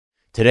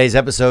Today's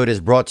episode is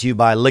brought to you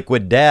by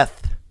Liquid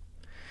Death.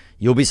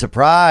 You'll be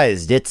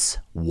surprised, it's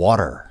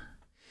water.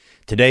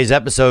 Today's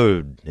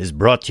episode is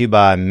brought to you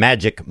by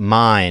Magic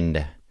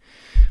Mind.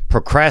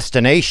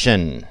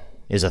 Procrastination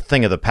is a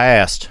thing of the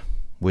past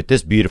with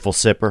this beautiful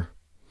sipper.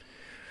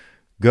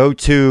 Go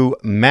to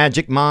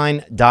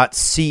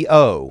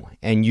magicmind.co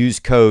and use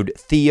code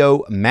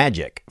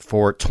TheoMagic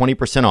for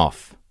 20%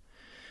 off.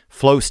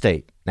 Flow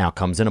State now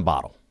comes in a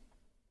bottle.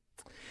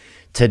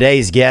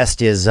 Today's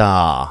guest is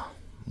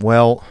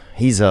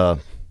he's a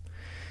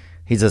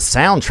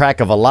soundtrack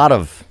of a lot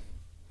of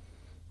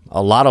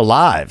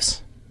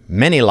lives,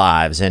 many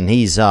lives, and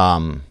he's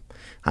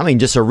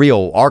just a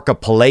real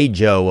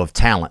archipelago of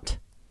talent.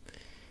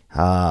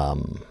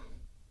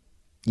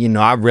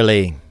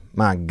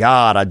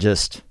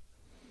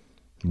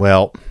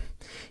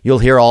 You'll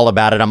hear all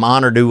about it. I'm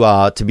honored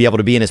to be able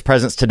to be in his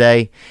presence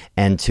today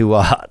and to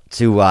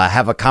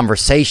have a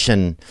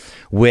conversation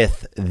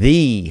with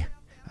the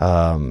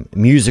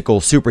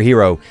musical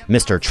superhero,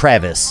 Mr.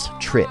 Travis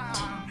Tritt.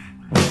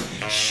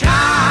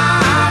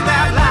 Shine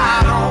that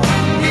light on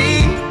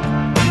me.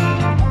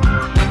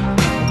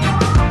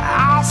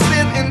 I'll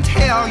sit and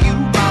tell you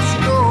my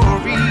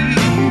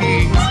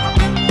stories.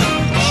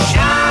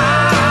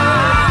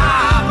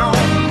 Shine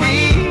on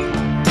me,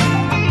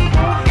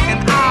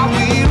 and I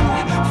will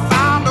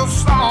find a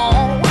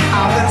song.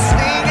 I will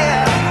sing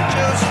it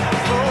just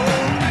for you.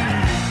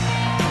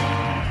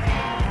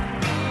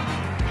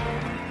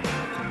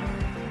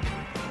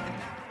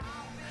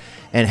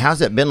 And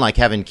how's it been like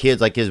having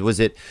kids? Like,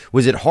 was it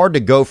hard to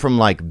go from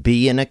like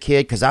being a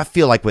kid? Because I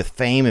feel like with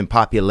fame and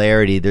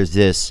popularity, there's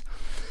this,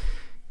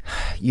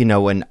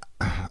 and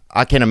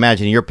I can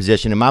imagine your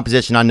position. In my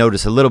position, I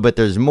notice a little bit.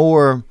 There's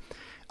more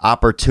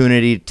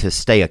opportunity to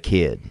stay a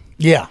kid.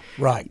 Yeah,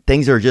 right.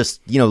 Things are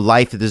just,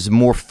 life. There's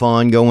more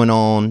fun going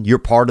on. You're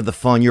part of the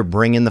fun. You're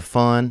bringing the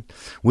fun.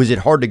 Was it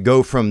hard to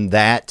go from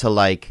that to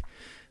like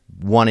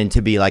wanting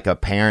to be like a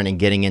parent and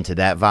getting into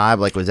that vibe?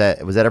 Like, was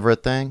that ever a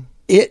thing?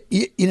 It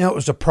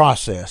was a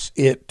process.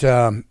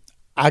 I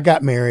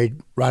got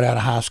married right out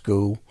of high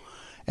school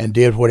and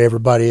did what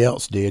everybody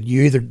else did.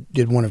 You either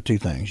did one of two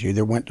things. You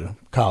either went to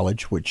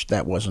college, which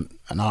that wasn't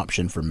an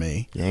option for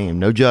me. Damn,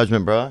 no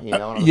judgment, bro.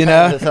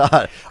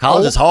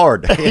 College is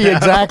hard.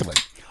 Exactly.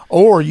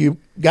 Or you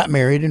got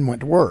married and went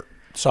to work.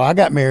 So I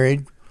got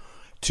married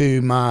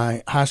to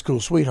my high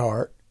school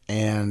sweetheart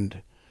and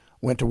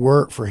went to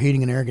work for a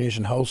heating and air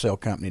conditioning wholesale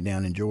company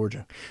down in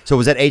Georgia. So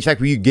was that HVAC,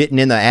 were you getting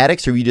in the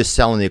attics or were you just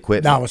selling the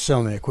equipment? No, I was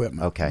selling the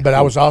equipment. Okay. But cool.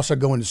 I was also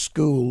going to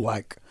school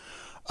like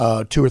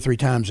 2 or 3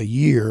 times a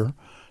year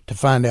to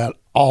find out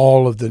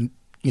all of the,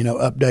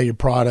 updated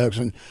products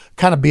and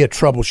kind of be a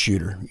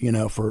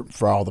troubleshooter,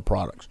 for all the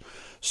products.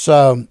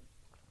 So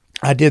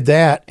I did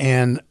that,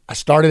 and I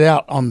started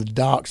out on the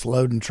docks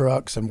loading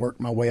trucks and worked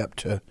my way up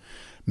to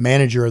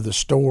manager of the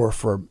store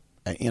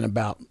in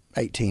about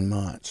 18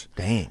 months.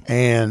 Dang.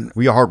 And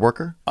were you a hard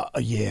worker?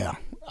 Yeah.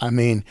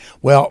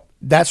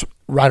 That's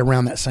right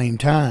around that same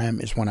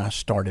time is when I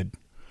started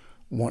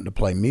wanting to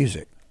play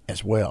music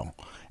as well.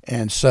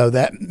 And so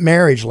that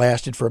marriage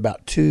lasted for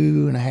about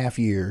 2.5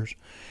 years.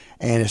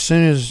 And as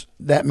soon as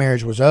that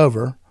marriage was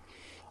over,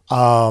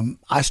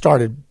 I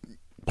started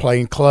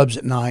playing clubs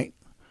at night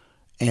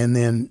and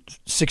then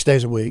 6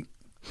 days a week,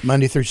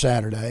 Monday through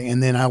Saturday.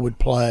 And then I would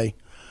go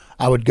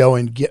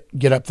and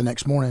get up the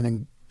next morning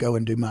and go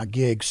and do my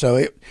gig.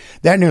 So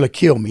that nearly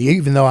killed me,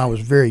 even though I was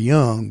very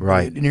young.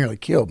 Right. It nearly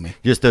killed me.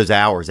 Just those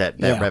hours, that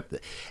Yeah. rep.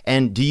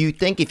 And do you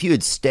think if you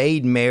had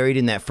stayed married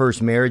in that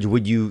first marriage,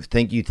 would you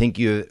think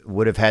you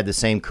would have had the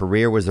same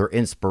career? Was there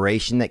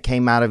inspiration that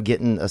came out of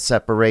getting a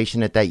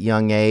separation at that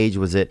young age?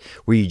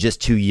 Were you just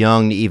too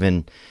young to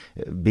even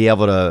be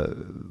able to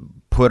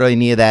put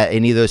any of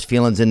those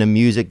feelings into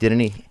music?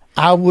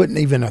 I wouldn't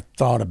even have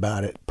thought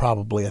about it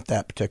probably at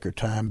that particular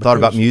time. Thought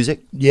about music?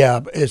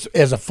 Yeah, as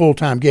a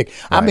full-time gig.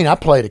 Right. I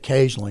played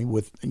occasionally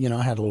with,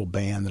 I had a little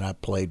band that I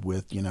played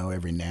with,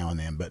 every now and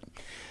then, but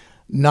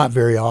not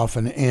very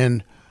often.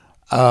 And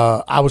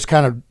I was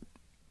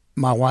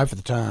my wife at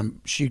the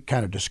time, she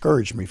kind of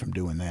discouraged me from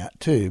doing that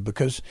too,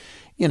 because,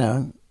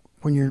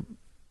 when you're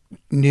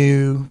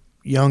new,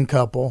 young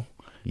couple,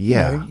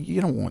 yeah,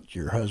 you don't want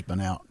your husband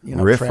out,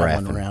 riff-raffing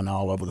traveling around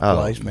all over the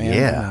place, man.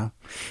 Yeah.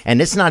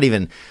 And it's not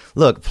even,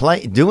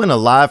 doing a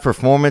live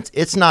performance,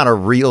 it's not a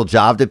real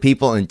job to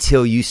people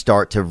until you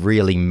start to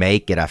really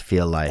make it, I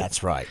feel like.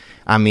 That's right.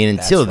 I mean,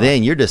 until That's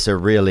then, right. you're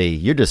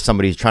just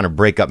somebody who's trying to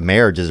break up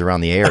marriages around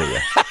the area.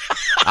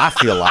 I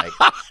feel like.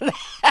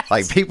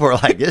 Like, people are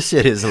like, this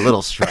shit is a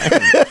little strange.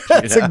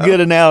 That's a good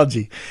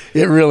analogy.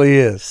 It really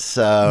is.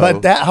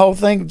 But that whole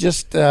thing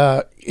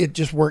it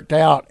just worked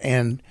out,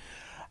 and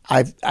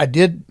I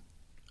did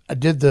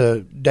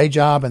the day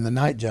job and the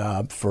night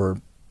job for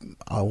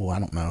I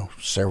don't know,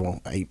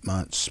 8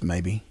 months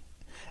maybe,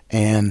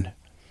 and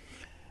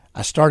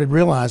I started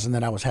realizing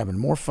that I was having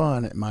more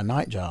fun at my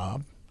night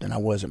job than I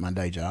was at my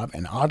day job,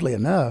 and oddly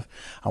enough,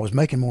 I was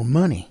making more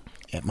money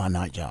at my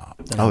night job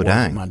than I was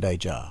at my day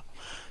job.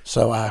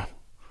 So I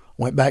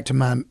went back to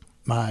my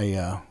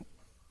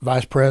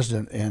vice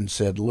president and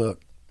said,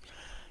 "Look,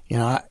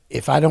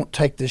 if I don't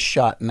take this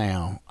shot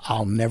now,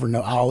 I'll never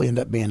know. I'll end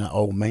up being an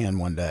old man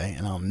one day,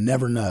 and I'll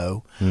never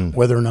know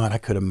whether or not I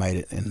could have made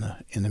it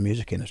in the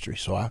music industry."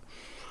 So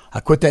I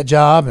quit that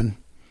job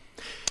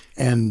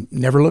and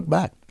never looked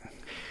back.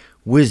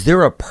 Was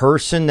there a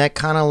person that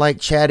kind of like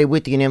chatted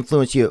with you and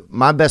influenced you?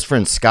 My best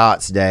friend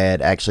Scott's dad,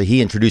 actually,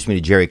 he introduced me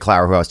to Jerry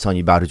Clower, who I was telling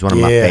you about, who's one of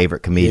my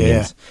favorite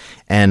comedians,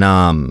 and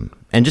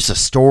just a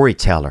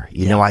storyteller.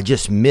 You know, I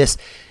just miss.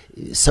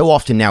 So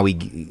often now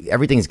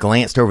everything's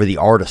glanced over the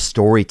art of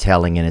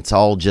storytelling, and it's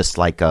all just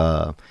like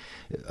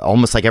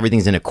almost like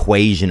everything's an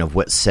equation of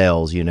what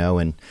sells,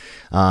 and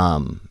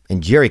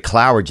Jerry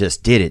Clower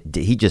just did it.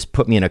 He just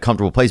put me in a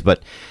comfortable place.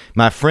 But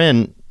my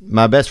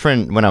best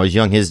friend when I was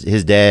young,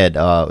 his dad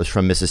was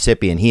from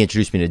Mississippi, and he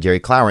introduced me to Jerry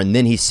Clower. And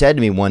then he said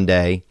to me one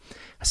day,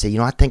 I said,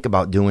 I think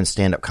about doing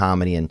stand-up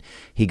comedy. And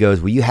he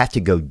goes, well, you have to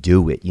go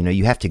do it.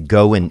 You have to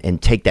go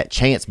and take that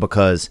chance,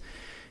 because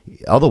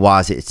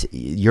otherwise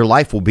your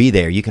life will be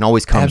there. You can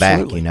always come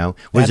back.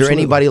 Was there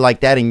anybody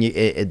like that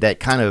that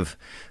kind of,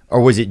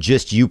 or was it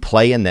just you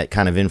playing that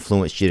kind of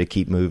influenced you to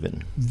keep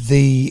moving?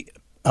 The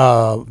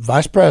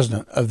vice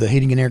president of the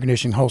heating and air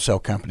conditioning wholesale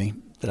company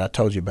that I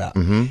told you about,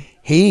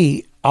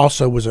 he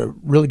also was a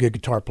really good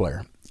guitar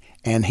player,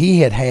 and he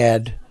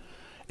had,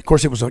 of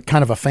course, it was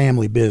kind of a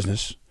family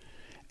business,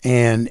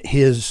 and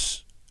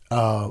his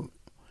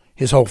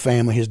whole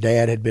family, his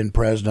dad had been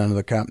president of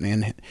the company,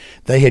 and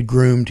they had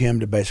groomed him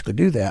to basically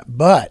do that.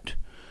 But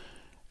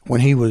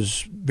when he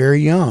was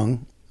very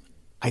young,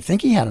 I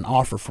think he had an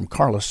offer from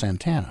Carlos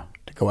Santana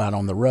to go out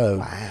on the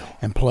road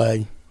and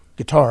play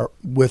guitar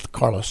with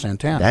Carlos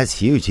Santana. That's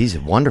huge. He's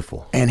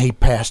wonderful. And he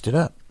passed it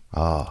up.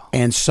 Oh.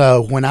 And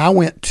so when I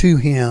went to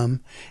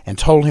him and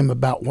told him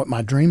about what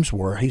my dreams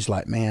were, he's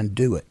like, man,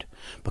 do it.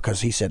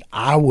 Because he said,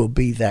 I will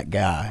be that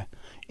guy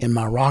in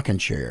my rocking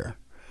chair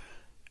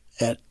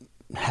at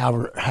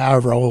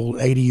however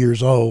old, 80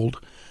 years old,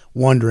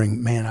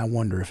 wondering, man, I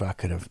wonder if I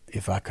could have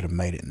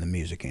made it in the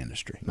music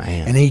industry.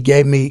 Man. And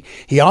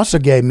he also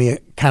gave me a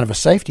kind of a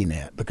safety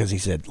net, because he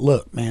said,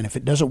 look, man, if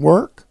it doesn't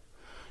work,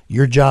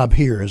 your job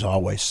here is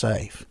always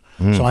safe.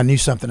 So I knew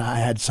I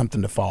had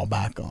something to fall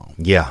back on.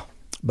 Yeah.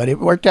 But it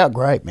worked out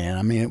great, man.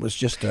 I mean, it was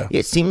just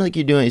it seemed like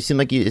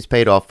it's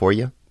paid off for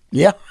you.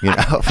 Yeah.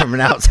 From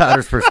an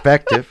outsider's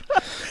perspective.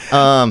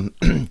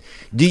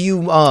 Do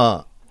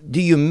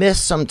you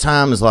miss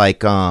sometimes,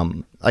 like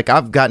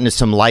I've gotten to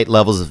some light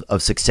levels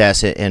of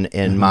success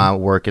in my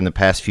work in the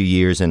past few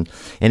years, and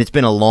it's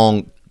been a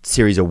long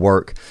series of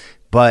work,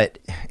 but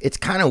it's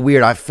kind of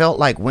weird. I felt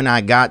like when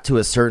I got to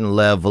a certain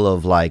level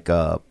of like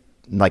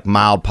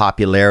mild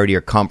popularity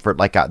or comfort,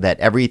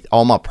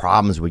 all my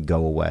problems would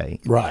go away,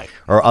 right,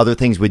 or other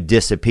things would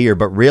disappear.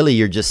 But really,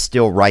 you're just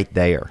still right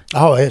there.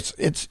 Oh,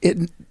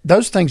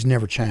 those things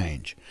never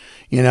change,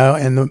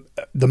 And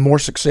the more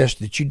success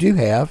that you do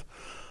have,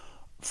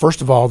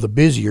 first of all, the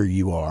busier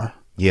you are.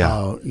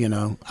 Yeah.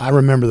 I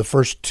remember the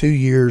first 2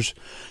 years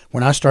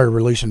when I started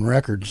releasing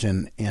records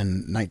in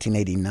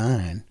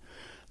 1989.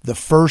 The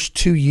first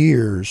 2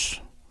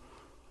 years,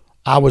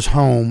 I was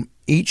home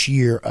each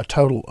year a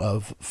total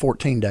of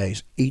 14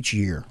 days each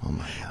year. Oh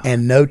my God.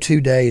 And no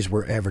 2 days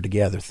were ever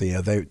together,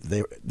 Theo.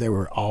 They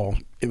were all,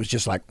 it was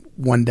just like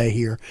one day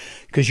here,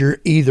 because you're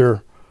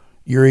either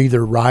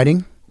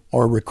writing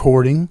or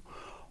recording,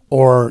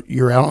 or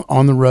you're out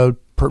on the road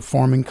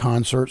performing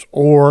concerts,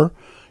 or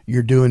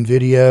you're doing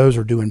videos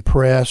or doing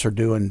press or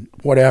doing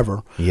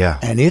whatever. Yeah.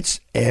 And it's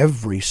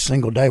every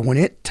single day. When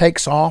it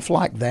takes off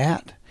like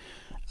that,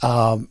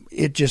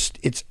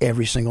 it's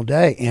every single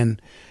day.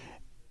 And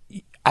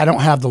I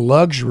don't have the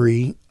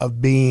luxury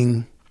of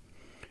being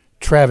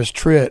Travis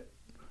Tritt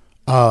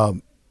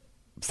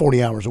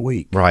 40 hours a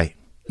week. Right.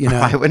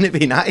 Right. Wouldn't it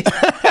be nice?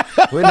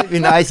 Wouldn't it be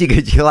nice you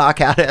could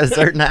lock out at a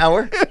certain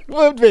hour? It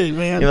would be,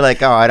 man. You're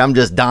like, all right, I'm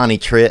just Donnie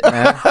Tritt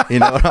now. You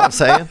know what I'm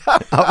saying?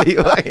 I'll be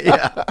like,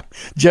 yeah.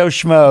 Joe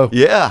Schmo.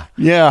 Yeah.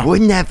 Yeah.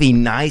 Wouldn't that be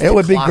nice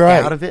to clock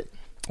out of it?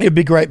 It'd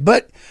be great.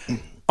 But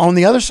on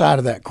the other side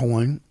of that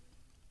coin,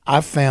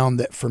 I've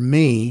found that for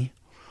me,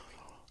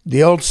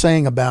 the old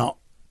saying about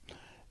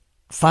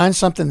find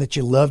something that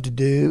you love to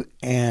do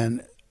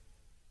and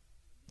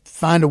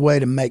find a way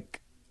to make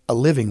a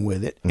living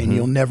with it, and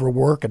you'll never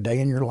work a day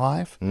in your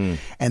life.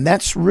 And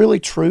that's really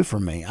true for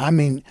me. I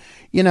mean,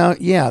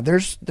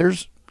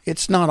 there's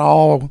it's not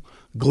all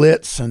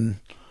glitz, and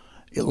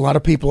a lot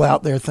of people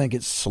out there think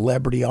it's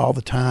celebrity all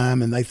the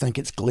time, and they think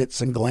it's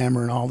glitz and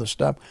glamour and all this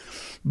stuff.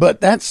 But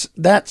that's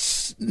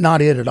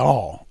not it at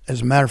all.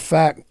 As a matter of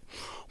fact,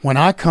 when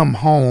I come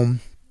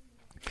home,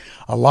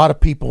 a lot of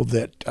people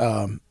that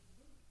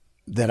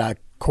I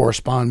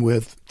correspond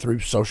with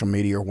through social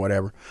media or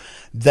whatever,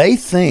 they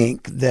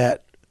think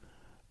that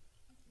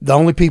the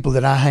only people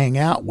that I hang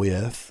out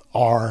with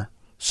are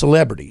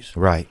celebrities.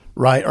 Right.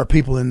 Right. Or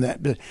people in that.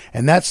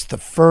 And that's the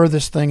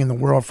furthest thing in the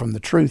world from the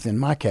truth in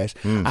my case.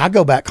 I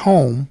go back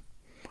home.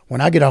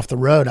 When I get off the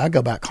road, I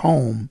go back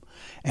home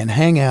and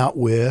hang out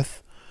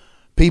with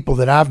people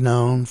that I've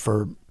known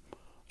for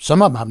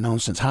Some of them I've known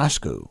since high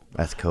school.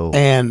 That's cool.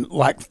 And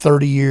like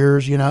 30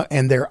 years,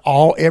 and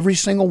every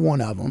single one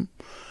of them,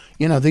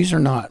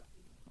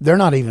 they're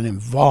not even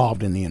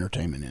involved in the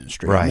entertainment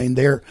industry. Right. I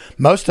mean,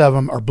 most of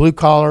them are blue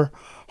collar,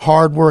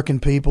 hard working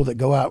people that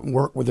go out and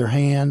work with their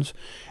hands,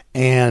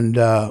 and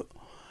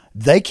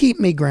they keep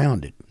me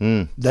grounded.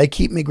 They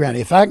keep me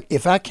grounded.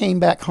 If I came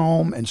back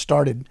home and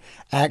started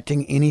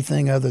acting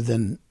anything other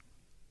than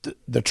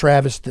the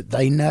Travis that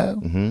they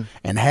know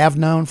and have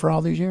known for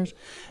all these years,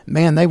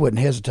 man, they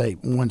wouldn't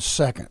hesitate 1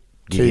 second.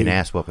 Give you an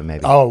ass whooping,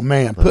 maybe. Oh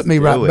man, put me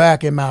right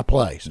back in my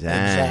place.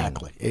 Dang.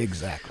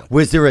 Exactly.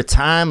 Was there a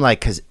time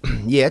because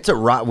it's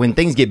a when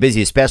things get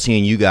busy, especially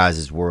in you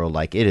guys' world,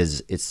 like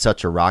it's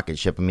such a rocket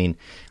ship. I mean,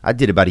 I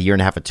did about a year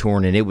and a half of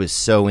touring, and it was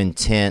so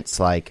intense,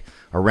 like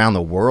around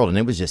the world, and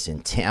it was just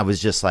intense. I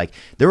was just like,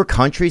 there were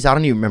countries I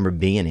don't even remember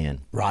being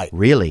in. Right.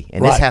 Really.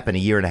 And this happened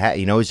a year and a half.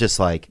 It's just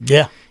like,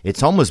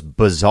 it's almost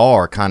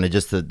bizarre, kind of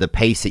just the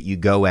pace that you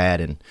go at.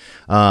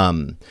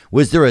 And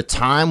was there a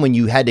time when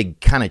you had to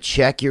kind of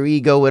check your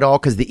ego at all?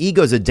 Because the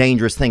ego is a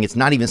dangerous thing. It's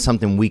not even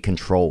something we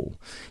control.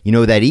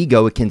 That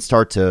ego, it can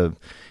start to,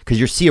 because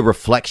you see a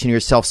reflection of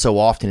yourself so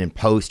often in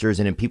posters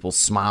and in people's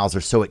smiles.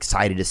 They're so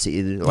excited to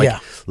see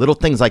little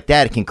things like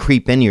that. It can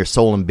creep into your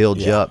soul and build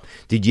you up.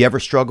 Did you ever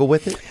struggle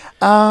with it?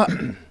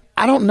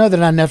 I don't know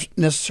that I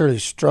necessarily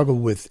struggle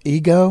with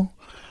ego,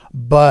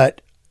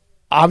 but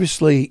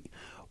obviously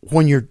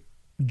when you're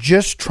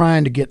just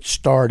trying to get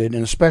started,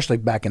 and especially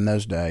back in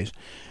those days,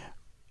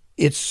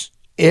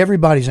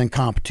 everybody's in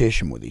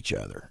competition with each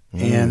other.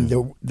 And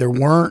there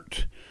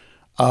weren't,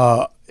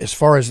 as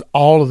far as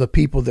all of the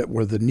people that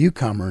were the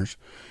newcomers,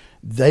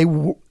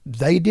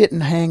 they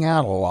didn't hang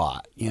out a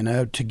lot,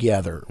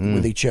 together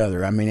with each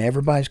other. I mean,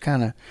 everybody's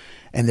kind of,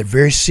 and they're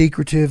very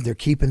secretive. They're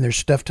keeping their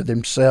stuff to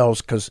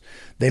themselves because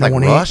they don't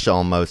want Rush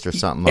almost or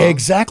something.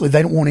 Exactly.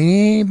 They don't want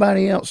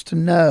anybody else to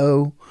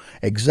know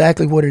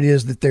exactly what it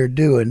is that they're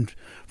doing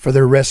for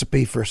their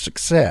recipe for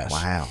success.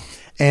 Wow.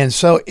 And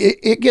so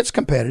it gets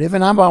competitive,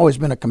 and I've always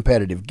been a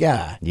competitive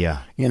guy.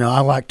 Yeah.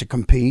 I like to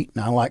compete,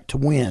 and I like to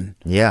win.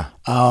 Yeah.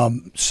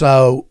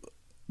 So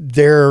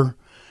there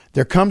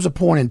comes a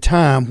point in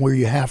time where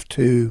you have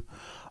to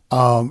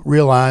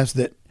realize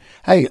that,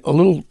 hey, a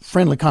little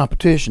friendly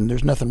competition,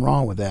 there's nothing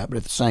wrong with that. But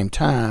at the same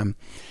time,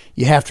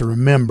 you have to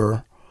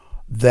remember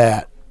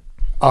that,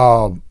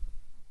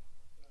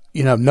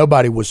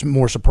 nobody was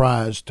more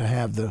surprised to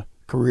have the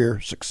career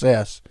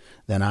success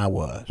than I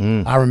was.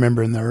 I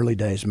remember in the early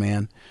days,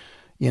 man,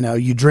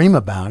 you dream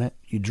about it.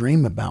 You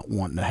dream about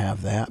wanting to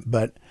have that.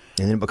 And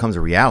then it becomes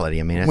a reality.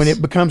 I mean, when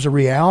it becomes a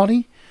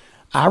reality,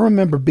 I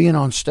remember being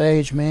on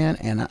stage, man,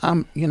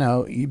 and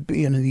you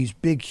be in these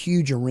big,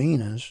 huge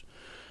arenas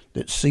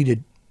that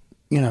seated,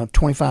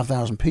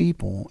 25,000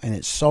 people, and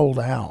it's sold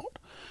out,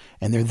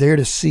 and they're there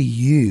to see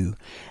you.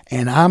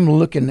 And I'm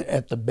looking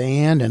at the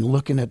band and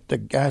looking at the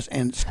guys,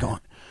 and it's going,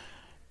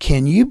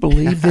 can you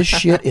believe this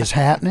shit is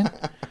happening?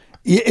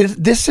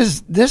 This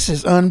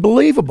is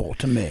unbelievable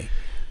to me.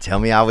 Tell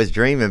me I was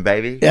dreaming,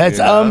 baby. It's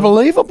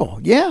unbelievable.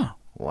 Yeah.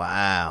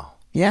 Wow.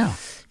 Yeah.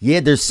 Yeah,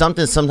 there's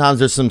sometimes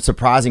there's some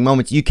surprising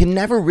moments. You can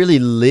never really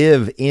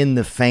live in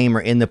the fame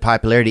or in the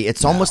popularity.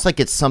 It's almost like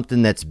it's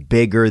something that's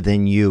bigger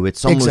than you.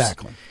 It's almost,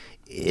 exactly.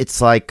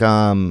 It's like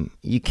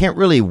you can't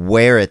really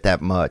wear it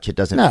that much. It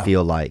doesn't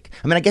feel like.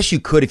 I mean, I guess you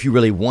could if you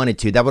really wanted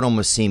to. That would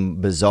almost seem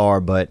bizarre,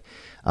 but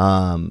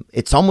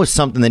it's almost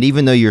something that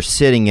even though you're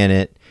sitting in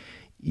it,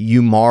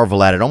 you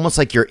marvel at it. Almost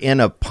like you're in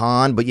a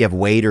pond, but you have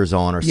waders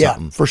on or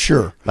something. Yeah, for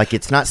sure. Like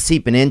it's not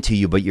seeping into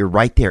you, but you're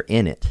right there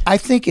in it. I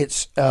think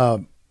it's,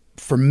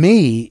 for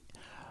me,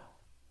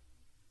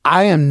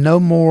 I am no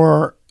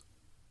more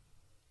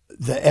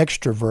the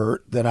extrovert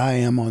that I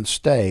am on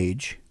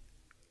stage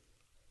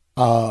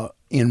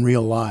in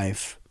real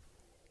life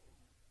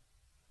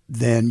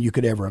than you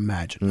could ever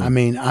imagine. I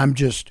mean,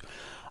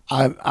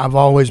 I've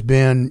always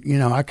been,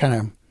 I kind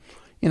of,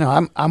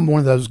 I'm one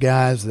of those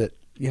guys that,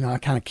 I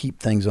kind of keep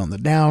things on the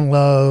down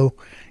low,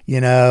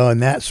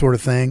 and that sort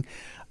of thing.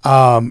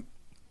 And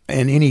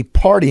any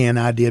partying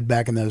I did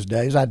back in those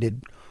days, I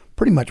did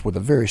pretty much with a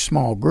very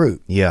small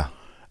group. Yeah.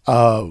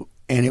 And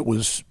it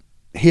was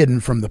hidden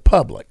from the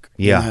public.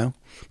 Yeah.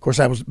 Of course,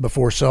 that was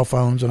before cell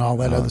phones and all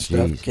that other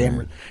stuff. Geez,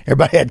 Cameras.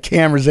 Everybody had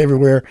cameras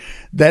everywhere.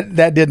 That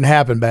didn't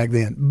happen back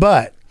then.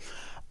 But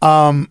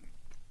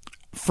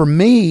for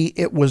me,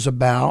 it was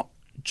about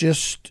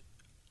just,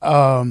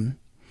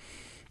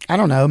 I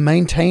don't know,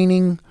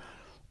 maintaining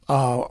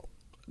the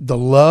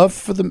love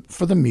for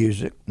the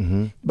music,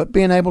 but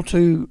being able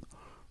to,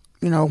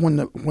 when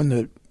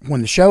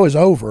the show is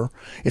over,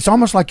 it's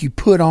almost like you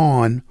put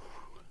on.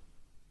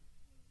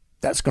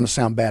 That's going to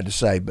sound bad to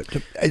say, but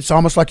it's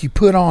almost like you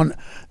put on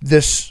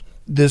this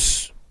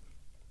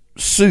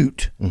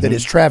suit that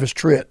is Travis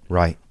Tritt,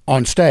 right,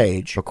 on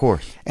stage, of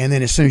course, and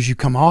then as soon as you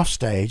come off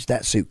stage,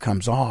 that suit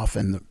comes off,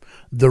 and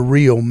the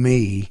real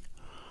me,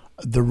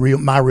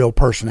 my real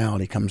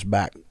personality comes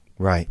back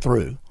right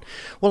through.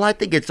 Well, I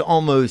think it's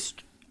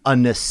almost a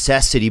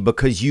necessity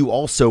because you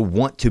also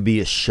want to be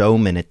a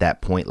showman at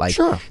that point. Like,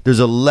 sure. There's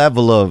a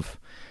level of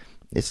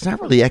it's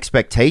not really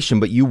expectation,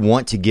 but you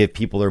want to give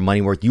people their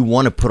money worth. You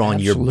want to put on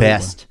your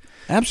best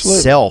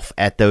self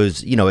at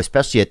those,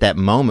 especially at that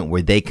moment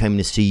where they came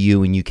to see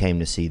you and you came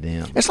to see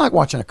them. It's like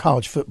watching a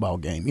college football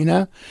game,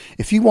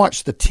 If you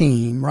watch the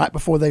team right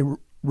before they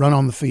run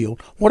on the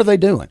field, what are they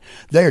doing?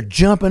 They're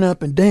jumping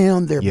up and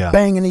down. They're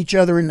banging each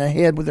other in the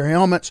head with their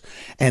helmets,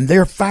 and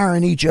they're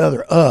firing each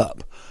other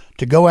up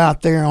to go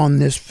out there on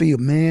this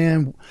field.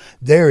 Man,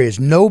 there is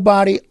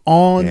nobody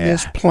on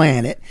this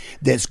planet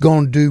that's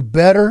going to do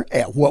better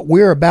at what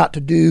we're about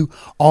to do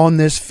on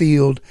this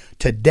field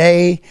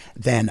today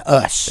than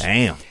us.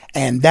 Damn.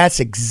 And that's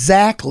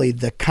exactly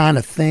the kind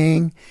of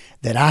thing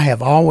that I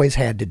have always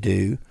had to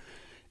do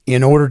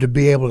in order to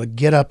be able to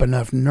get up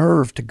enough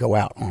nerve to go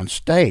out on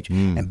stage.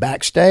 And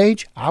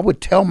backstage, I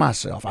would tell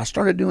myself, I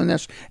started doing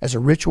this as a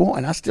ritual,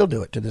 and I still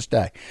do it to this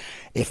day.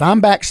 If I'm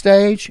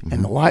backstage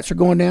and the lights are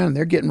going down and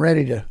they're getting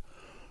ready to,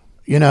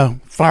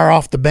 fire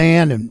off the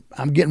band and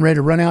I'm getting ready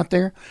to run out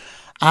there,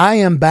 I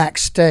am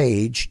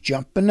backstage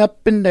jumping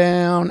up and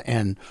down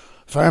and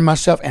firing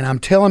myself, and I'm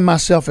telling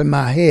myself in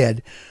my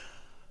head,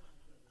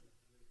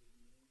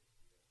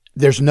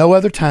 there's no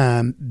other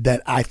time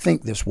that I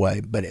think this way,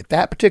 but at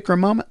that particular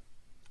moment,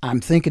 I'm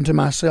thinking to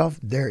myself,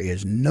 there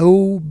is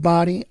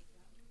nobody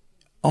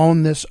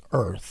on this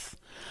earth,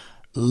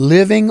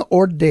 living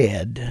or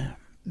dead,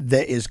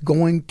 that is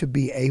going to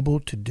be able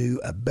to do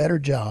a better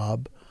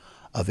job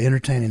of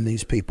entertaining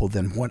these people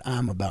than what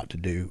I'm about to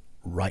do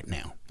right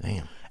now.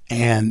 Damn.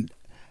 And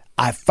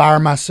I fire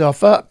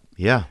myself up.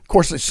 Yeah. Of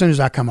course, as soon as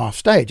I come off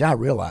stage, I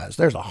realize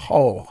there's a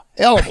whole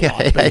hell of a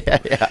lot of people,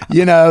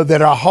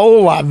 that are a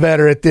whole lot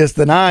better at this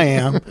than I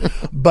am.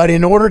 But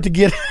in order to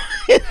get,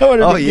 get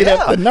up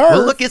the nerve.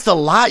 Well, look, it's a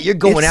lot. You're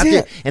going out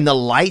there, and the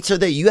lights are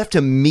there. You have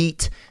to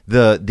meet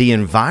the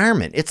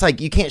environment. It's like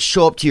you can't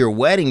show up to your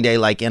wedding day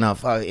like in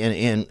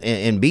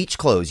in beach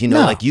clothes. No.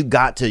 Like you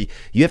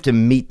have to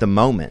meet the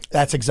moment.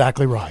 That's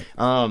exactly right.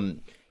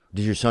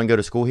 Did your son go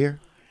to school here?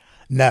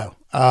 No.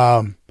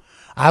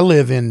 I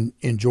live in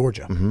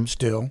Georgia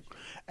still,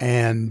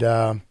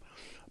 and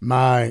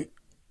my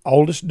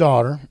oldest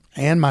daughter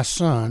and my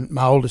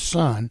oldest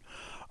son,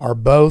 are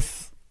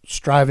both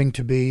striving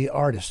to be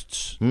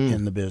artists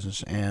in the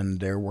business, and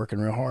they're working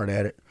real hard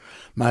at it.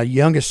 My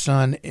middle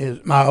son,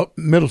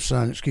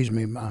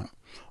 my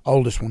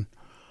oldest one,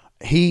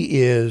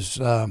 he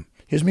is,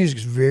 his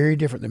music's very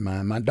different than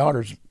mine. My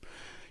daughter's,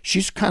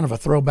 she's kind of a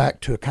throwback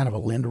to a kind of a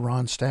Linda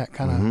Ronstadt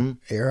kind of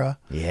era.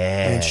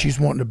 Yeah. And she's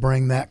wanting to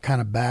bring that kind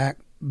of back,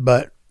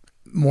 but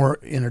more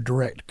in a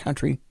direct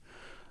country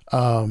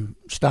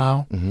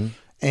style.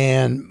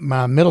 And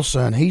my middle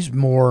son, he's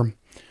more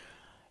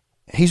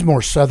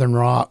Southern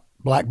rock,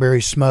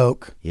 Blackberry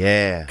Smoke.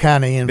 Yeah.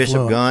 Kind of influence.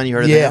 Bishop Gunn, you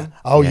heard of them?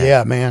 Oh,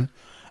 yeah, man.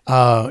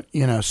 But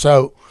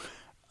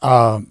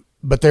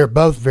they're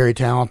both very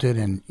talented,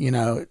 and,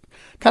 it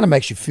kind of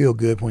makes you feel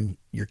good when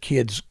your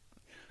kids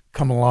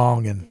come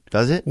along and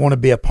does it want to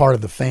be a part of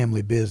the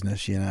family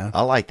business,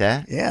 I like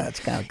that. Yeah, it's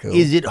kind of cool.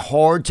 Is it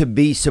hard to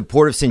be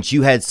supportive since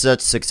you had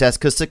such success?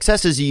 Because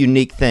success is a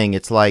unique thing.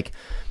 It's like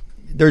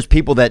there's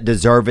people that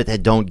deserve it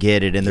that don't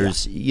get it, and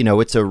there's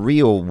it's a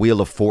real wheel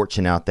of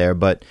fortune out there.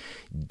 But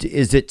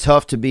is it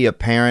tough to be a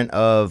parent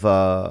of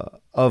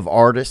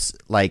artists,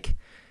 like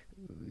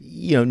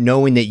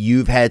knowing that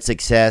you've had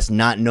success,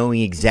 not knowing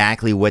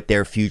exactly what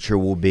their future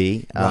will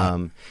be?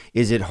 Right.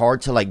 Is it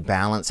hard to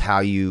balance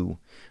how you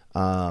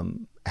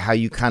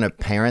kind of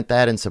parent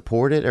that and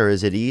support it, or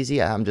is it easy?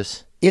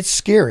 It's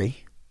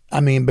scary. I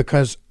mean,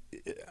 because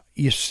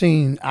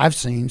I've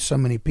seen so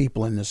many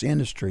people in this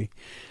industry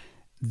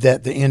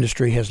that the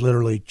industry has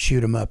literally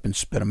chewed them up and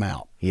spit them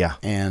out. Yeah.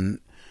 And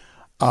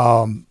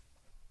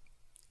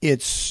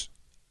it's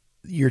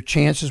your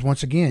chances,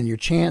 once again,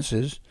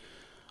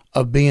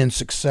 of being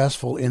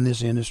successful in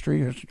this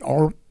industry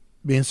or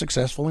being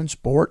successful in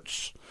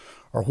sports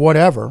or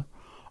whatever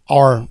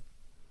are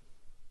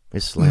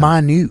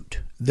minute.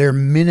 They're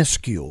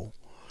minuscule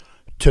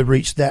to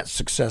reach that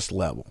success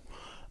level.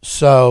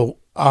 So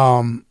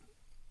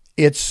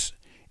it's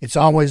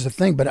always a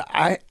thing. But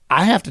I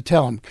have to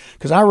tell them,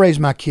 because I raised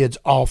my kids,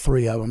 all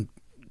three of them,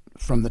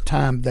 from the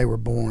time they were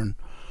born,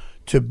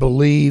 to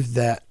believe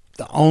that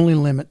the only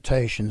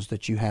limitations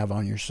that you have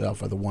on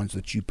yourself are the ones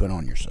that you put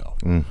on yourself.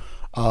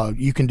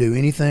 You can do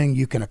anything,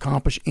 you can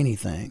accomplish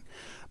anything,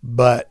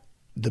 but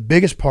the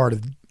biggest part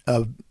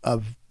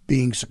of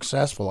being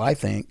successful, I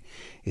think,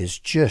 is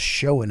just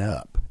showing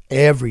up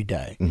every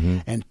day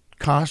and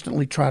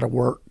constantly try to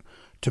work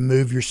to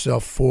move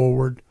yourself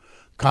forward,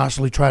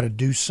 constantly try to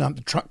do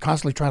something,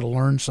 constantly try to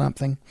learn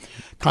something,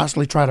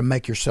 constantly try to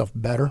make yourself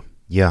better.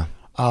 Yeah.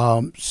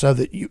 So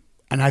that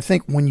and I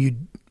think when you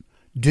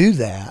do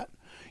that,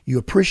 you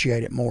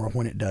appreciate it more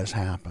when it does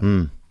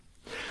happen.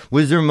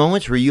 Was there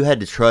moments where you had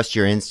to trust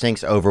your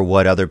instincts over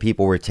what other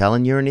people were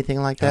telling you or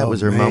anything like that? Oh, was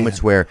there man.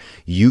 moments where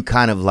you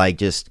kind of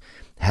just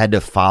had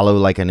to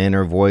follow an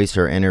inner voice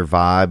or inner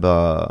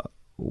vibe,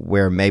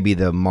 where maybe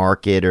the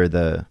market or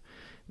the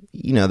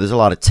you know, there's a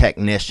lot of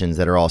technicians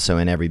that are also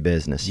in every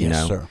business, you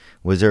know. Sir.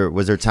 Was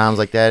there times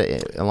like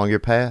that along your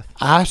path?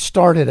 I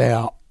started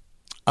out,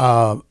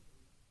 I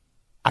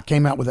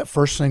came out with that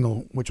first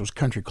single, which was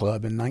Country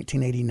Club in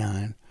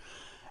 1989.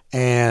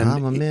 And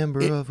I'm a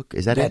member of,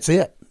 is that that's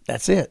it?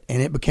 That's it.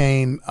 And it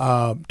became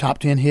a top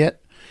 10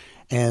 hit.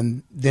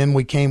 And then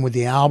we came with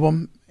the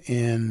album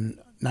in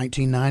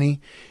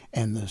 1990.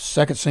 And the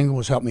second single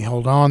was Help Me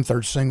Hold On.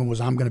 Third single was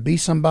I'm Gonna Be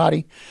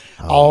Somebody.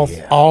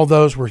 All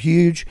those were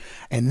huge.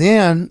 And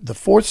then the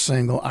fourth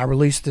single, I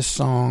released this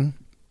song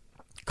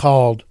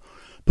called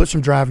Put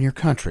Some Drive in Your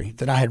Country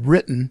that I had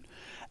written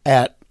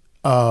at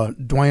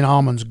Dwayne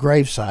Allman's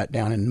gravesite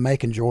down in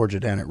Macon, Georgia,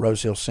 down at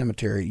Rose Hill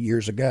Cemetery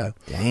years ago.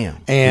 Damn.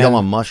 And y'all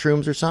on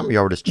mushrooms or something?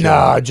 Y'all were just chilling?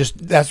 no,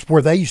 that's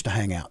where they used to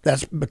hang out.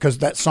 That's because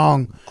that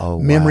song,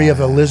 Memory of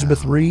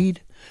Elizabeth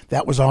Reed,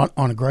 that was on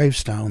a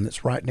gravestone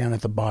that's right down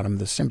at the bottom of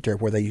the cemetery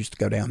where they used to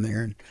go down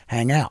there and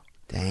hang out.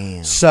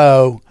 Damn.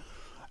 So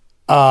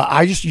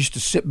I just used to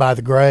sit by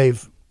the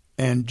grave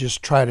and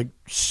just try to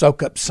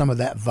soak up some of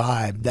that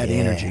vibe, that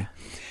energy.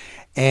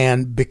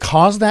 And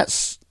because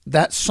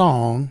that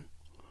song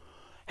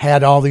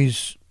had all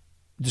these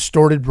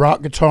distorted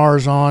rock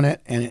guitars on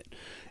it, and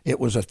it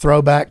was a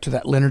throwback to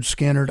that Leonard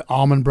Skinner,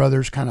 Allman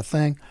Brothers kind of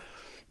thing,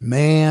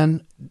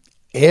 man,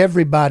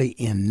 everybody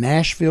in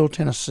Nashville,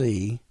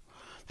 Tennessee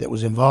that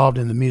was involved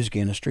in the music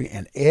industry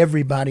and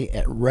everybody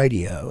at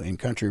radio, in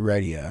country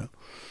radio,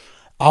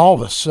 all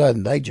of a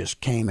sudden they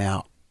just came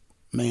out,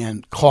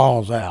 man,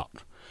 claws out.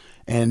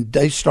 And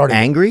they started...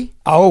 Angry?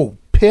 Oh,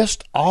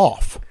 pissed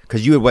off.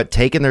 Because you had,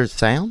 taken their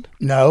sound?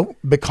 No,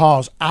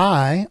 because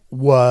I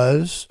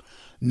was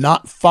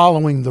not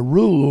following the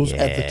rules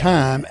at the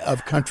time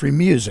of country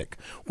music,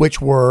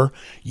 which were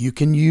you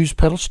can use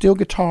pedal steel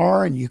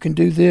guitar and you can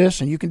do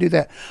this and you can do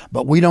that,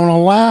 but we don't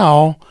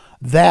allow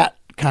that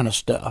kind of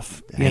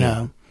stuff, you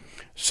know.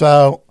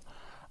 So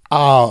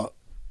all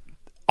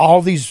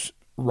these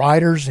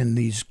writers in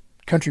these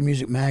country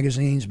music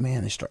magazines,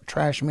 man, they start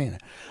trashing me. And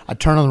I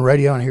turn on the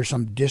radio and hear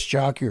some disc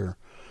jockey or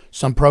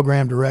some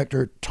program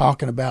director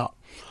talking about,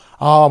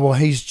 oh, well,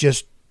 he's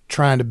just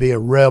trying to be a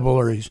rebel,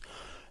 or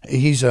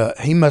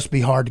he must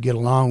be hard to get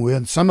along with.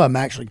 And some of them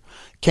actually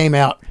came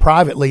out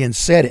privately and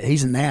said it.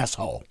 He's an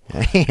asshole.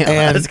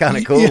 Damn, that's kind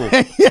of cool.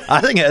 I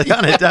think that's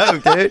kind of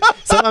dope, dude.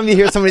 Sometimes you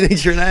hear somebody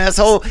thinks you're an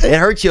asshole, it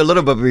hurts you a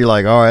little bit, but you're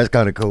like, oh, that's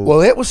kind of cool.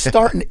 Well, it was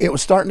starting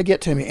to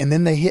get to me, and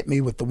then they hit me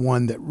with the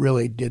one that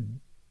really did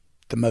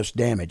the most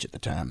damage at the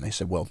time. They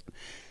said, well,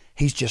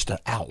 he's just an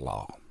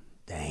outlaw.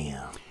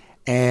 Damn.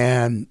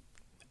 And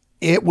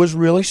it was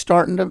really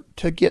starting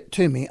to get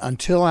to me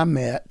until I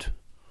met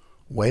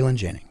Waylon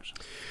Jennings.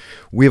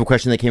 We have a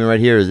question that came in right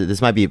here.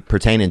 This might be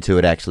pertaining to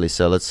it, actually.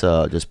 So let's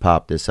just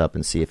pop this up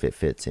and see if it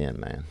fits in,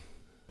 man.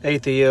 Hey,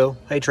 Theo.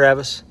 Hey,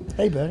 Travis.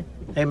 Hey, buddy.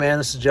 Hey, man,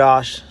 this is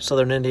Josh,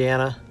 Southern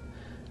Indiana.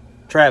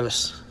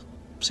 Travis,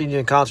 seen you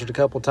in concert a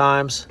couple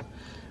times.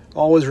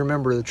 Always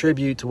remember the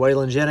tribute to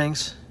Waylon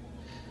Jennings.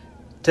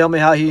 Tell me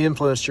how he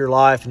influenced your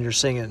life and your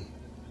singing.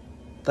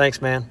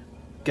 Thanks, man.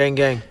 Gang,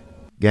 gang.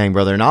 Gang,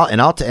 brother, and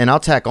I'll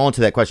tack on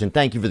to that question.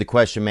 Thank you for the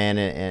question, man,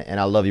 and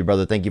I love you,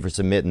 brother. Thank you for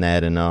submitting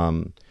that.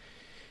 And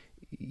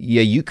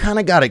yeah, you kind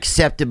of got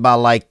accepted by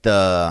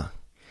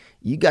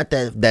you got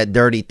that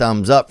dirty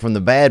thumbs up from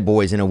the bad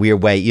boys in a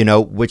weird way, you know,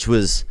 which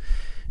was,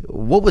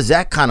 what was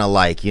that kind of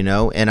like, you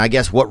know? And I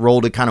guess what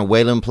role did kind of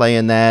Waylon play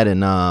in that?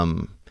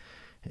 And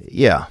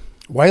yeah,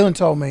 Waylon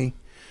told me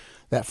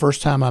that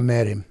first time I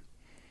met him,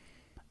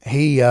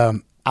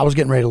 I was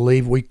getting ready to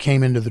leave. We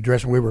came into the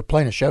dressing room. We were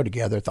playing a show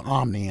together at the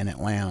Omni in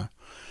Atlanta.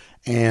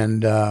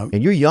 And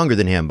you're younger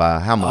than him by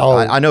how much? Oh,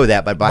 I know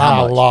that, but by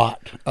how much? A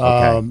lot.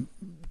 Okay.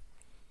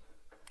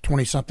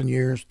 20-something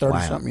years,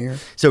 30-something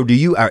years. So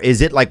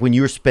is it like when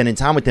you were spending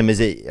time with him,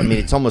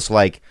 it's almost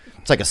like,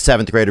 it's like a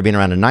seventh grader being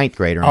around a ninth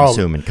grader, I'm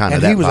assuming, kind of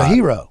and that he was vibe. a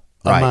hero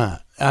of Right. mine.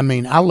 I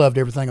mean, I loved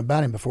everything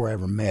about him before I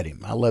ever met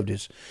him. I loved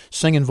his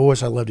singing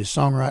voice. I loved his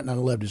songwriting. I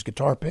loved his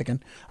guitar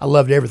picking. I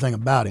loved everything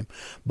about him.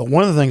 But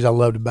one of the things I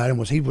loved about him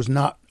was he was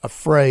not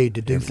afraid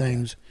to do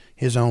things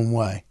his own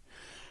way.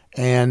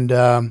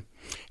 And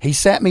he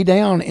sat me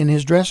down in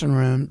his dressing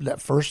room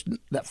that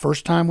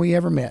first time we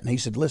ever met, and he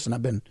said,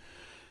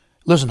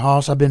 Listen,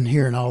 Hoss, I've been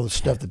hearing all the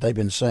stuff that they've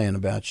been saying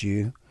about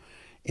you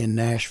in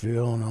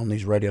Nashville and on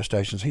these radio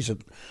stations. He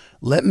said,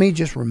 let me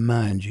just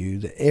remind you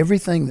that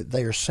everything that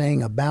they are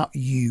saying about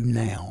you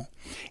now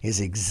is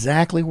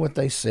exactly what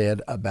they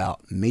said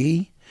about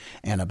me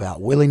and about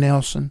Willie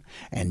Nelson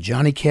and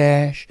Johnny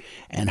Cash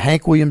and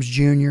Hank Williams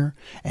Jr.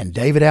 and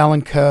David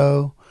Allan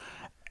Coe.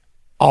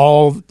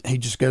 He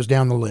just goes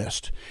down the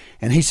list.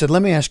 And he said,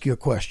 let me ask you a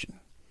question.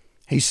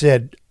 He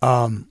said,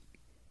 are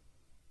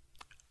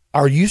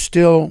you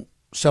still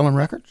selling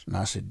records? And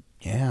I said,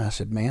 yeah. I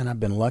said, man, I've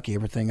been lucky.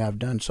 Everything I've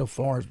done so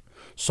far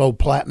sold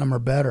platinum or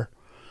better.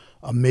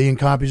 1 million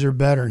copies or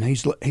better. And he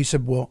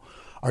said, well,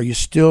 are you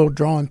still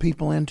drawing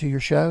people into your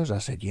shows? I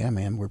said, yeah,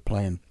 man, we're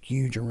playing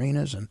huge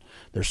arenas and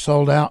they're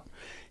sold out.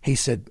 He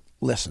said,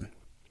 listen,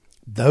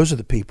 those are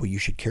the people you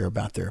should care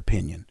about their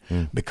opinion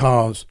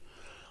because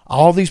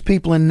all these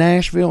people in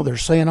Nashville, they're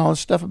saying all this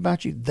stuff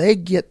about you. They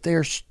get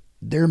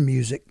their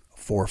music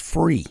for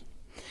free.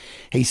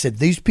 He said,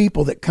 these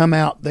people that come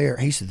out there,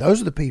 he said,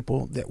 those are the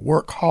people that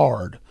work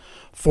hard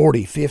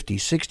 40, 50,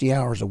 60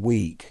 hours a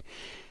week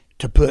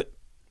to put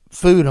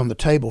food on the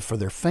table for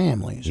their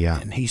families. Yeah.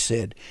 And he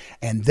said,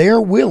 and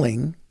they're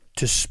willing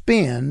to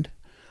spend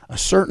a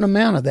certain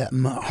amount of that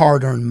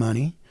hard-earned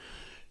money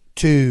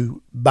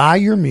to buy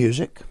your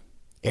music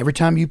every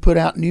time you put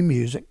out new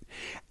music,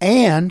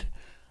 and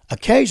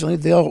occasionally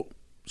they'll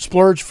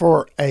splurge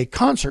for a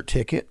concert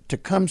ticket to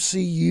come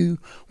see you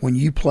when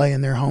you play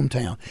in their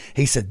hometown.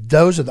 He said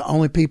those are the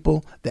only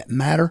people that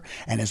matter,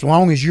 and as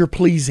long as you're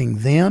pleasing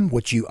them,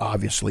 which you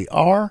obviously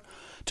are,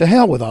 to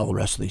hell with all the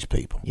rest of these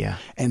people. Yeah.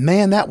 And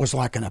man, that was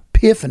like an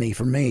epiphany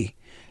for me.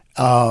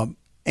 And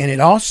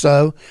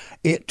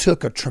it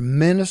took a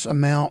tremendous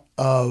amount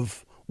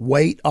of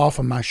weight off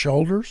of my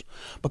shoulders,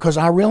 because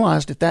I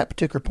realized at that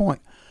particular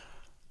point,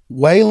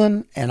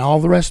 Waylon and all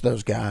the rest of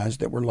those guys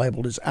that were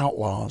labeled as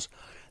outlaws,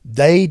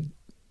 they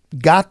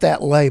got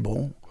that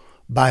label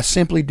by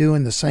simply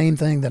doing the same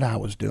thing that I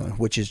was doing,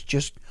 which is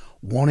just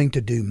wanting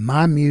to do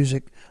my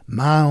music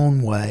my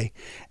own way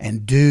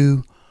and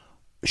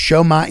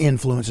show my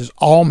influences,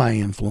 all my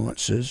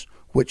influences,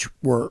 which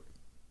were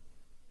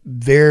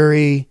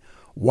very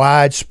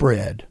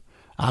widespread.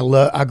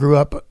 I grew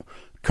up,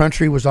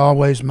 country was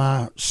always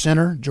my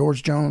center.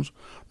 George Jones,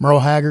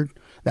 Merle Haggard,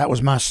 that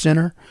was my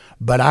center.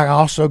 But I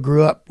also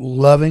grew up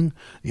loving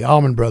the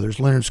Allman Brothers,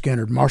 Leonard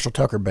Skinner, Marshall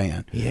Tucker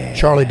Band,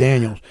 Charlie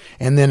Daniels,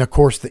 and then of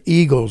course the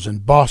Eagles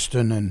and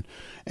Boston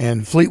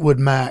and Fleetwood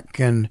Mac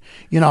and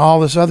all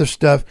this other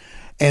stuff.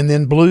 And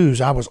then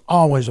blues. I was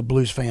always a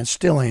blues fan,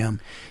 still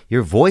am.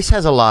 Your voice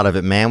has a lot of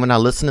it, man. When I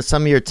listen to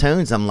some of your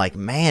tunes, I'm like,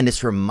 man,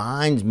 this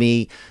reminds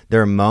me.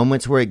 There are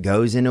moments where it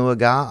goes into a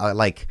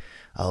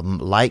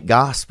light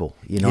gospel.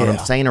 You know what I'm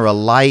saying? Or a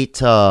light.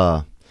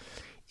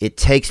 It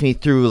takes me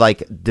through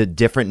like the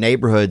different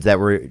neighborhoods that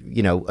were,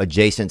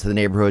 adjacent to the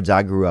neighborhoods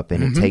I grew up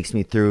in. Mm-hmm. It takes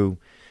me through.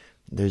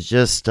 There's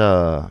just,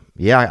 I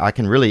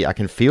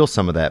can feel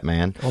some of that,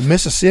 man. Well,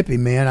 Mississippi,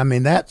 man, I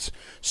mean, that's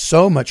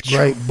so much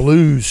great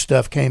blues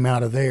stuff came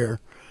out of there,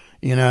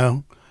 and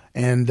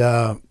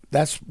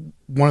that's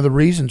one of the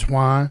reasons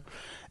why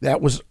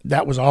that was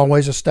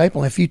always a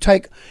staple. If you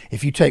take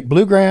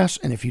bluegrass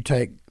and if you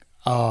take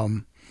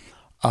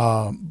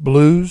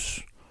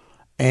blues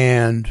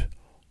and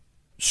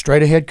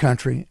straight ahead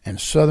country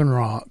and southern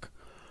rock,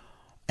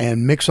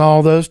 and mix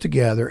all those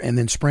together, and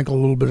then sprinkle a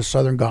little bit of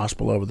southern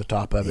gospel over the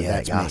top of it. Yeah,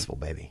 that's gospel,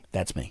 me. baby.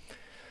 That's me.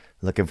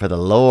 Looking for the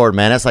Lord,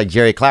 man. That's like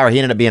Jerry Clower. He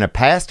ended up being a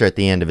pastor at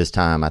the end of his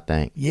time, I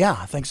think. Yeah,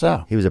 I think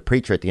so. He was a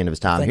preacher at the end of his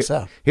time. I think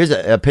so. Here's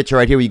a picture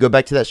right here. Will you go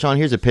back to that, Sean?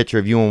 Here's a picture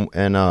of you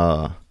and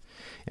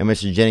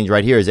Mr. Jennings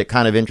right here. Is it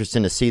kind of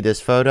interesting to see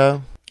this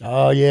photo?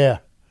 Oh, yeah.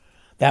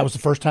 That was the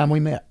first time we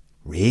met.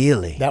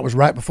 Really? That was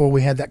right before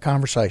we had that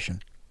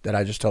conversation that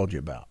I just told you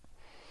about.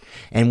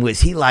 And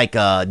was he like,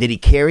 did he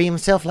carry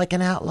himself like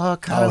an outlaw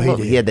kind of? He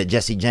did. He had that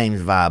Jesse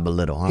James vibe a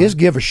little, huh? His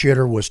give a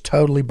shitter was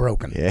totally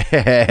broken.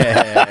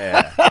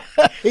 Yeah.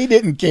 He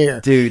didn't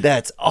care. Dude,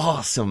 that's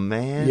awesome,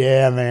 man.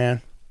 Yeah,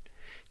 man.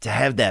 To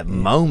have that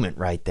moment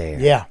right there.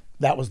 Yeah,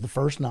 that was the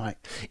first night.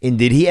 And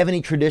did he have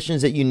any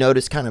traditions that you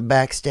noticed kind of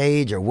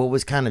backstage, or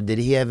did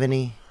he have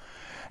any?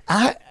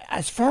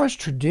 As far as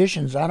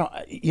traditions, I don't,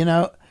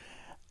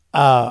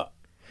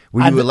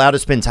 were you allowed to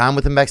spend time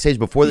with him backstage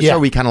before the show?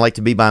 Or he kind of like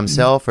to be by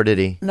himself, or did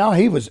he? No,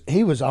 he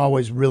was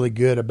always really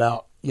good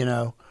about,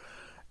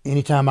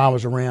 anytime I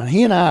was around.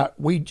 He and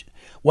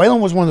Waylon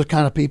was one of those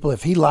kind of people,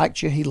 if he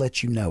liked you, he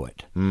let you know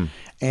it. Mm.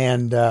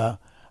 And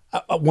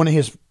one of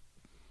his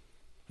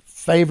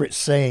favorite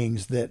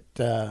sayings that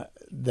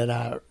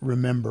I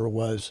remember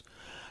was,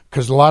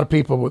 because a lot of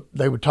people,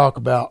 they would talk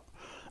about,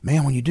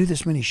 man, when you do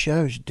this many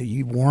shows, do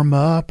you warm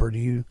up, or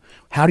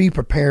how do you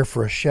prepare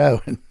for a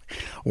show? And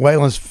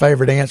Waylon's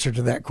favorite answer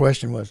to that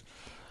question was,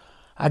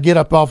 I get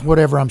up off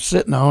whatever I'm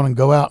sitting on and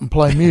go out and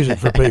play music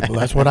for people.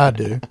 That's what I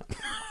do.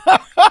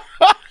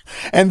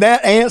 And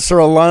that answer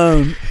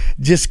alone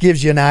just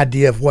gives you an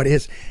idea of what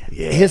his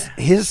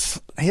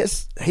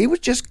he was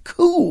just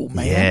cool,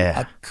 man.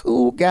 Yeah. A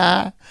cool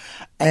guy,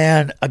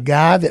 and a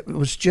guy that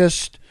was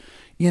just,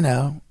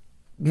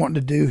 wanting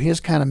to do his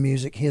kind of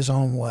music his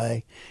own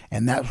way,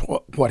 and that's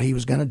what he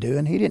was going to do,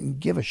 and he didn't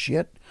give a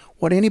shit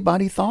what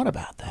anybody thought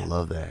about that. I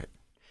love that.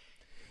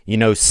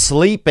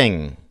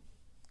 Sleeping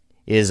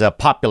is a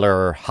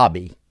popular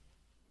hobby,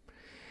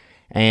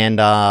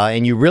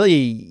 and you really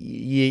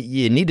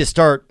you need to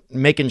start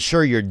making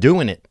sure you're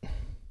doing it.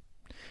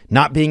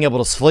 Not being able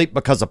to sleep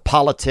because of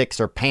politics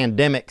or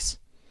pandemics,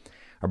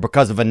 or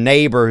because of a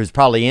neighbor who's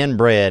probably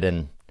inbred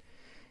and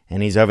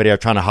he's over there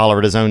trying to holler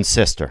at his own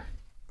sister.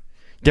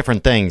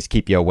 Different things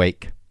keep you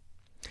awake.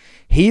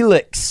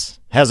 Helix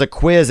has a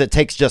quiz that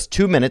takes just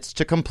 2 minutes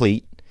to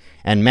complete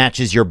and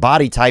matches your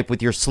body type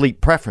with your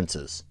sleep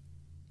preferences,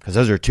 because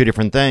those are two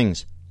different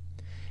things.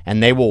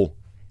 And they will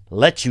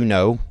let you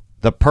know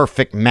the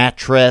perfect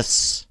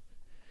mattress.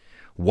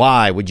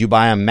 Why would you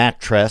buy a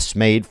mattress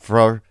made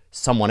for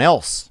someone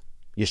else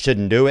you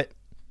shouldn't do it.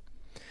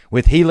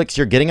 With Helix,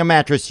 you're getting a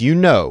mattress you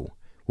know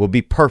will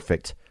be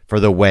perfect for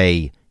the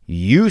way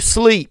you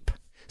sleep.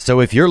 So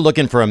if you're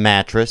looking for a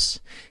mattress,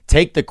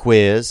 take the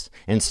quiz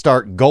and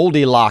start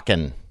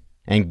Goldilocking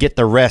and get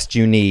the rest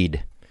you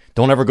need.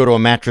 Don't ever go to a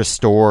mattress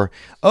store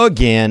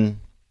again.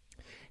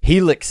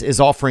 Helix is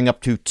offering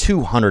up to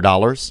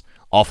 $200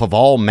 off of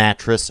all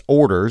mattress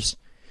orders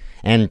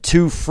and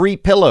 2 free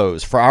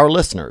pillows for our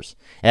listeners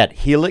at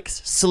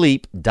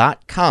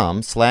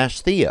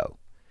helixsleep.com/Theo.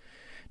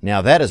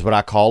 Now that is what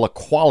I call a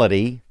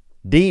quality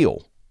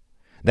deal.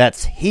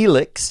 That's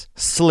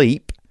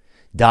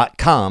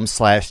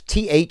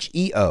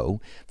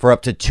helixsleep.com/THEO for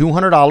up to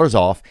 $200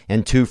 off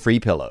and 2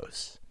 free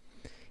pillows.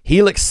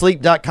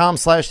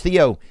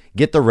 helixsleep.com/Theo.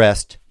 Get the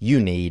rest you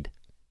need.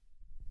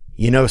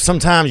 You know,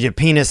 sometimes your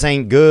penis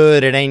ain't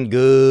good, it ain't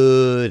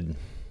good.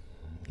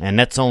 And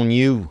that's on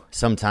you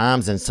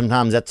sometimes, and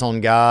sometimes that's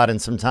on God,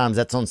 and sometimes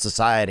that's on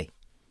society.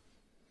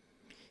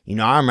 You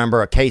know, I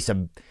remember a case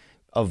of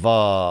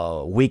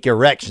weak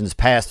erections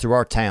passed through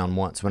our town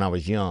once when I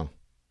was young.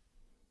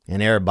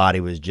 And everybody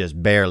was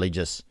just barely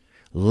just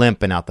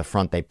limping out the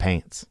front of their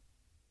pants.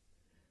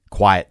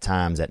 Quiet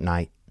times at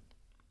night.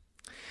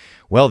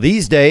 Well,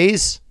 these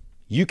days,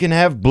 you can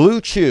have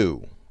Blue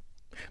Chew.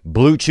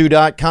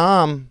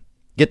 BlueChew.com.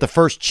 Get the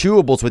first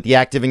chewables with the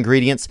active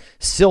ingredients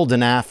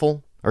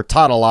sildenafil or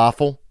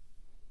tadalafil.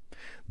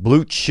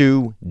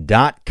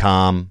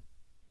 BlueChew.com.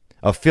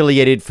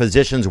 Affiliated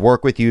physicians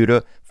work with you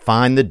to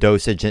find the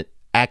dosage and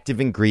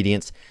active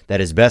ingredients that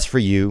is best for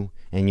you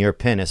and your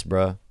penis,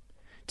 bruh.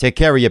 Take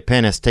care of your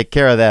penis. Take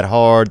care of that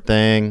hard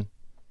thing.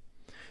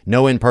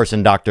 No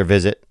in-person doctor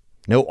visit.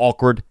 No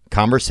awkward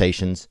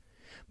conversations.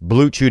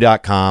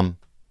 BlueChew.com.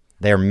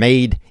 They're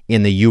made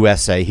in the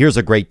USA. Here's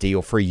a great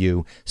deal for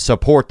you.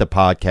 Support the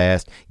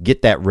podcast.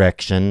 Get that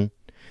rection.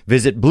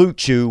 Visit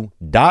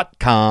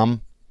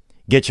BlueChew.com.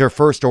 Get your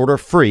first order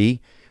free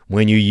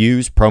when you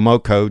use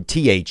promo code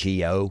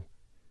THEO.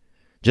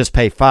 Just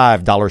pay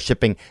 $5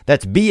 shipping.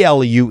 That's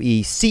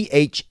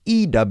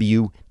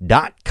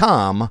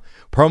BLUECHEW.com.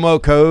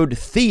 Promo code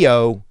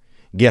Theo.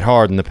 Get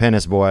hard in the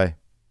penis, boy.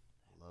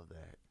 Love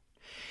that.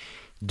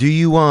 Do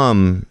you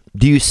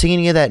see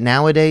any of that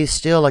nowadays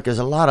still? Like there's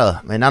a lot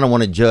of, and I don't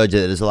want to judge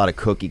it, there's a lot of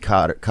cookie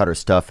cutter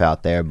stuff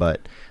out there,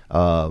 but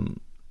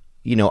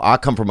you know, I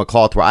come from a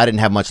cloth where I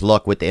didn't have much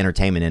luck with the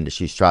entertainment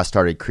industry, so I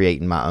started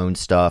creating my own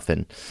stuff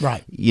and,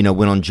 you know,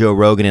 went on Joe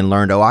Rogan and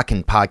learned, I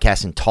can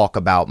podcast and talk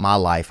about my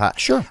life. I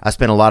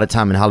spent a lot of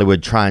time in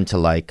Hollywood trying to,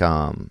 like,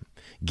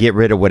 get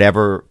rid of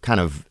whatever kind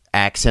of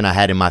accent I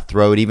had in my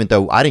throat, even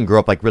though I didn't grow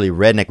up, like, really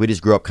redneck. We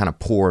just grew up kind of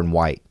poor and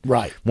white.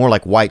 Right. More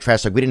like white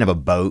trash. Like, we didn't have a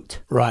boat.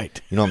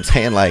 Right. You know what I'm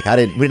saying? Like,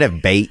 we didn't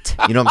have bait.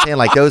 You know what I'm saying?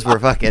 Like, those were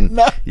fucking,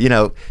 you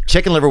know,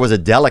 chicken liver was a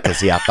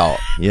delicacy, I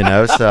thought, you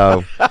know?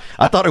 So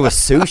I thought it was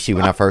sushi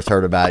when I first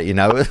heard about it, you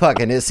know?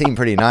 It seemed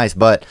pretty nice.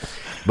 But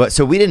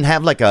so we didn't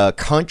have, like, a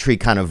country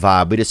kind of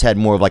vibe. We just had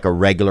more of, like, a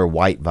regular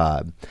white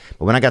vibe.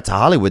 But when I got to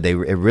Hollywood, it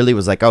really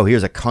was like, oh,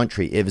 here's a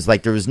country. It was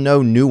like there was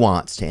no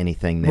nuance to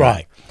anything there.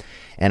 Right.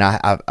 And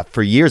I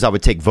for years, I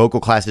would take vocal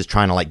classes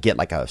trying to, like, get,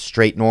 like, a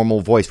straight,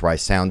 normal voice where I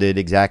sounded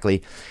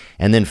exactly.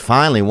 And then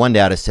finally, one day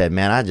I just said,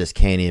 man, I just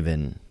can't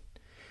even,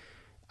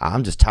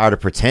 I'm just tired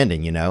of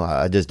pretending, you know.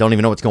 I just don't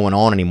even know what's going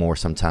on anymore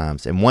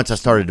sometimes. And once I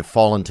started to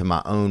fall into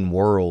my own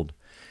world,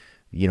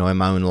 you know, in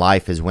my own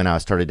life is when I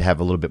started to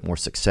have a little bit more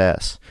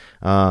success.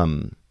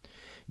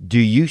 Do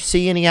you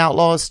see any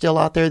outlaws still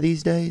out there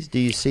these days? Do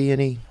you see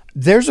any?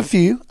 There's a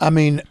few. I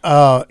mean,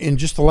 in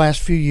just the last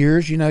few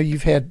years, you know,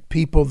 you've had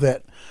people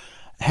that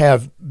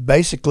have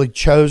basically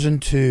chosen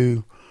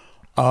to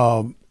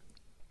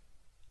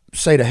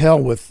say to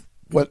hell with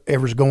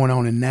whatever's going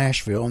on in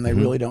Nashville, and they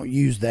really don't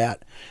use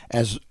that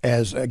as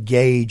a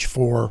gauge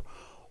for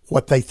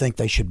what they think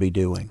they should be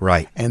doing.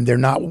 Right. And they're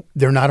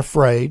not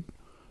afraid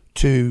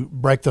to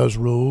break those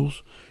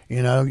rules.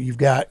 You know, you've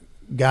got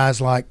guys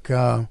like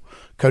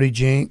Cody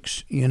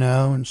Jinks, you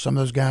know, and some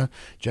of those guys,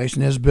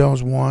 Jason Isbell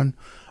is one.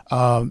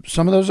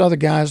 Some of those other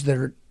guys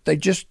they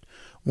just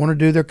want to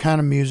do their kind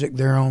of music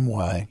their own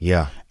way.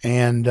 Yeah.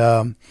 And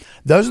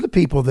those are the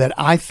people that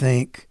I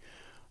think,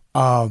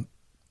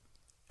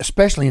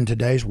 especially in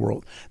today's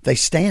world, they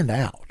stand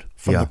out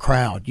from the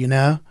crowd, you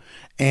know?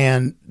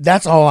 And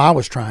that's all I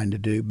was trying to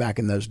do back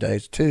in those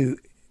days, too.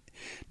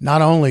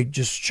 Not only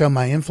just show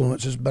my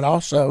influences, but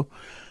also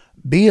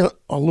be a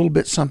little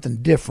bit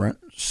something different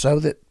so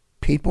that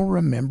people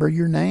remember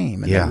your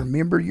name and they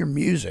remember your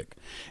music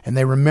and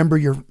they remember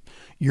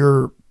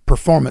your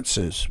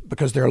performances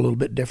because they're a little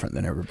bit different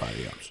than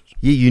everybody else's.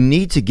 You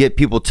need to get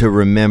people to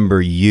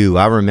remember you.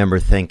 I remember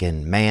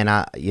thinking, man,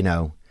 I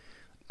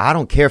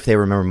don't care if they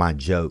remember my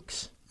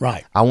jokes.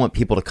 Right. I want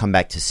people to come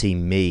back to see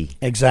me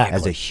as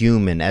a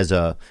human, as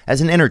an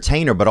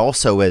entertainer, but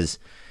also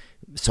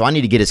so I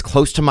need to get as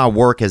close to my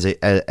work as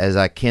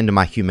I can to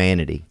my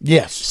humanity.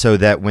 Yes. So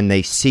that when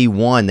they see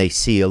one, they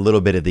see a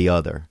little bit of the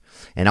other.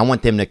 And I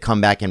want them to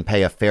come back and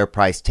pay a fair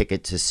price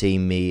ticket to see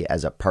me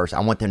as a person.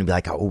 I want them to be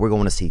like, oh, we're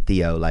going to see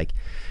Theo. Like,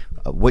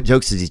 what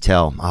jokes does he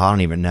tell? Oh, I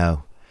don't even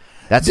know.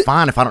 That's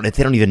fine if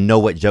they don't even know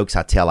what jokes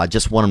I tell. I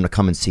just want them to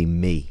come and see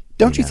me.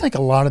 Don't you think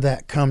a lot of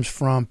that comes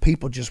from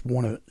people just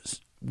want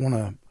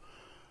to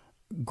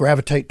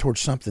gravitate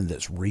towards something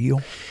that's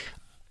real?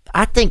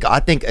 I think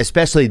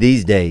especially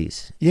these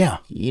days. Yeah.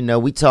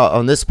 We talk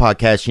on this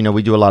podcast,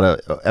 we do a lot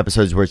of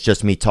episodes where it's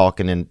just me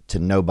talking and to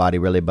nobody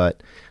really,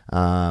 but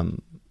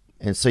and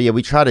so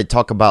we try to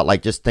talk about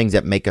like just things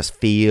that make us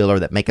feel or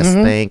that make us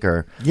think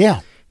or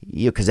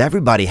because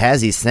everybody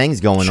has these things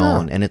going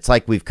on, and it's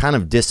like we've kind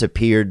of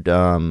disappeared.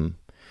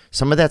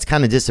 Some of that's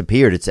kind of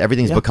disappeared.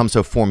 Everything's become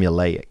so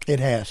formulaic. It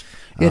has,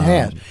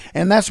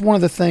 and that's one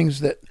of the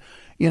things that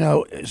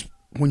is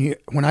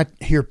when I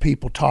hear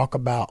people talk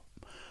about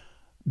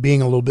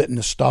being a little bit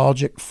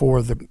nostalgic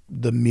for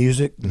the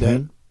music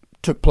that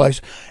took place,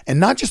 and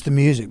not just the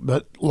music,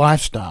 but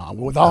lifestyle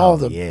with all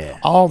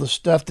the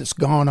stuff that's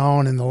gone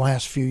on in the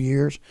last few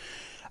years.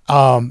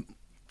 I'm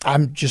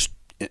just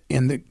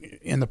in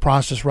the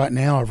process right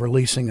now of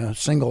releasing a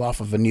single off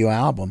of a new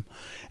album,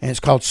 and it's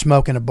called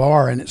 "Smoke in a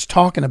Bar," and it's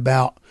talking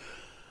about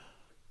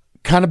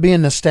kind of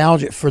being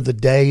nostalgic for the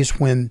days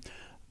when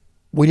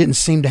we didn't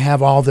seem to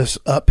have all this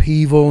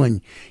upheaval,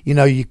 and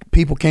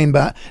people came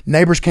by,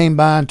 neighbors came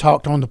by and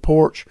talked on the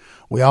porch.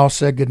 We all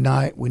said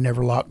goodnight. We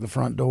never locked the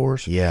front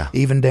doors. Yeah.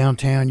 Even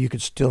downtown, you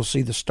could still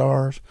see the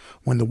stars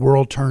when the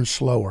world turned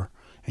slower,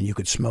 and you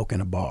could smoke in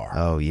a bar.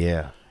 Oh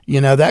yeah.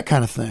 That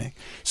kind of thing.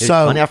 It's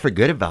funny, I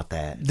forget about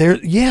that.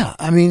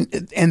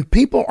 And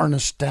people are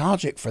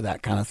nostalgic for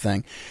that kind of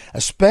thing,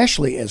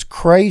 especially as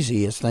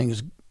crazy as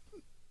things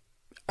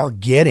are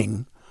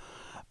getting.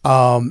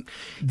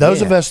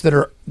 Those of us that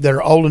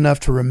are old enough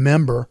to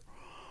remember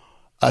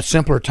a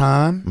simpler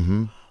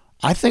time,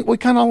 I think we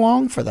kind of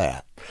long for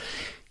that.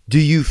 Do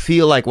you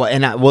feel like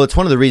it's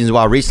one of the reasons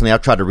why recently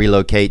I've tried to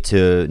relocate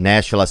to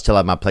Nashville. I still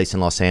have my place in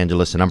Los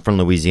Angeles, and I'm from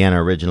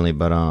Louisiana originally,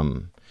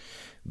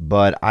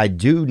 but I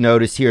do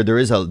notice here there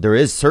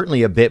is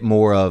certainly a bit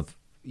more of,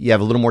 you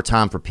have a little more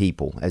time for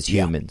people as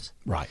humans,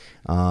 right?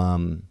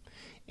 And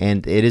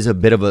it is a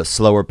bit of a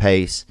slower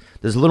pace.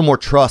 There's a little more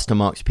trust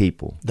amongst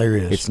people. There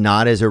is. It's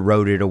not as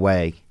eroded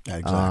away.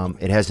 Exactly.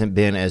 It hasn't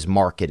been as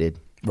marketed.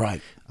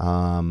 Right.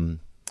 I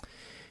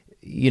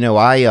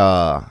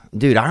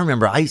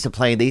remember I used to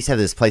play, they used to have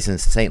this place in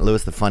St.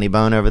 Louis, the Funny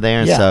Bone over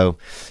there. And so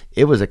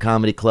it was a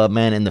comedy club,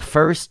 man. And the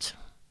first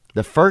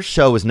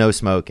show was no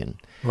smoking.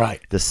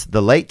 Right.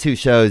 The late two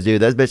shows,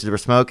 dude, those bitches were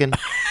smoking.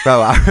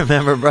 Bro, I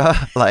remember, bro,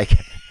 like,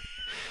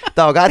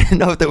 dog, I didn't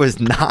know if there was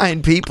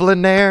 9 people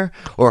in there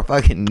or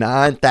fucking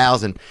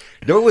 9,000.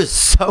 There was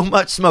so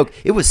much smoke.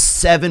 It was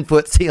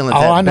 7-foot ceilings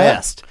at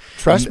best.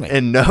 Trust me.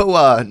 And no,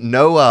 I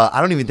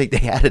don't even think they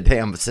had a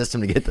damn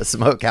system to get the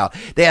smoke out.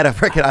 They had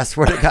I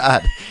swear to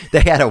God,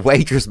 they had a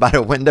waitress by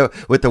the window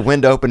with the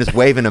window open just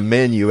waving a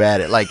menu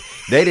at it. Like,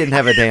 they didn't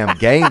have a damn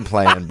game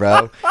plan,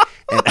 bro.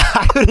 And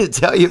I couldn't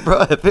tell you,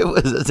 bro, if it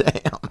was a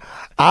damn.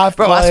 I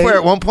swear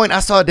at one point I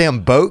saw a damn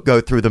boat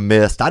go through the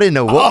mist. I didn't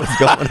know what was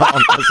going on.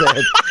 I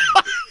said,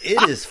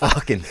 it is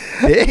fucking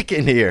thick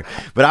in here.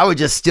 But I would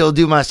just still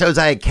do my shows.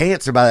 I had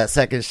cancer by that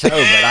second show, but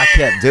I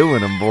kept doing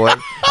them, boy.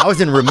 I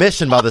was in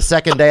remission by the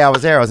second day I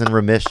was there. I was in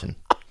remission.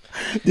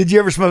 Did you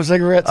ever smoke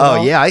cigarettes?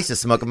 Oh, yeah. I used to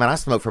smoke them, man. I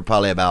smoked for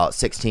probably about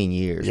 16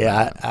 years.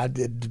 Yeah, I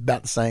did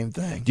about the same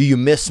thing. Do you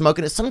miss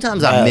smoking it?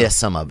 Sometimes I miss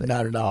some of it.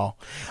 Not at all.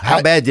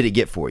 How bad did it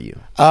get for you?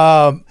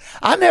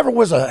 I never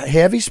was a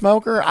heavy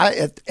smoker.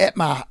 I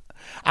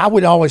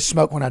would always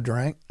smoke when I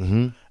drank.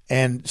 Mm-hmm.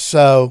 And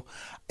so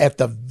at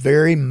the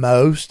very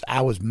most, I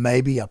was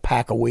maybe a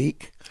pack a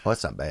week. Well,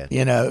 that's not bad.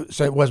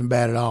 So it wasn't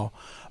bad at all.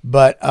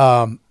 But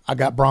I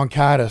got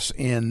bronchitis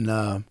in,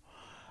 I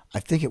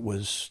think it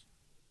was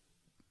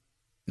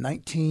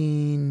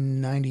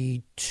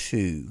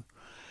 1992,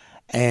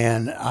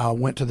 and I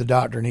went to the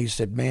doctor, and he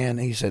said,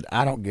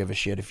 I don't give a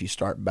shit if you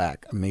start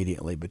back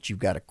immediately, but you've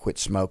got to quit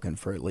smoking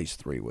for at least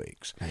 3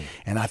 weeks.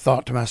 And I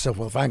thought to myself,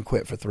 well, if I can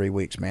quit for 3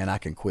 weeks, man, I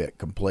can quit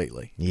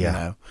completely.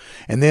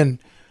 And then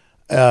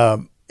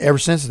ever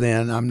since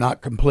then, I'm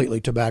not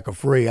completely tobacco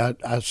free.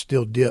 I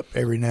still dip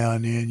every now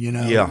and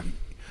then.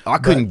 I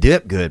couldn't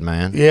dip good,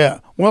 man. Yeah.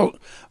 Well,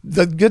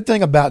 the good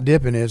thing about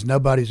dipping is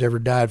nobody's ever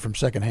died from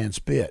secondhand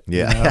spit.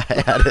 Yeah,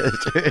 that is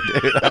true,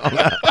 dude. I don't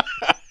know.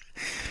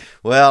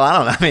 Well, I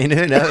don't know. I mean,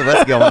 who knows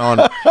what's going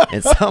on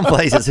in some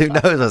places? Who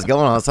knows what's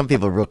going on? Some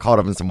people are real caught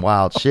up in some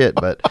wild shit.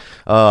 But,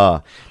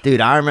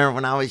 dude, I remember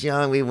when I was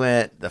young, we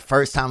went, the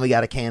first time we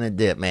got a can of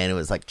dip, man, it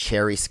was like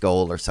Cherry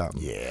Skull or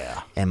something. Yeah.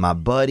 And my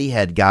buddy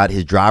had got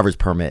his driver's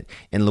permit.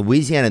 In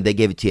Louisiana, they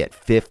gave it to you at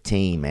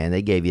 15, man.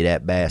 They gave you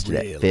that bastard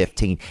at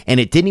 15. And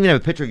it didn't even have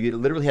a picture of you. It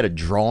literally had a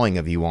drawing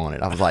of you on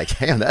it. I was like,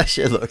 damn, that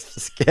shit looks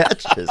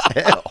sketchy as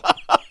hell.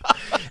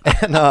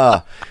 And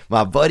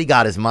my buddy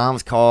got his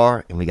mom's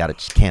car, and we got a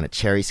can of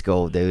Cherry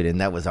Skull, dude,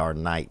 and that was our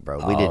night,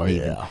 bro. We didn't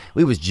even,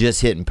 we was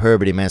just hitting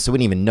puberty, man, so we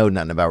didn't even know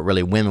nothing about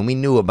really women. We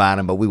knew about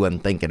them, but we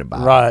wasn't thinking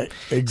about Right,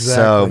 exactly.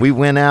 So we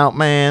went out,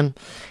 man,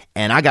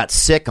 and I got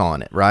sick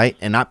on it, right?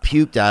 And I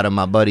puked out of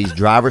my buddy's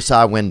driver's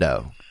side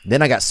window.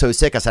 Then I got so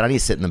sick, I said, I need to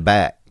sit in the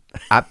back.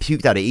 I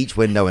puked out of each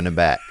window in the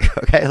back.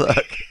 Okay,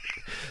 look.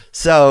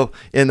 So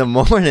in the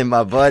morning,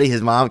 my buddy,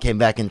 his mom came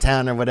back in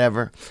town or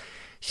whatever.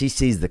 She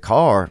sees the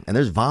car, and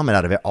there's vomit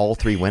out of it, all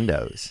 3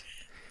 windows.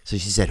 So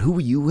she said, who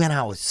were you? Went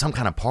out with some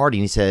kind of party.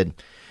 And he said,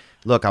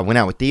 look, I went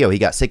out with Theo. He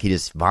got sick. He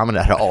just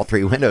vomited out of all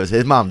 3 windows.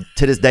 His mom,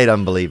 to this day,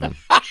 doesn't believe him.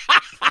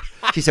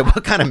 She said,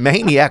 what kind of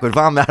maniac would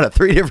vomit out of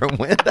 3 different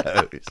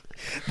windows?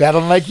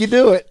 That'll make you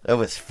do it. That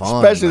was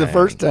fun, Especially man. the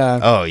first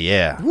time. Oh,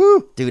 yeah.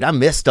 Woo. Dude, I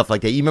miss stuff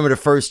like that. You remember the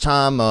first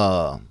time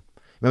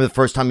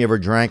you ever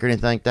drank or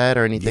anything like that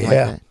or anything like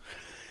that?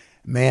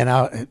 Man,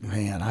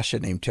 I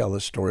shouldn't even tell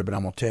this story, but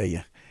I'm going to tell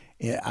you.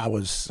 Yeah, I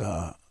was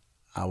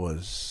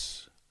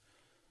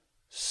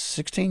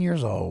 16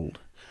 years old,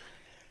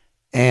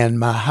 and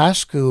my high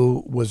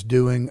school was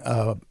doing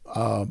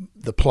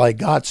the play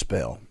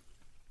Godspell,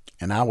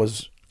 and you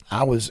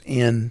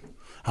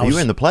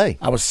were in the play.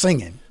 I was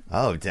singing.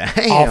 Oh,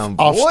 damn,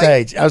 Off boy.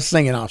 stage. I was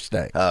singing off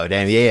stage. Oh,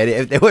 damn,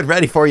 yeah. They weren't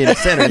ready for you in the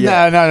center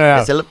yet. No.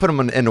 They said, let's put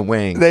them in the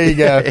wing. There you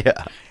go.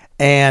 Yeah.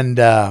 And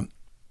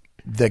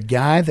the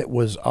guy that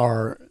was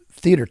our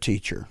theater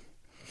teacher,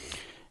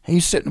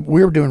 he's sitting,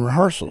 we were doing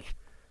rehearsals,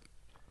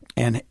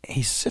 and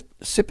he's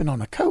sipping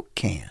on a Coke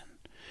can.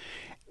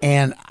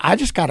 And I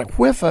just got a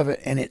whiff of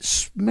it, and it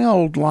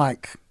smelled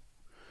like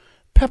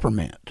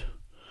peppermint.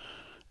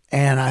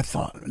 And I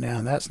thought,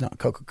 now that's not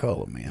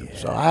Coca-Cola, man. Yeah.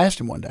 So I asked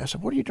him one day, I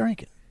said, what are you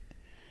drinking?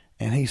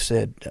 And he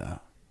said,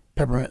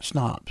 peppermint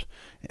schnapps.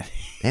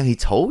 And he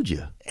told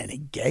you. And he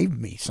gave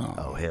me some.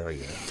 Oh, hell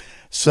yeah.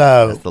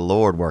 So that's the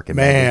Lord working.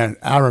 Man,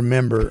 I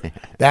remember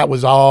that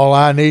was all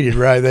I needed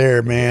right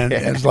there, man.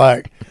 It's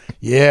like,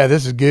 yeah,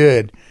 this is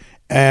good.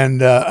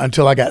 And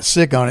until I got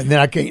sick on it, and then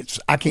I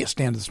can't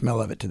stand the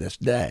smell of it to this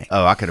day.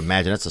 Oh, I could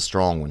imagine. That's a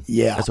strong one.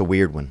 Yeah. That's a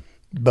weird one.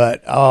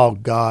 But oh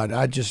God,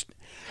 I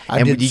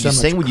did you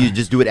sing? Would you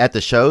just do it at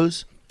the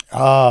shows?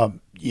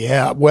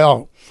 Yeah.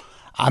 Well,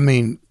 I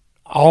mean,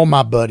 all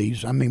my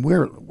buddies. I mean,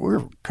 we're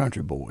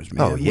country boys,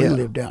 man. Oh, yeah. We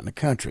lived out in the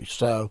country,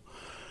 so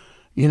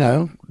you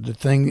know the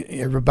thing.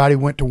 Everybody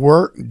went to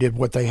work, did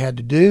what they had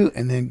to do,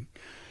 and then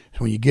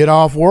when you get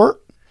off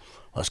work,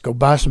 let's go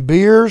buy some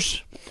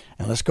beers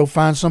and let's go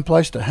find some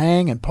place to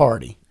hang and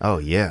party. Oh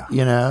yeah.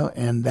 You know,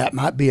 and that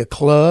might be a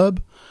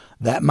club,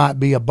 that might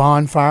be a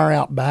bonfire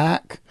out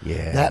back.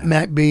 Yeah. That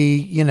might be,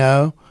 you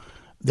know.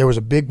 There was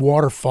a big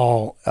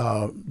waterfall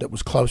that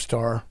was close to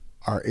our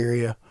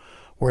area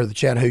where the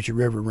Chattahoochee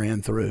River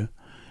ran through.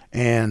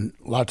 And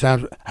a lot of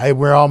times, hey,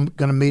 we're all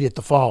going to meet at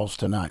the falls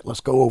tonight.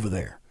 Let's go over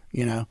there,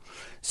 you know.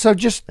 So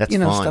just, That's you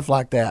know, fun. stuff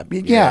like that.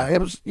 Yeah,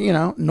 it was, you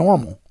know,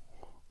 normal.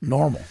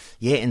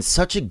 Yeah, and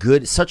such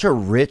a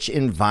rich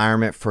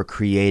environment for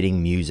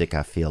creating music,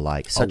 I feel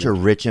like. Such a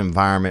rich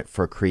environment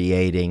for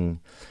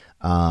creating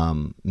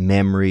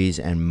memories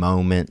and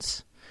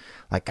moments.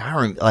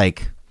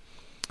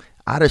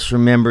 I just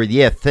remember,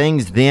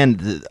 things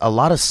then, a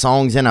lot of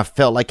songs then I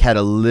felt like had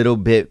a little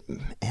bit,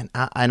 and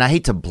I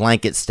hate to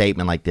blanket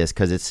statement like this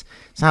because it's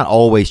not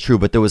always true,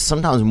 but there was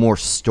sometimes more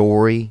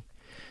story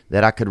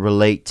that I could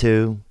relate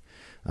to.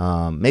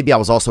 Maybe I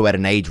was also at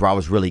an age where I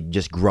was really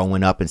just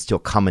growing up and still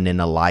coming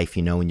into life,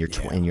 you know, in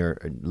your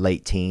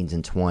late teens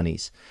and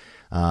 20s.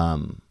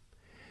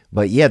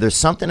 But yeah, there's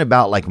something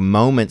about like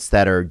moments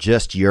that are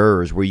just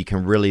yours where you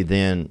can really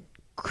then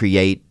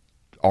create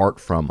art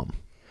from them.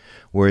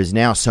 Whereas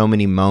now so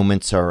many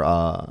moments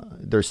are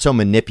they're so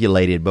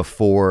manipulated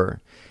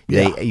before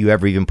you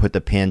ever even put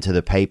the pen to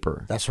the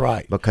paper. That's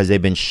right. Because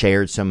they've been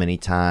shared so many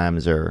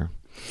times.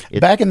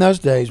 Back in those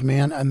days,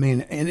 man, I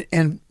mean,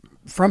 and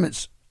from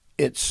its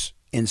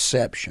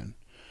inception,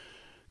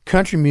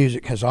 country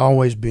music has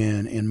always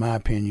been, in my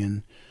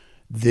opinion,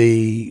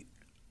 the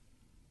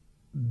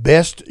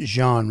best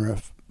genre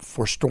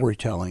for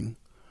storytelling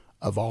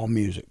of all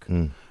music.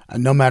 And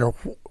no matter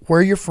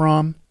where you're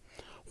from,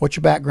 what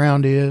your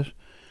background is,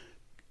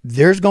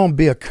 there's going to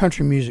be a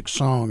country music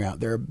song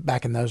out there,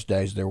 back in those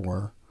days there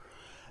were,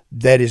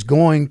 that is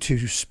going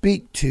to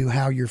speak to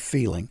how you're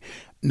feeling,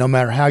 no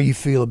matter how you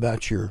feel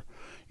about your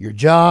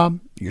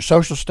job, your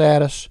social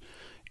status,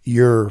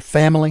 your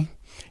family,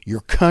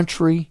 your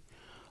country,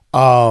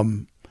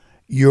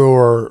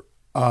 your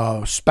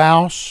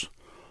spouse,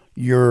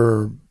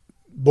 your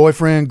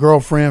boyfriend,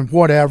 girlfriend,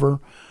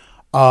 whatever.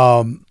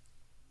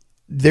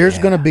 There's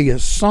going to be a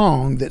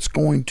song that's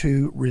going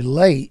to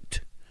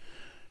relate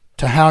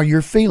to how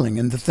you're feeling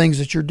and the things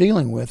that you're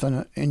dealing with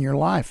in your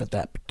life at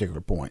that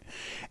particular point.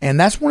 And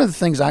that's one of the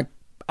things I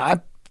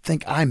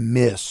think I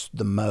miss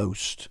the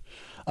most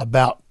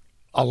about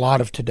a lot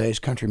of today's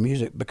country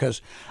music,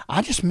 because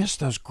I just miss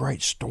those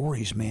great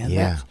stories, man.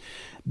 Yeah.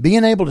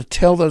 Being able to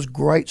tell those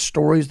great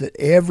stories that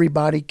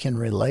everybody can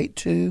relate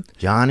to.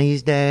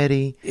 Johnny's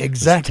daddy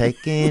Exactly. was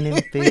taking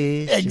him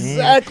fishing.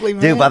 Exactly,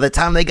 man. Dude, by the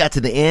time they got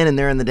to the end and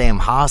they're in the damn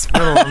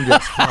hospital, I'm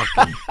just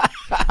fucking...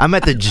 I'm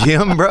at the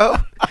gym, bro,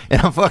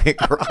 and I'm fucking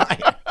crying.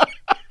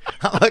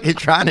 I'm fucking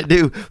trying to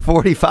do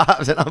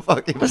 45s, and I'm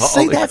fucking But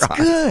falling see, that's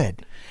crying.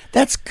 good.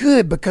 That's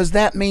good, because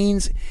that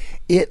means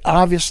it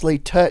obviously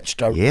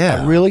touched a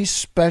really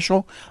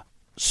special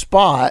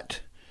spot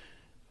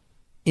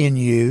in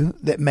you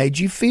that made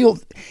you feel,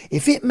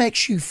 if it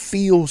makes you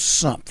feel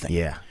something,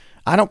 Yeah.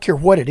 I don't care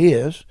what it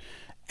is,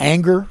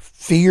 anger,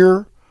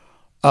 fear,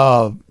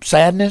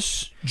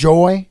 sadness,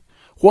 joy,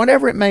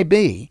 whatever it may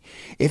be,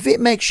 if it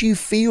makes you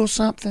feel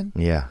something,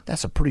 Yeah.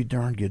 that's a pretty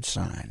darn good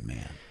sign,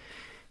 man.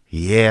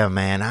 Yeah,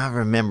 man. I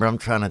remember, I'm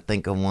trying to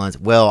think of ones.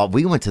 Well,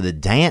 we went to the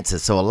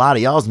dances, so a lot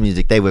of y'all's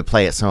music, they would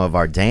play at some of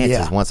our dances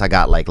Yeah. once I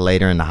got like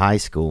later into high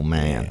school,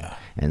 man. Yeah.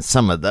 And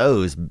some of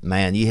those,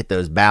 man, you hit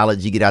those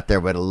ballads, you get out there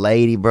with a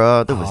lady,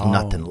 bro. There was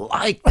nothing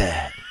like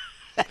that.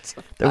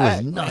 There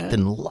was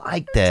nothing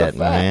like that,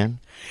 man.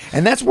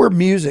 And that's where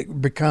music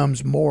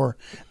becomes more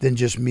than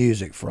just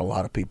music for a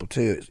lot of people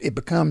too. It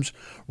becomes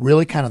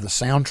really kind of the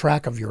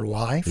soundtrack of your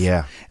life.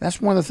 Yeah. That's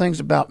one of the things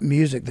about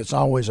music that's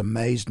always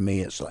amazed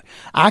me. It's like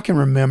I can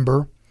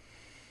remember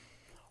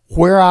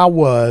where I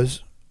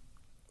was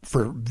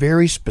for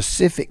very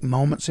specific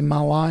moments in my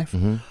life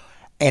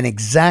and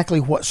exactly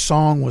what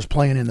song was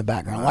playing in the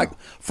background. Like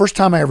first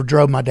time I ever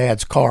drove my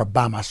dad's car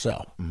by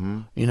myself,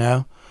 you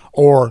know,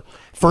 or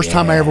first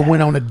time I ever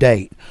went on a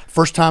date,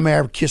 first time I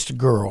ever kissed a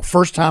girl,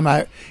 first time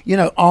I, you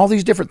know, all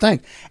these different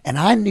things. And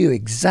I knew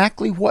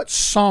exactly what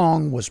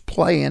song was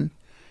playing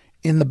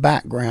in the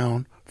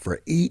background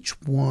for each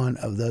one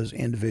of those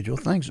individual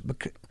things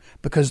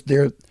because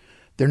they're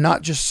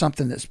not just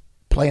something that's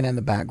playing in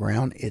the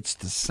background, it's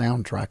the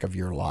soundtrack of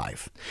your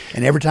life.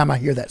 And every time I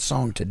hear that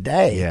song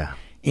today,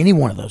 any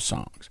one of those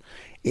songs,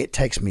 it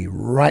takes me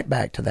right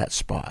back to that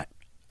spot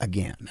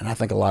again. And I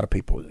think a lot of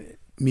people,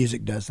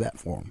 music does that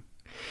for them.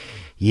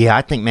 Yeah,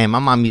 I think, man, my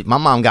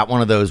mom got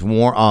one of those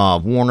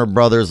Warner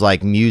Brothers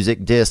like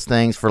music disc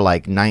things for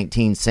like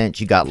 19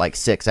 cents. You got like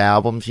 6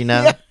 albums, you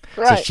know. Yeah,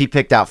 right. So she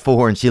picked out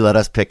 4 and she let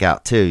us pick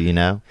out 2, you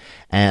know.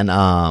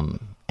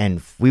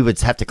 And we would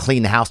have to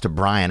clean the house to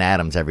Bryan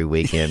Adams every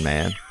weekend,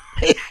 man.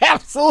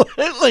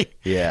 Absolutely.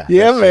 Yeah.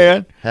 Yeah,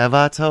 man. Have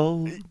I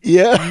told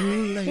Yeah.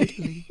 you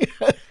lately?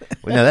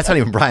 Well, no, that's not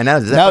even Bryan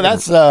Adams. No,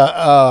 that's Ray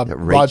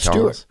Rod Charles.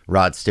 Stewart.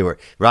 Rod Stewart.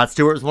 Rod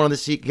Stewart was one of the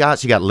she got.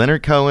 She got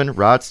Leonard Cohen,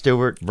 Rod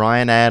Stewart,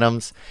 Bryan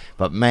Adams.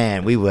 But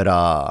man, we would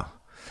and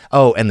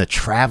the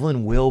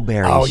Traveling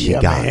Wilburys. Oh, she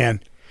yeah, got.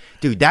 man.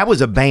 Dude, that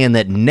was a band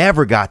that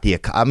never got the.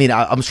 I mean,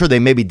 I'm sure they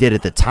maybe did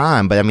at the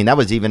time, but I mean that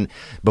was even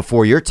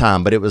before your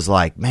time. But it was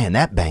like, man,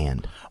 that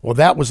band. Well,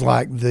 that was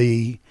like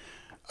the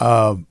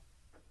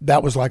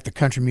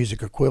country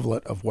music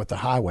equivalent of what the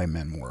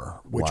Highwaymen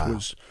were, which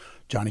was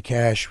Johnny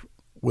Cash,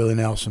 Willie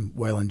Nelson,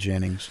 Waylon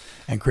Jennings,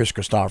 and Chris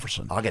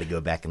Christopherson. I got to go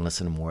back and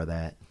listen to more of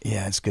that.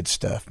 Yeah, it's good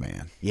stuff,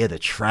 man. Yeah, the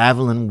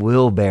Traveling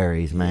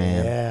Wilburys,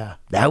 man. Yeah.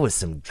 That was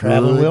some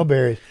Traveling good.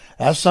 Wilburys.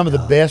 That's some of the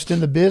best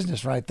in the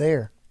business right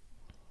there.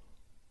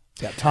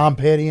 Got Tom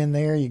Petty in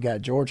there. You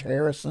got George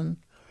Harrison.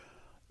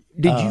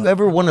 Did you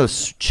ever want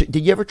to?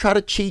 Did you ever try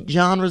to cheat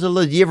genres a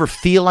little? Did you ever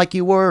feel like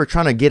you were or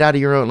trying to get out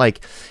of your own?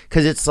 Like,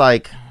 because it's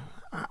like,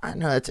 I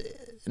know it's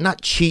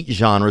not cheat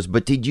genres,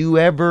 but did you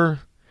ever?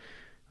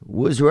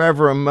 Was there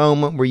ever a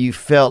moment where you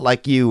felt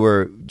like you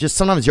were just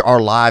sometimes our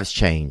lives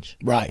change,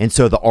 Right? And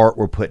so the art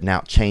we're putting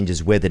out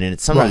changes with it, and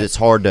sometimes it's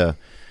hard to.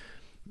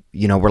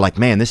 You know, we're like,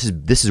 man, this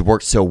has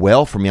worked so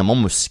well for me. I'm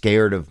almost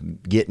scared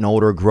of getting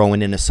older,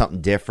 growing into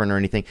something different or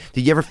anything.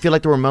 Did you ever feel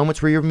like there were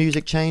moments where your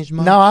music changed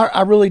much? No,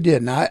 I really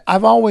didn't.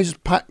 I've always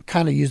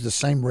kind of used the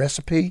same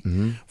recipe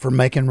for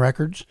making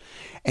records,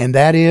 and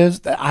that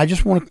is that I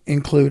just want to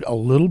include a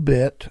little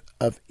bit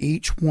of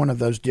each one of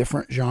those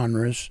different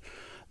genres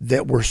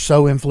that were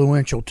so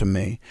influential to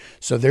me.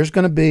 So there's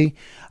going to be,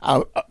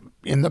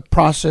 in the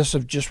process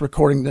of just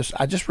recording this,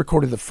 I just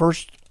recorded the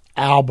first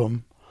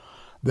album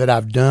that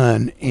I've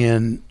done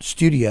in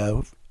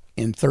studio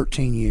in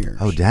 13 years.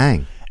 Oh,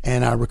 dang.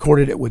 And I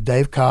recorded it with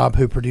Dave Cobb,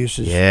 who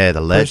produces the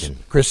legend.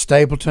 Chris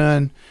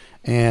Stapleton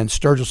and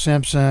Sturgill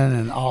Simpson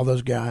and all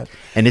those guys.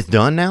 And it's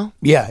done now?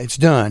 Yeah, it's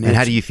done. And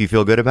how do you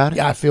feel good about it?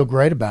 Yeah, I feel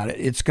great about it.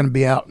 It's going to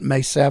be out May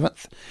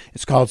 7th.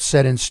 It's called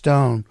Set in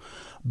Stone.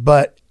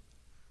 But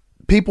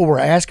people were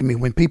asking me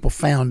when people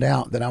found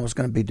out that I was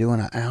going to be doing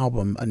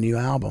a new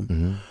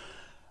album,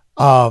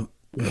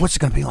 what's it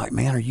going to be like,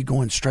 man? Are you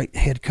going straight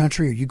head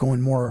country? Are you going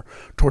more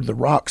toward the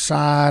rock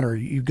side? Or are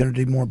you going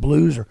to do more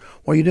blues? Or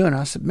what are you doing?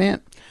 I said, man,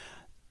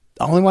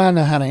 the only way I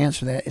know how to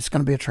answer that, it's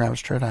going to be a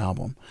Travis Tritt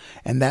album.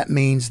 And that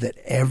means that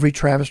every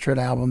Travis Tritt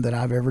album that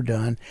I've ever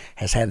done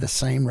has had the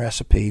same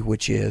recipe,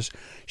 which is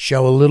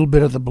show a little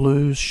bit of the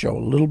blues, show a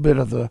little bit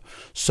of the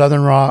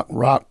southern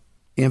rock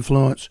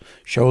influence,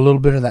 show a little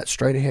bit of that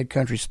straight ahead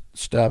country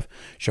stuff,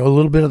 show a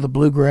little bit of the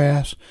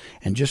bluegrass,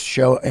 and just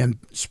show and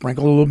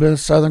sprinkle a little bit of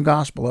southern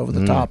gospel over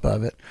the top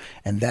of it.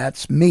 And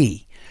that's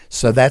me.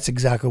 So that's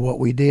exactly what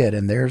we did.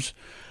 And there's,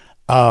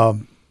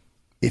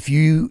 if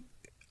you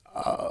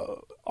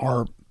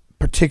are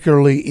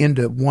particularly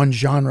into one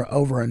genre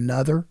over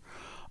another,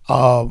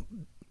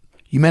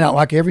 you may not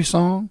like every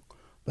song,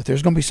 but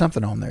there's going to be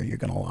something on there you're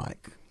going to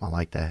like. I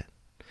like that.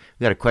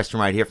 We got a question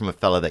right here from a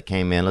fella that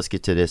came in. Let's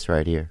get to this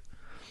right here.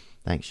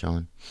 Thanks,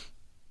 Sean.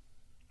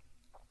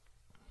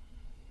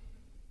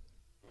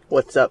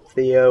 What's up,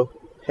 Theo?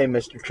 Hey,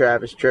 Mr.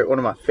 Travis Tritt, one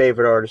of my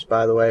favorite artists,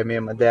 by the way. Me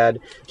and my dad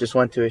just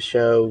went to a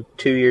show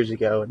 2 years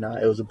ago, and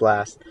it was a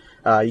blast.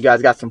 You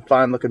guys got some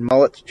fine-looking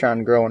mullets, trying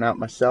to grow one out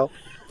myself.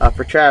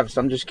 For Travis,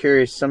 I'm just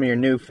curious, some of your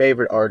new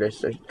favorite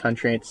artists.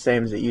 Country ain't the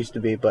same as it used to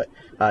be, but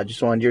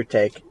just wanted your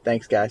take.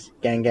 Thanks, guys.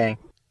 Gang, gang.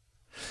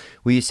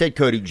 Well, you said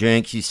Cody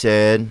Jinks. You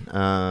said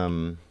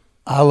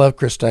I love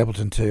Chris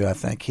Stapleton too. I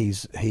think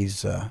he's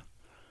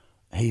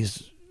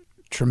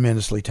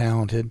tremendously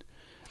talented.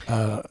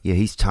 yeah,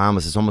 he's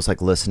timeless. It's almost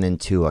like listening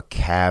to a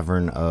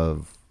cavern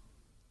of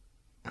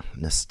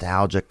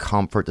nostalgia,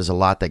 comfort. There's a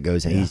lot that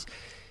goes in. Yeah.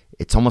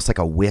 It's almost like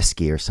a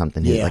whiskey or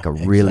something. He's Yeah, like a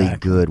really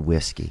exactly. good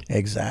whiskey.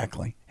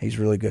 Exactly. He's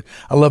really good.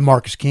 I love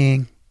Marcus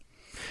King.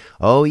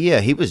 Oh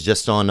yeah, he was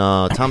just on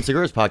Tom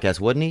Segura's podcast,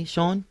 wasn't he,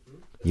 Sean?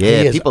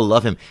 Yeah, He is. people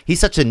love him. He's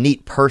such a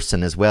neat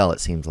person as well. It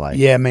seems like.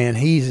 Yeah, man,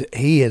 he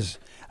is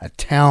a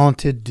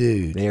talented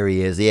dude. There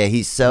he is. Yeah,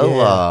 he's so.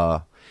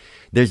 Yeah.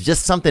 There's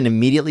just something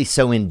immediately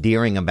so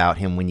endearing about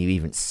him when you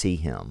even see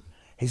him.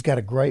 He's got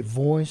a great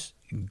voice,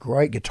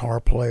 great guitar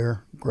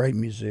player, great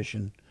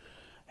musician.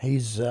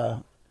 He's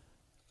and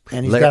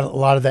he's got a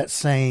lot of that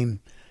same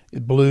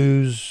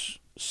blues,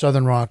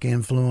 southern rock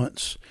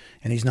influence,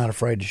 and he's not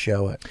afraid to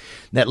show it.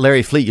 That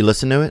Larry Fleet, you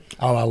listen to it?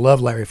 Oh, I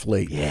love Larry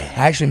Fleet. Yeah.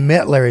 I actually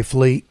met Larry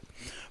Fleet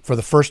for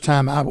the first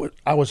time.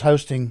 I was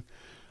hosting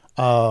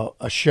a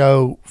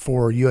show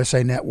for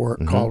USA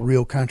Network called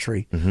Real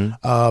Country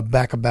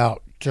back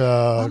about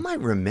I might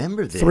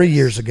remember this. 3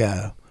 years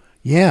ago.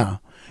 Yeah.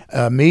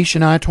 Me,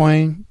 Shania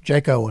Twain,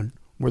 Jake Owen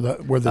were the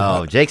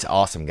Oh, Jake's an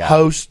awesome guy.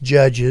 host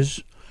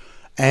judges,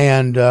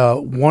 and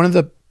one of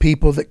the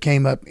people that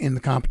came up in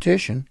the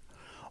competition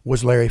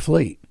was Larry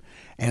Fleet.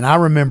 And I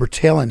remember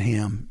telling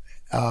him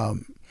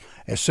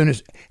as soon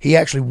as he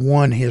actually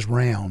won his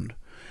round,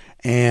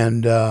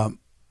 and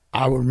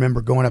I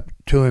remember going up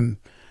to him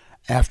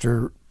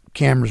after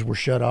cameras were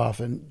shut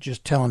off and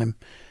just telling him,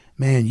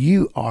 man,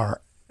 you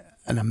are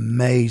an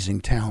amazing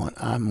talent.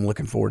 I'm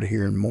looking forward to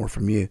hearing more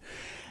from you.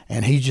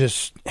 And he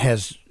just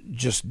has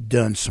just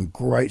done some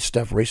great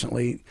stuff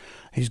recently.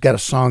 He's got a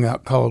song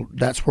out called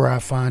That's Where I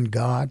Find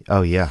God.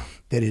 Oh, yeah.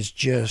 That is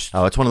just,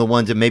 Oh, it's one of the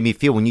ones that made me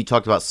feel when you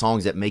talked about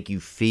songs that make you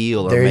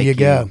feel. Or There make you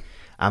go.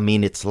 I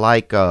mean, it's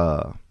like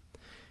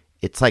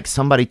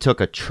somebody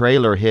took a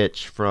trailer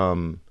hitch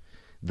from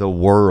the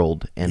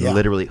world and Yeah.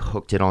 literally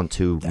hooked it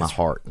onto my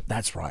heart.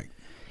 that's right.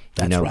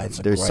 You That's know, right. It's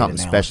a there's great something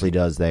analogy. special he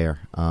does there.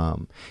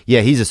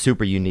 Yeah, he's a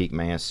super unique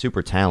man,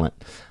 super talent.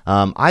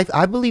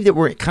 I believe that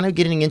we're kind of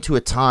getting into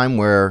a time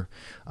where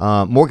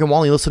Morgan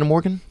Wallen, you listen to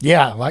Morgan?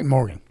 Yeah, I like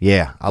Morgan.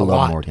 Yeah, I love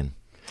lot. Morgan.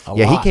 A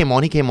Yeah, lot.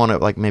 he came on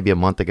like maybe a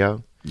month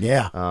ago.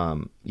 Yeah.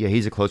 Yeah,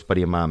 he's a close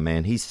buddy of mine,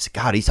 man.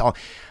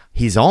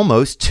 He's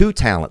almost too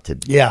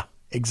talented. Yeah,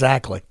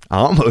 exactly. I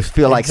almost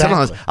feel like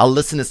Exactly. sometimes I'll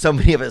listen to so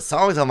many of his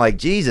songs. I'm like,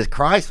 Jesus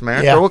Christ,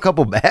 man, Yeah. throw a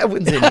couple bad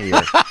ones in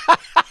here.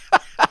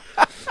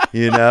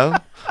 You know?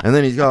 And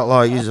then he's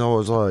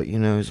always like,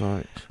 he's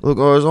like, look,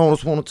 guys, I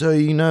just want to tell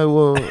you,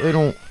 they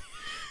don't,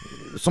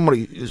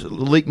 somebody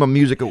leaked my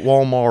music at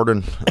Walmart,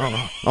 and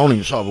I don't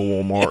even shop at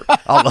Walmart.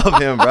 I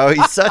love him, bro.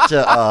 He's such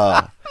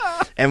a,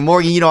 and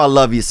Morgan, I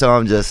love you, so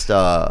I'm just,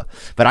 but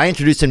I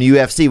introduced him to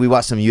UFC. We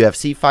watched some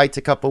UFC fights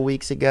a couple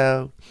weeks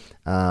ago.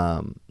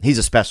 He's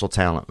a special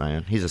talent,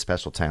 man. He's a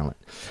special talent.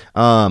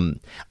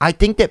 I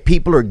think that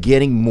people are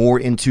getting more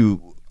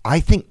into,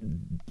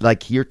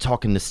 like you're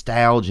talking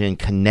nostalgia and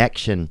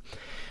connection.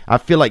 I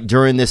feel like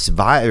during this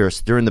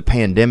virus, during the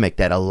pandemic,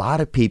 that a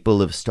lot of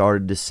people have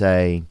started to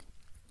say,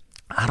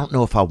 I don't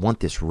know if I want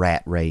this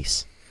rat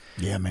race.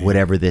 Yeah, man.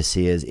 Whatever this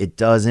is. It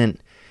doesn't,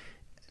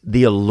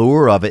 the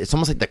allure of it, it's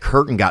almost like the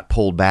curtain got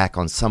pulled back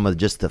on some of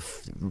just the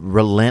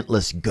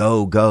relentless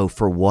go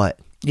for what?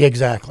 Yeah,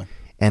 exactly.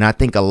 And I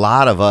think a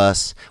lot of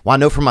us, well, I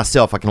know for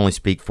myself, I can only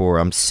speak for,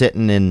 I'm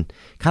sitting in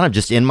kind of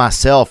just in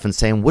myself and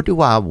saying, what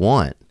do I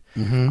want?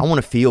 I want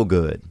to feel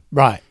good.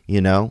 Right.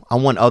 I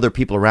want other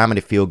people around me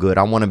to feel good.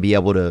 I want to be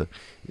able to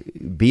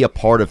be a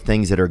part of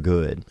things that are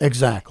good.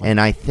 Exactly. And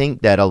I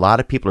think that a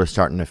lot of people are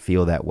starting to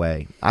feel that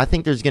way. I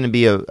think there's going to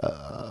be a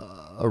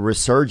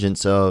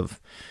resurgence of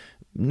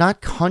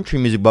not country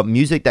music, but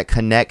music that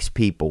connects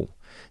people,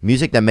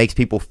 music that makes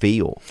people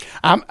feel.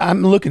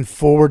 I'm looking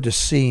forward to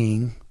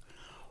seeing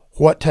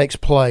what takes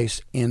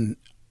place in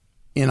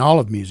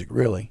all of music,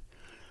 really,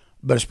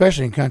 but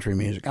especially in country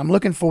music. I'm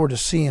looking forward to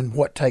seeing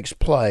what takes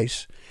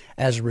place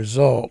as a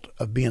result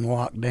of being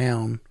locked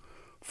down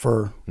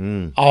for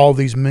all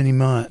these many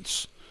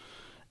months.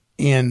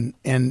 And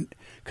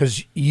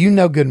because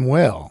good and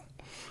well,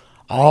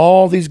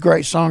 all these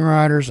great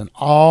songwriters and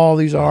all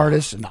these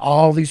artists and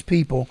all these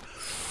people,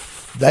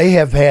 they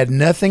have had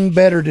nothing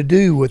better to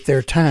do with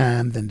their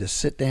time than to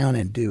sit down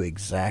and do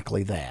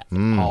exactly that.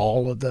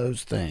 All of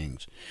those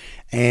things.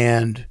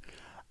 And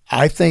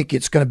I think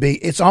it's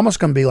almost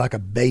going to be like a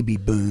baby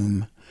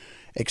boom,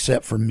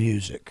 except for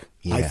music.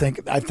 Yeah. I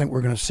think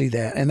we're going to see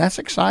that. And that's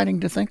exciting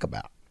to think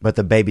about. But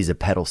the baby's a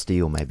pedal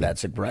steel, maybe.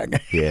 That's a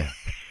brag. Yeah.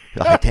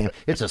 Like, damn,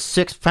 it's a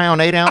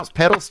 6-pound, 8-ounce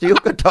pedal steel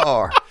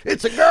guitar.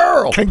 It's a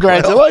girl.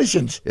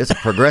 Congratulations. Well, it's a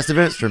progressive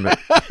instrument.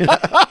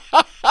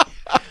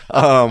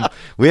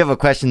 We have a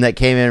question that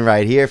came in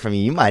right here from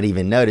you. You might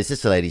even notice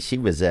this lady. She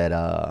was at,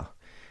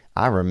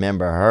 I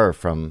remember her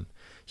from,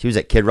 she was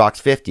at Kid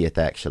Rock's 50th,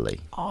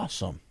 actually.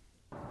 Awesome.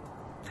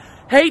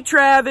 Hey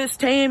Travis,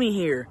 Tammy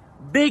here.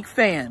 Big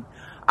fan.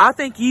 I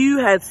think you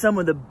had some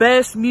of the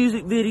best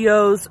music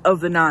videos of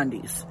the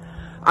 90s.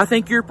 I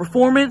think your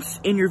performance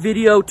in your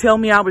video Tell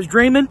Me I Was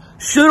Dreaming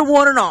should have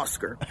won an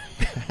Oscar.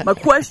 My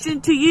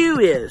question to you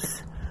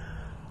is,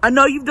 I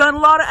know you've done a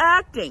lot of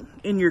acting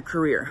in your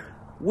career.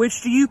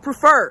 Which do you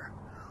prefer?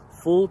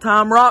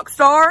 Full-time rock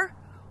star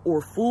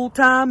or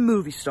full-time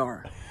movie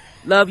star?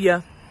 Love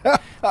ya.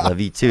 Love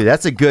you too.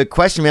 That's a good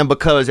question, man,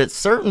 because at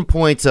certain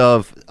points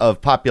of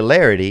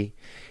popularity,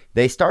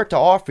 they start to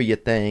offer you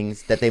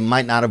things that they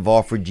might not have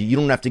offered you. You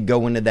don't have to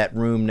go into that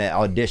room to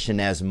audition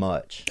as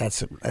much.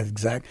 That's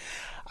exact.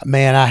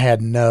 Man, I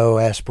had no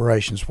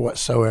aspirations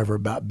whatsoever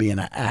about being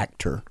an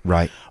actor.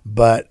 Right.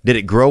 But did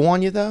it grow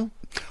on you, though?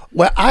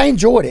 Well, I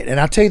enjoyed it, and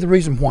I'll tell you the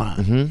reason why.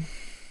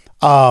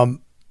 Mm-hmm.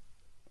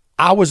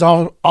 I was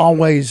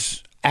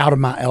always out of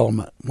my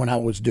element when I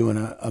was doing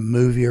a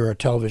movie or a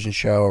television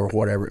show or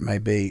whatever it may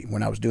be,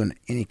 when I was doing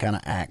any kind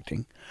of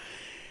acting.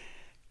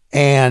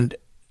 And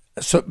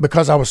so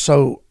because I was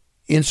so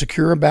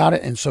insecure about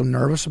it and so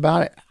nervous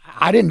about it,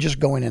 I didn't just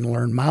go in and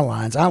learn my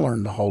lines. I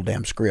learned the whole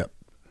damn script.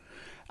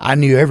 I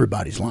knew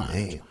everybody's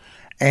lines. Damn.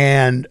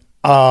 And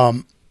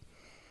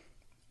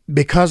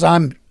because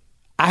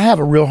I have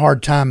a real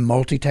hard time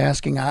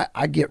multitasking.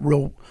 I get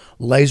real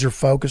laser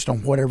focused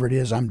on whatever it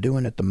is I'm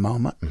doing at the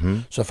moment. Mm-hmm.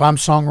 So if I'm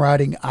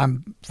songwriting,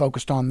 I'm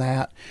focused on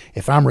that.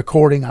 If I'm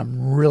recording,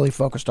 I'm really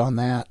focused on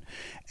that.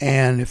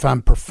 And if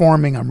I'm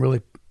performing, I'm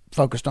really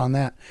focused on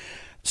that.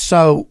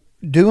 So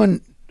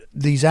doing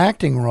these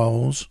acting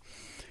roles,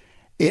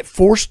 it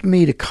forced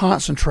me to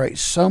concentrate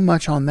so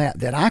much on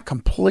that I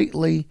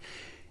completely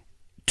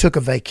took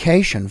a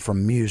vacation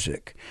from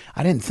music.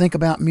 I didn't think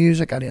about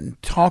music. I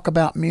didn't talk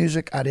about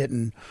music. I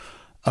didn't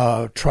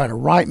try to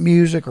write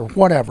music or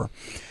whatever.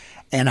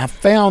 And I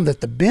found that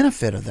the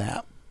benefit of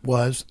that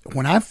was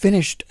when I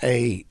finished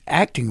a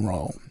acting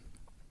role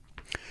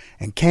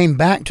and came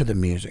back to the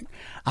music,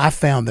 I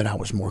found that I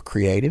was more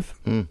creative.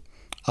 It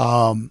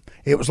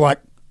was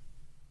like,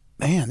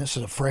 man, this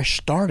is a fresh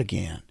start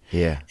again.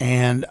 Yeah.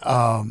 And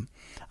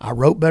I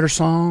wrote better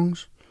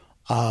songs.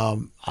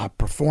 I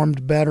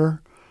performed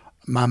better.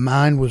 My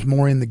mind was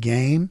more in the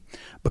game.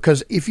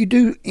 Because if you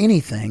do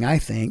anything, I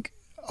think,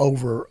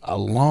 over a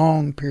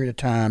long period of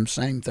time,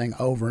 same thing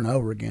over and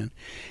over again,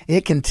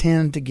 it can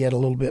tend to get a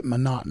little bit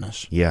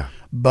monotonous. Yeah.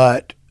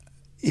 But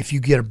if you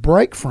get a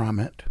break from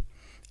it,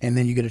 and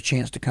then you get a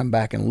chance to come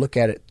back and look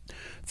at it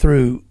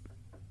through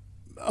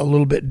a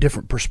little bit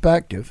different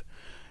perspective,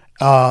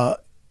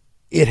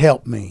 it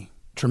helped me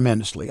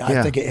tremendously.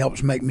 I think it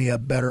helps make me a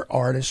better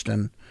artist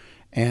and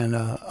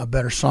a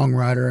better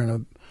songwriter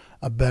and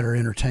a better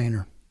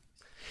entertainer.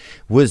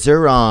 Was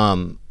there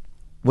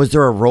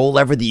a role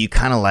ever that you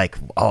kind of like,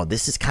 oh,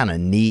 this is kind of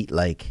neat?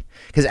 Like,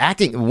 because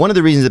acting, one of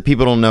the reasons that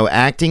people don't know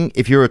acting,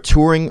 if you're a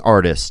touring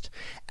artist,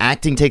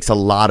 acting takes a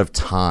lot of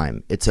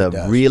time. It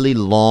really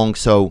long,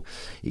 so,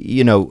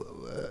 you know,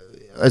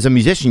 as a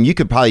musician, you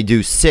could probably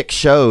do 6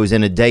 shows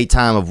in a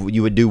daytime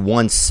you would do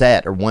one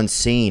set or one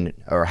scene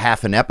or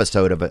half an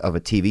episode of a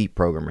TV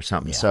program or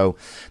something. Yeah. So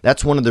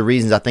that's one of the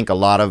reasons I think a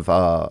lot of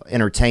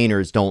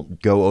entertainers don't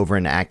go over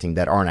into acting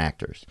that aren't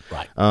actors.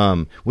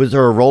 Right. Was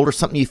there a role or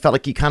something you felt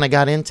like you kind of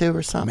got into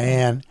or something?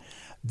 Man,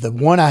 the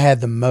one I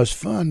had the most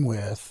fun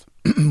with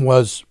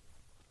was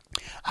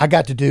I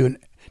got to do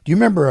you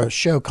remember a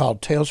show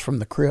called Tales from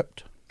the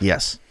Crypt?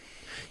 Yes.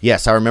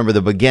 Yes, I remember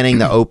the beginning,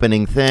 the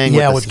opening thing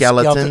with the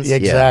skeletons.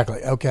 Exactly.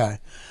 Yeah. Okay.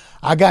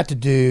 I got to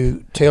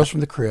do Tales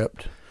from the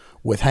Crypt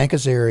with Hank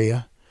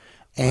Azaria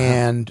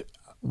and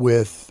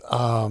with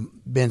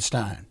Ben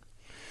Stein.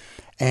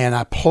 And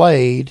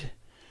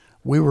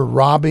we were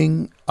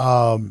robbing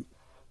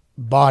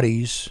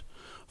bodies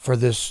for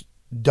this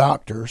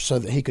doctor so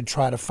that he could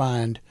try to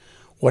find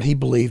what he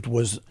believed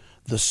was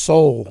the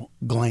soul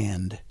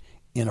gland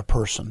in a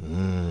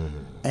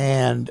person.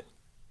 And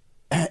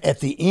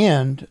at the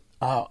end,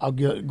 I'll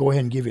go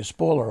ahead and give you a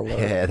spoiler alert.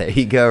 Yeah, there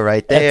you go,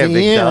 right there,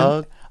 big end,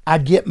 dog.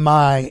 I'd get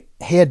my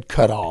head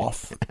cut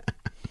off,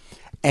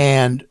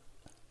 and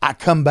I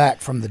come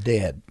back from the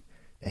dead.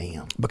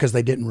 Damn. Because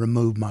they didn't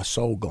remove my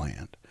soul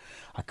gland.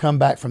 I come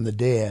back from the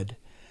dead,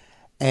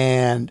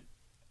 and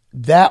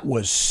that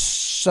was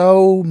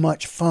so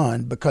much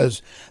fun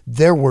because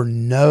there were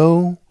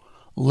no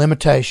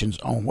limitations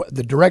on what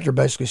the director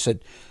basically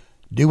said.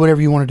 Do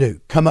whatever you want to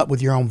do. Come up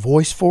with your own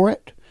voice for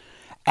it.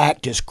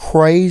 Act as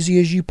crazy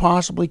as you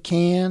possibly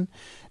can.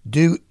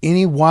 Do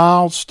any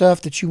wild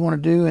stuff that you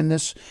want to do in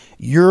this.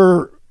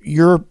 Your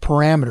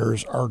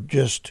parameters are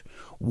just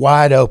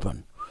wide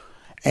open.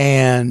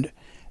 And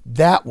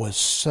that was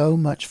so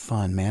much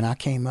fun, man. I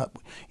came up,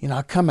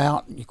 I come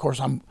out, and of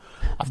course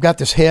I've got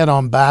this head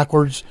on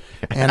backwards,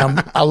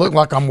 and I look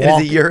like I'm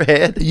walking. Is it your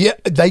head? Yeah,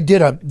 they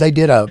did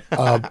a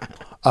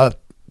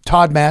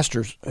Todd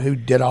Masters, who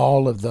did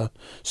all of the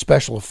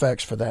special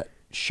effects for that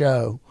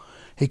show.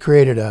 he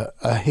created a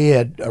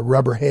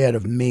rubber head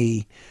of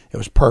me. It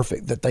was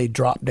perfect that they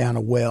dropped down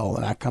a well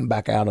and I come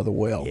back out of the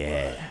well.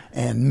 Yeah.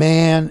 And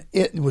man,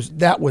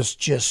 that was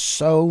just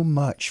so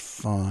much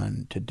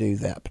fun to do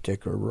that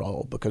particular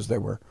role because they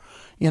were,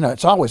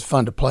 it's always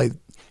fun to play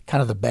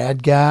kind of the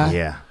bad guy.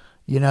 Yeah.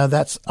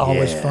 That's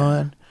always Yeah.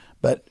 fun.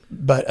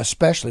 But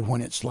especially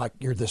when it's like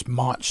you're this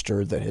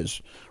monster that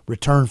has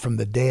returned from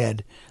the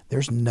dead,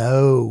 there's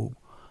no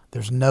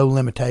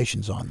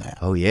limitations on that.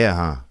 Oh yeah,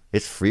 huh?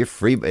 It's free.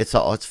 It's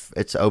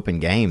open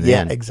game.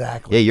 Then. Yeah,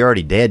 exactly. Yeah, you're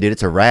already dead, dude.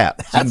 It's a wrap.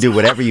 You can do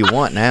whatever you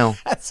want now.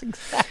 That's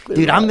exactly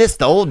Dude, right. I miss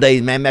the old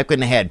days, man. Back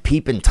when they had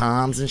peeping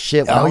toms and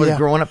shit. When I was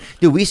growing up,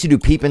 dude, we used to do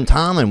peeping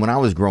toming when I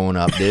was growing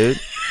up, dude.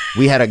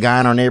 We had a guy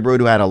in our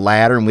neighborhood who had a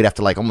ladder, and we'd have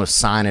to like almost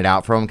sign it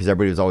out for him because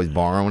everybody was always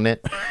borrowing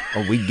it.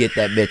 Or we'd get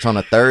that bitch on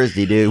a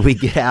Thursday, dude. We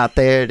get out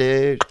there,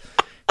 dude,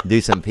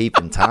 do some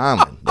peeping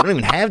toming. They don't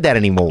even have that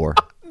anymore.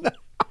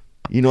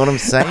 You know what I'm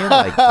saying?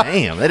 Like,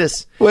 damn, that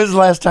is. When's the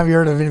last time you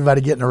heard of anybody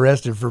getting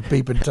arrested for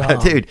peeping Tom?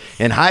 Dude,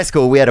 in high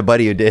school, we had a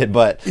buddy who did,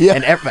 but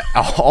and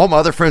all my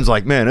other friends were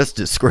like, man, that's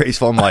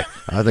disgraceful. I'm like,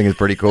 I think it's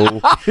pretty cool.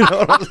 You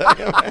know what I'm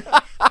saying?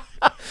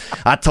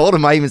 I told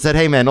him, I even said,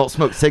 hey, man, don't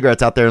smoke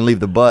cigarettes out there and leave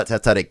the butts.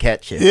 That's how they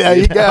catch you. Yeah,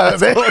 you go. I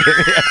told him,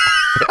 yeah.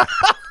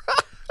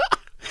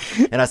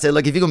 And I said,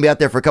 look, if you're going to be out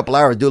there for a couple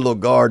hours, do a little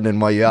gardening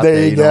while you're out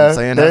there. You know what I'm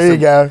saying? There you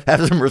go.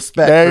 Have some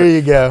respect. There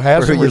you go.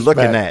 Have for some who you're respect.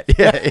 looking at.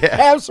 Yeah.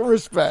 Have some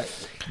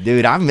respect.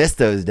 Dude, I miss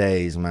those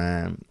days,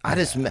 man.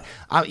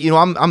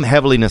 I'm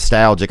heavily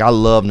nostalgic. I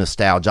love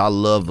nostalgia. I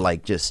love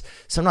like just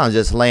sometimes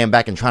just laying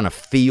back and trying to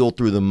feel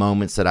through the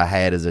moments that I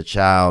had as a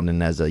child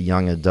and as a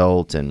young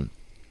adult. And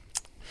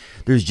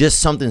there's just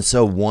something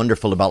so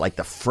wonderful about like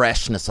the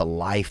freshness of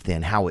life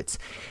then, how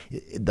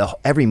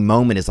every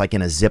moment is like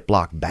in a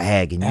Ziploc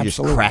bag and you're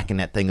Absolutely. just cracking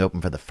that thing open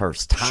for the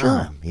first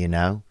time, you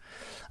know?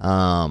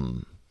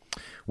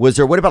 What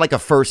about like a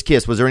first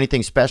kiss? Was there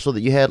anything special that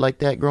you had like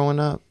that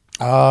growing up?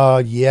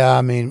 Yeah.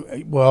 I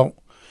mean, well,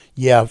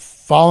 yeah,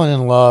 falling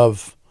in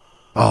love.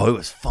 Oh, it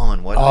was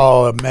fun, wasn't it?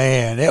 Oh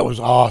man, it was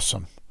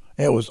awesome.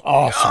 It was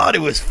awesome. God,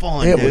 it was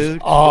fun, It dude. was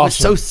awesome. It was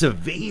so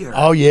severe.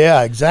 Oh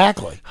yeah,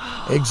 exactly.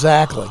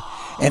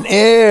 And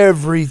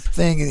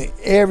everything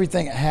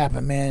that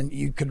happened, man,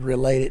 you could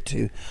relate it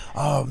to.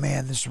 Oh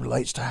man, this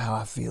relates to how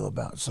I feel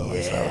about so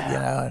and so. You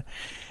know,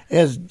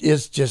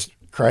 it's just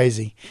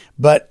crazy.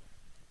 But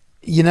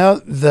you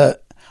know,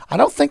 I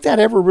don't think that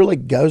ever really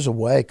goes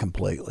away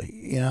completely.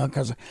 You know,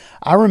 because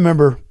I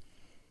remember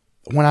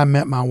when I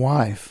met my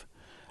wife.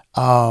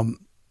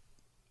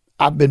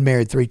 I've been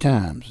married 3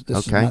 times.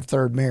 This is my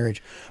 3rd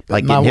marriage. But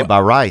like getting hit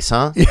by rice,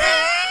 huh?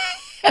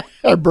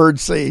 a bird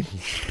seed.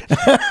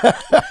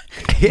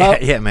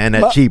 Yeah, man,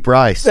 that cheap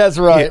rice. That's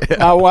right. Yeah.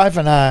 My wife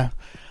and I,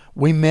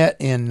 we met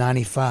in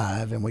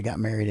 95 and we got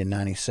married in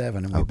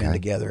 97 and we've been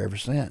together ever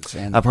since.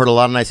 And I've heard a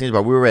lot of nice things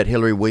about. We were at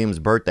Hillary Williams'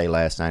 birthday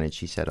last night, and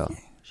she said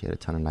she had a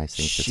ton of nice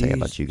things to say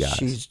about you guys.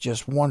 She's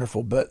just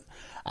wonderful. But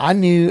I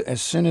knew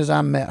as soon as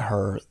I met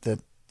her that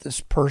this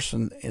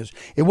person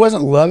it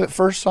wasn't love at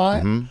first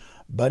sight. Mm-hmm.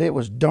 But it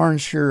was darn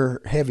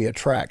sure heavy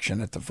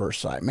attraction at the first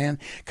sight, man.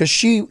 Because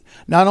she,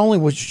 not only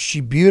was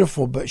she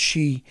beautiful, but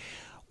she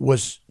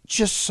was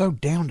just so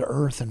down to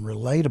earth and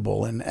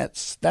relatable. And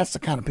that's the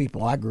kind of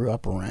people I grew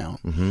up around.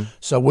 Mm-hmm.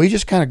 So we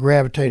just kind of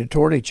gravitated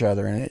toward each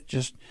other.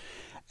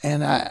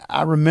 And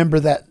I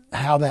remember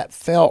how that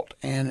felt.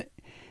 And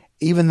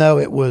even though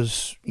it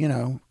was,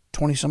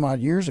 20 some odd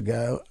years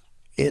ago,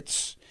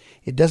 it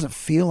doesn't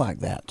feel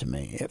like that to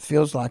me. It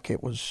feels like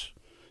it was,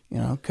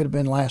 could have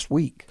been last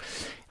week.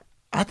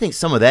 I think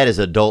some of that is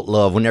adult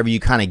love whenever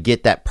you kind of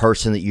get that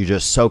person that you're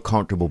just so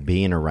comfortable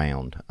being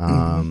around.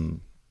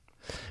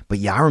 But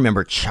yeah, I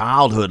remember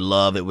childhood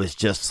love. It was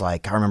just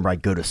like, I remember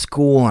I'd go to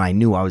school and I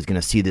knew I was going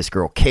to see this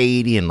girl,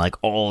 Katie, and like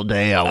all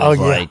day I was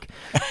like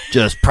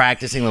just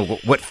practicing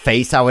what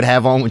face I would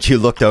have on when she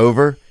looked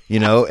over,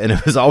 and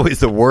it was always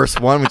the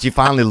worst one when she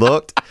finally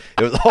looked.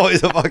 It was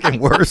always the fucking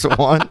worst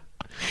one.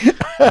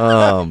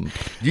 Do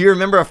you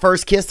remember a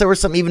first kiss? There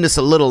was something, even just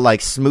a little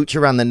like smooch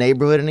around the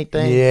neighborhood,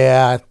 anything?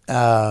 Yeah,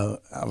 I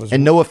was.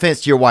 And no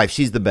offense to your wife,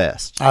 she's the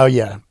best. Oh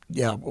yeah.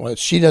 Well,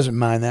 she doesn't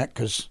mind that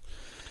because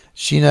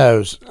she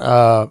knows.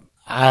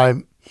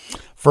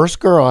 First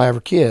girl I ever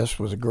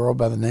kissed was a girl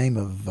by the name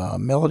of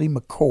Melody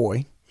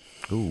McCoy.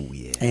 Oh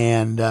yeah.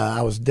 And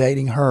I was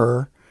dating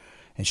her.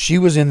 And she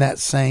was in that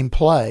same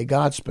play,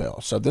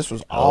 Godspell. So this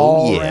was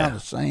all around the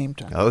same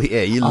time. Oh,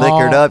 yeah. You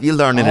liquored up. You're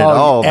learning it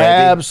all, baby.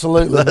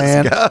 Absolutely,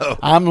 man. Let's go.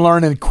 I'm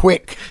learning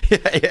quick.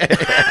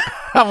 Yeah.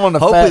 I'm on the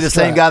Hopefully fast the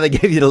same track. guy that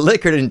gave you the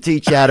liquor didn't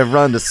teach you how to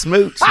run the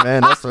smooch,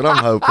 man. That's what I'm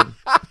hoping.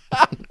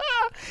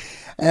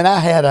 And I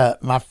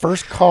had my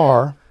first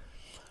car.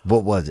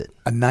 What was it?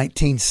 A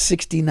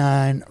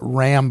 1969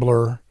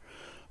 Rambler,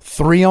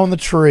 3 on the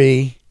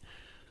tree,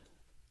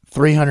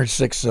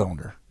 306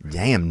 cylinder.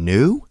 Damn,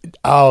 new?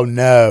 Oh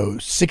no,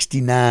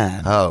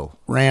 69. Oh.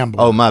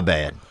 Rambler. Oh, my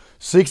bad.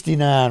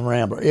 69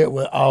 Rambler. It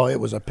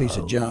was a piece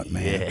of junk,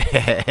 man.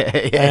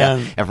 Yeah.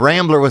 And if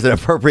Rambler was an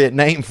appropriate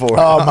name for it.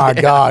 oh my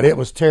God, it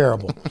was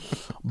terrible.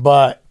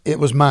 but it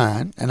was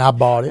mine, and I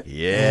bought it.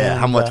 Yeah. And,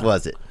 How much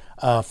was it?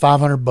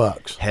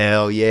 $500.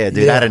 Hell yeah,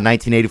 dude. Yeah. I had a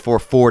 1984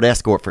 Ford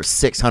Escort for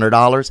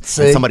 $600, and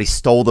See? somebody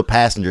stole the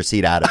passenger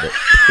seat out of it.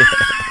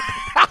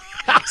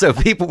 So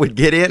people would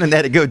get in and they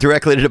had to go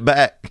directly to the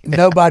back.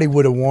 Nobody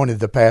would have wanted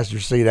the passenger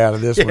seat out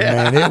of this one,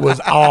 man. It was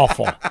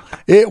awful.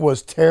 It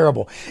was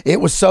terrible. It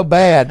was so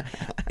bad.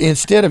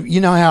 Instead of, you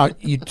know how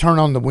you turn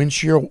on the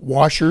windshield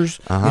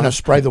washers,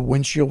 spray the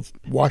windshield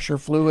washer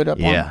fluid up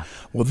on Yeah. them?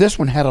 Well, this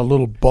one had a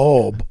little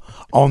bulb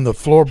on the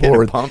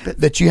floorboard pump it?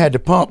 that you had to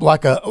pump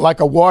like a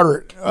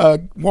water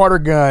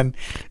gun.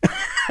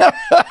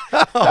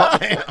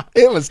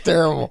 It was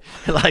terrible.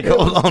 Like, It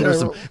hold was on, there's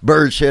some terrible.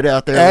 bird shit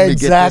out there. Let me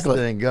get Exactly.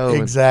 this thing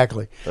going.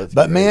 Exactly. That's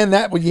But great. man,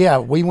 that was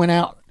we went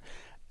out.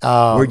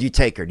 Where'd you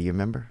take her? Do you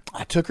remember?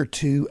 I took her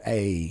to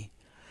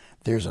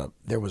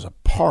there was a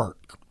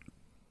park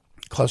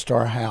close to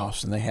our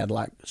house, and they had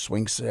like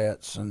swing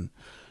sets and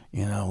a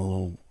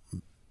little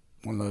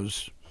one of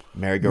those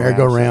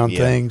merry-go-round Yeah.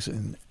 things,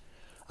 and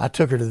I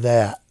took her to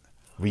that.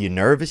 Were you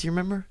nervous? You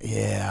remember?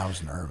 Yeah, I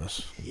was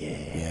nervous.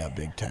 Yeah,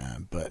 big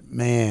time. But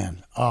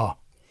man, that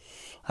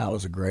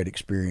was a great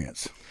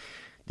experience.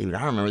 Dude,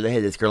 I remember they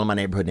had this girl in my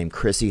neighborhood named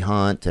Chrissy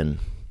Hunt, and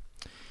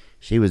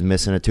she was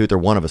missing a tooth, or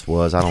one of us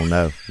was. I don't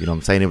know. You know what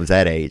I'm saying? It was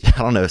that age. I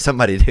don't know.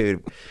 Somebody,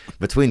 dude,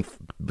 between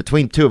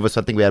two of us,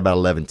 I think we had about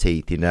 11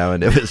 teeth,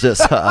 and it was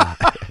just, I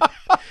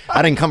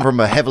didn't come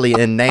from a heavily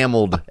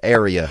enameled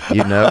area,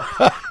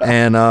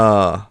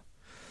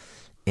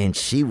 and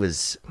she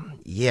was,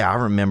 I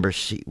remember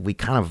we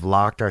kind of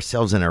locked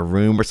ourselves in a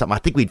room or something. I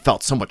think we'd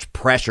felt so much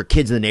pressure.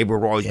 Kids in the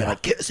neighborhood were always being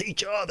like, kiss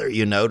each other,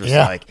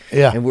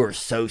 and we were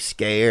so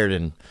scared.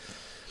 And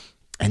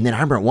then I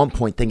remember at one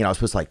point thinking I was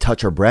supposed to like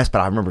touch her breast,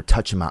 but I remember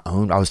touching my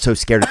own. I was so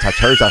scared to touch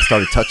hers, I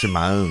started touching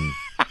my own.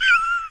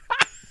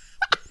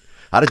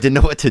 I just didn't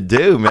know what to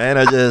do, man.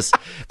 but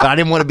I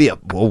didn't want to be a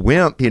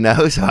wimp, so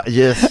I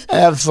just.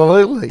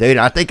 Absolutely. Dude,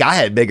 I think I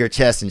had bigger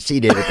chest than she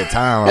did at the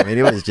time. I mean,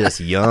 it was just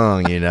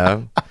young,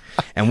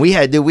 And we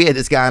had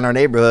this guy in our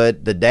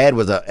neighborhood. The dad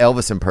was an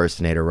Elvis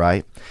impersonator,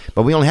 right?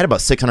 But we only had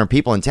about 600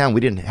 people in town. We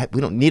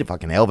don't need a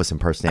fucking Elvis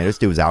impersonator. This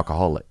dude was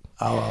alcoholic.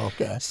 Oh,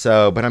 okay.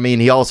 So, but I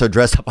mean, he also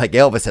dressed up like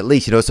Elvis at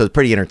least, so it's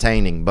pretty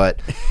entertaining. But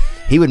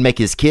he would make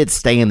his kids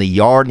stay in the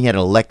yard, and he had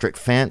an electric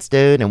fence,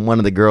 dude. And one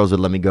of the girls would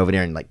let me go over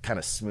there and like kind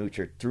of smooch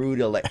her through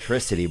the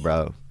electricity,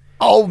 bro.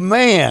 Oh,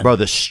 man. Bro,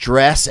 the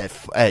stress,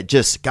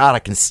 God, I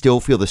can still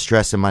feel the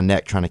stress in my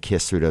neck trying to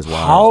kiss through those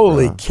wires.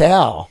 Holy bro.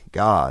 cow.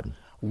 God.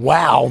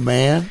 Wow,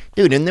 man.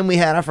 Dude, and then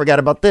I forgot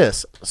about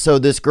this. So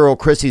this girl,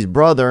 Chrissy's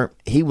brother,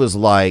 he was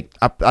like,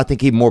 I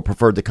think he more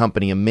preferred the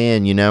company of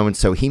men, and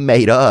so he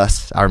made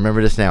us, I remember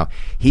this now,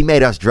 he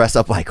made us dress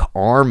up like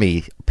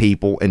army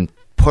people and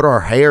put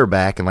our hair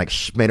back and like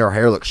made our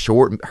hair look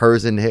short,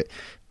 hers and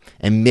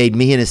made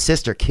me and his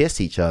sister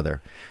kiss each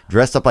other.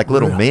 Dressed up like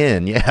little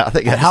men. Yeah, I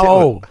think. How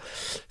old?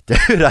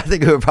 Dude, I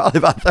think we were probably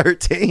about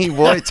 13,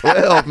 boy,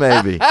 12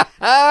 maybe.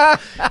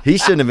 He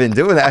shouldn't have been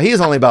doing that. He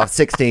was only about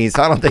 16,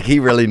 so I don't think he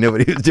really knew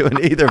what he was doing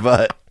either.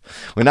 But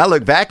when I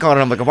look back on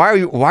it, I'm like,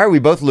 why are we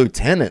both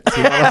lieutenants?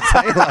 You know what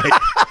I'm saying? Like,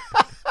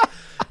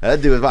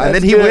 that dude was fine. And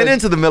then he went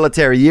into the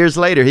military years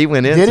later. He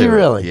went into Did he it.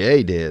 really? Yeah,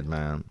 he did,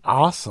 man.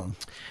 Awesome.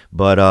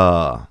 But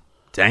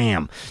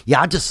damn.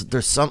 Yeah,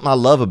 there's something I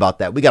love about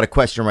that. We got a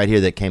question right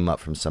here that came up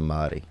from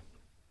somebody.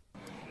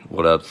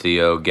 What up,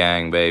 Theo?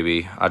 Gang,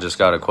 baby. I just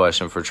got a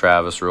question for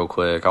Travis real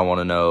quick. I want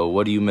to know,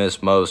 what do you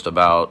miss most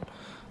about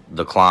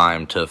the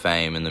climb to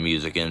fame in the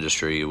music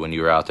industry when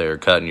you were out there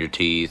cutting your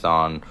teeth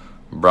on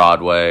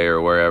Broadway or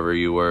wherever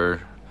you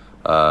were?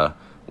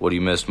 What do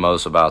you miss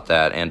most about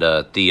that? And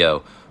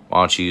Theo,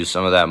 why don't you use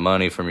some of that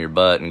money from your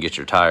butt and get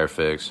your tire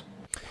fixed?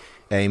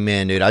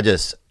 Amen, dude.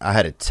 I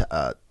had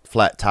a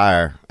flat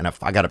tire, and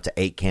I got up to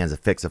 8 cans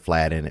of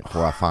Fix-A-Flat in it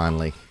before I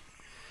finally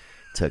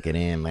took it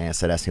in, man.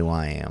 So that's who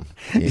I am.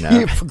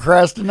 You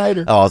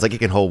procrastinator. Oh, I was like, you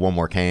can hold one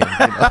more can.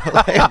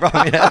 Like, bro,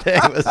 I mean, that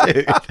thing was,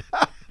 dude.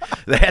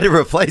 They had to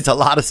replace a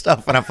lot of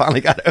stuff when I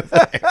finally got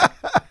over there.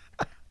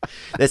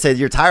 They said,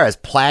 your tire has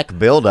plaque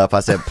buildup.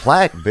 I said,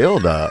 plaque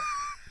buildup?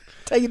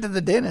 Take it to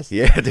the dentist.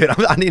 Yeah, dude,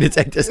 I need to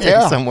take this thing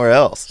somewhere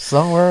else.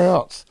 Somewhere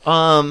else.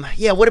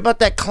 Yeah, what about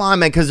that climb,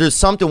 man? Because there's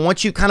something,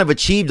 once you kind of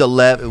achieved a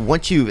level,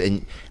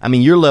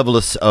 your level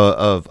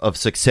of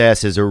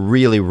success is a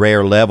really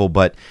rare level,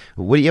 but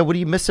what do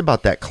you miss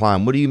about that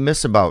climb? What do you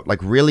miss about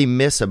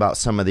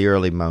some of the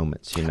early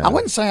moments, I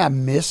wouldn't say I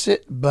miss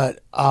it,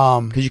 but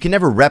because you can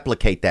never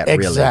replicate that.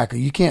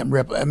 Exactly. You can't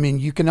I mean,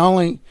 you can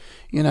only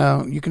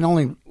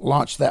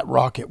launch that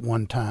rocket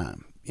one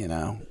time,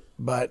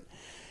 but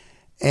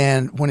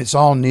and when it's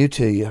all new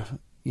to you,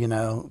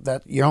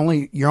 that you're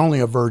only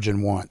a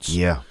virgin once.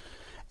 Yeah.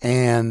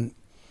 And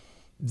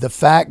the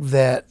fact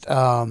that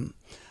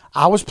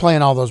I was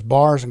playing all those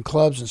bars and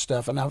clubs and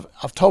stuff, and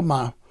I've told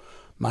my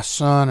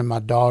son and my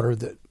daughter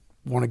that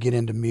want to get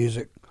into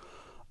music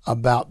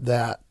about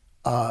that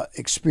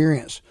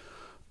experience.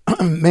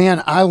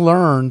 Man, I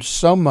learned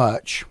so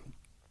much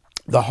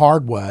the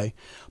hard way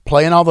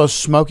playing all those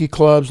smoky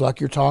clubs like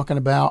you're talking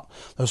about,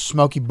 those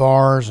smoky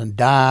bars and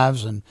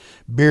dives and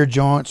beer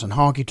joints and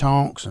honky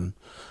tonks and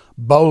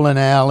bowling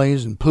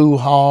alleys and pool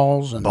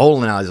halls. And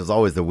Bowling alleys was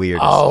always the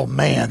weirdest. oh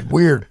man,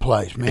 weird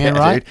place, man.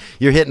 Yeah, right? dude.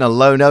 You're hitting a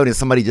low note and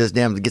somebody just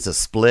damn gets a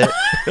split.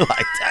 You're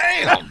like,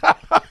 damn.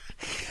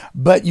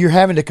 But you're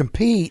having to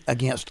compete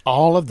against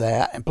all of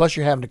that, and plus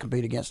you're having to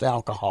compete against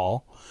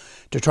alcohol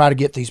to try to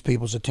get these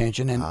people's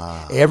attention. And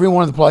every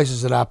one of the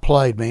places that I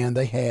played, man,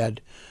 they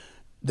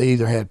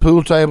either had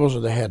pool tables, or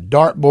they had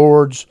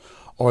dartboards,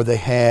 or they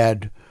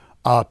had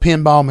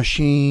pinball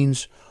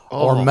machines,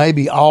 or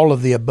maybe all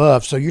of the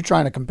above. So you're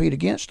trying to compete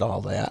against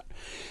all that,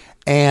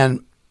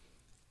 and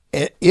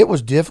it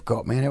was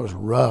difficult, man. It was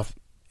rough,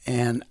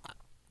 and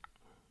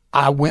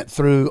I went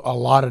through a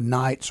lot of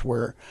nights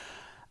where,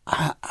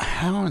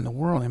 how in the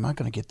world am I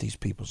going to get these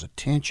people's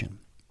attention?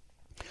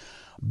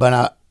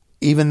 But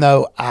even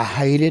though I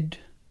hated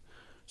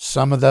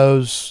some of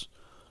those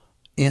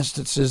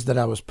instances that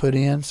I was put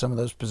in, some of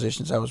those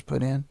positions I was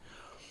put in,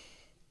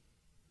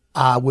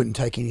 I wouldn't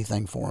take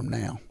anything for them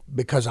now,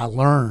 because I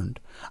learned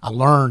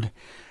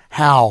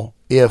how,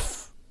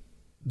 if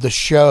the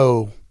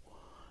show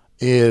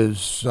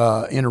is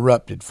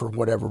interrupted for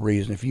whatever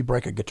reason, if you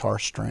break a guitar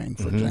string,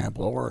 for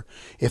example, or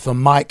if a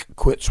mic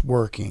quits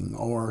working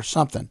or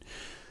something,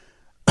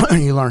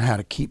 you learn how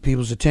to keep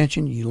people's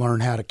attention. You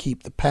learn how to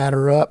keep the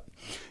patter up.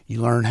 You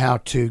learn how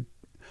to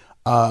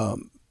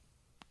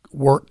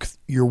work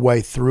your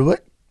way through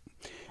it.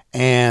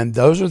 And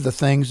those are the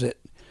things that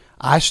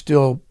I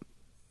still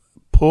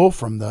pull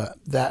from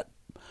that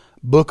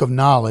book of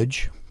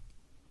knowledge.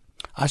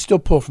 I still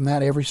pull from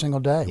that every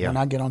single day when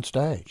I get on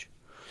stage.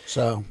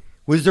 So,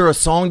 was there a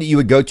song that you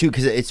would go to?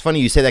 Because it's funny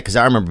you say that, because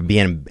I remember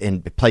being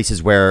in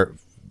places where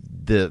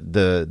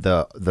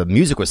the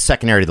music was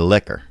secondary to the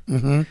liquor.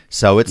 Mm-hmm.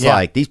 So it's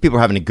like, these people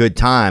are having a good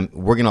time.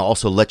 We're going to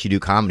also let you do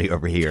comedy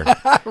over here.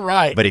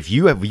 right. But if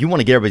you want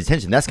to get everybody's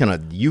attention,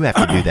 you have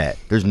to do that.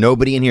 There's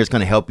nobody in here that's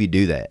going to help you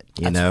do that.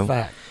 That's a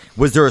fact.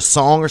 Was there a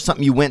song or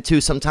something you went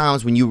to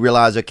sometimes when you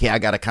realized, okay, I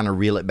got to kind of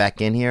reel it back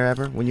in here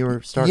ever, when you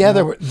were starting? Yeah,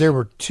 there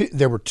were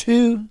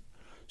two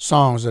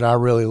songs that I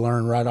really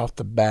learned right off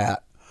the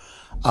bat.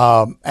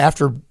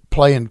 After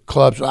playing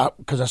clubs,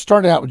 because I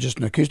started out with just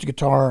an acoustic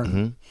guitar,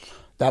 and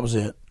that was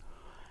it.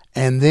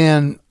 And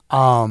then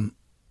I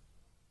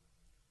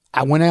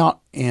went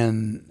out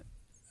in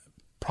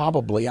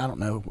probably, I don't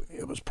know,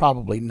 it was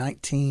probably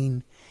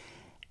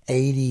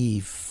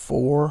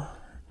 1984.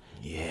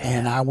 Yeah.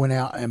 And I went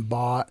out and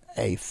bought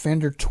a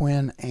Fender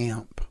Twin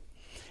amp,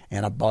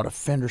 and I bought a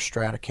Fender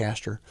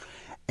Stratocaster,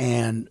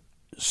 and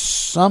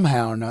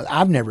somehow or another,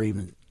 I've never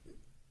even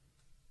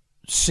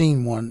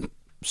seen one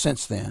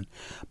since then,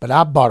 but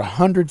I bought a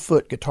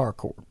 100-foot guitar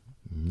cord.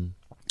 Mm-hmm.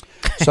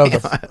 So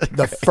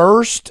the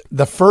first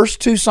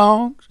two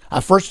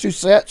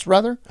sets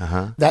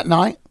that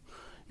night,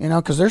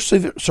 because they're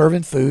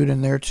serving food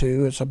in there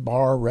too. It's a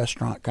bar,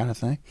 restaurant kind of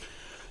thing.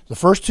 The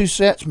first two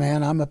sets,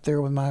 man, I'm up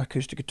there with my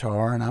acoustic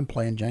guitar, and I'm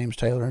playing James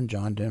Taylor and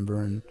John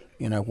Denver and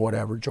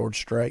whatever, George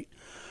Strait.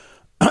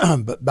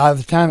 But by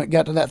the time it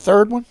got to that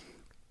third one,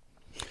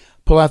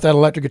 pull out that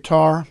electric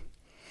guitar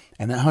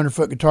and that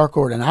 100-foot guitar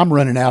cord, and I'm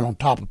running out on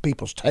top of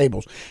people's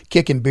tables,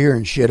 kicking beer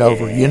and shit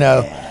over, and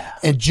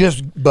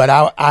but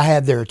I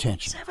had their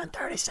attention.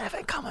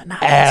 737 coming now.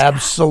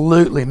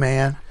 Absolutely,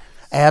 man.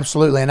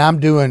 Absolutely. And I'm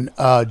doing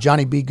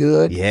Johnny B.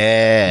 Good.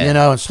 Yeah.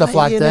 And stuff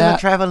like that.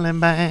 Traveling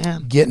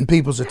band. Getting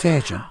people's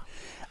attention.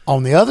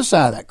 On the other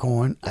side of that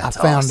coin, I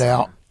found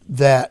out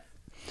that,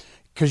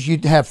 because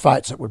you'd have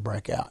fights that would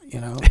break out,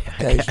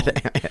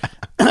 occasionally.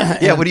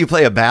 Yeah, what do you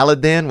play, a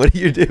ballad then? What do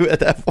you do at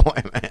that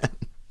point, man?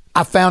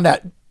 I found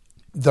out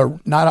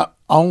not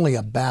only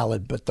a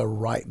ballad, but the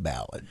right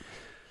ballad.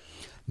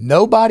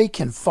 Nobody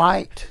can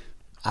fight.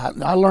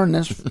 I learned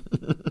this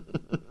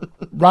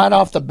right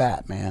off the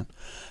bat, man.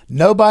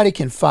 Nobody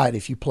can fight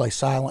if you play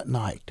Silent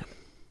Night.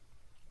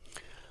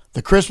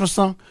 The Christmas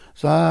song,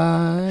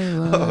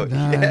 Silent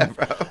Night. Yeah,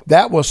 bro.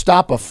 That will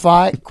stop a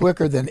fight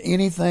quicker than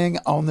anything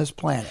on this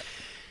planet.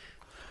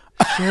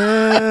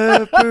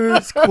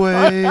 Shepherd's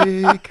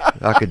quake.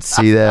 I could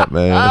see that,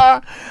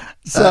 man.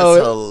 So,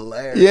 that's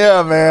hilarious.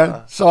 Yeah,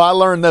 man. So I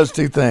learned those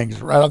two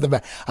things right off the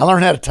bat. I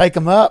learned how to take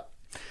them up,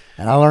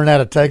 and I learned how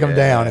to take them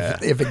down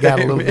if it got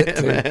a little bit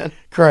too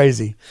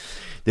crazy.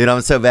 Dude,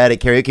 I'm so bad at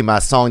karaoke. My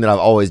song that I've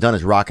always done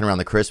is Rocking Around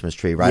the Christmas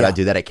Tree, right? Yeah. I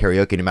do that at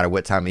karaoke no matter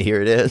what time of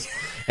year it is.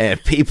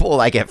 And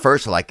people, at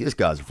first are like, this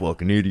guy's a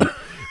fucking idiot.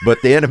 But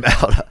then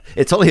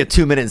it's only a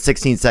 2-minute and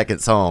 16-second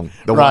song,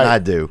 the one I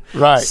do.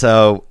 Right.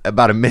 So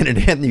about a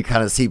minute in, you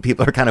kind of see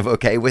people are kind of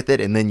okay with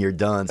it, and then you're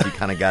done, so you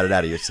kind of got it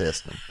out of your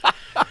system.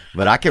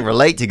 But I can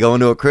relate to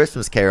going to a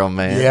Christmas carol,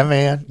 man. Yeah,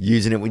 man.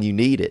 Using it when you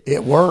need it.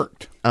 It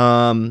worked.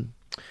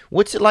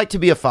 What's it like to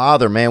be a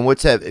father, man?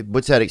 What's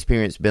that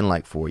experience been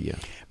like for you?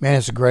 Man,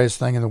 it's the greatest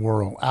thing in the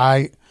world.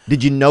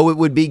 Did you know it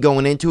would be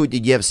going into it?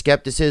 Did you have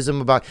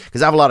skepticism about?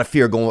 Because I have a lot of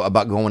fear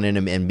about going in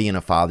and being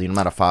a father. I'm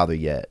not a father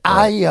yet.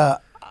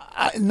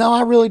 No,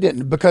 I really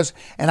didn't,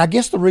 and I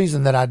guess the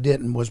reason that I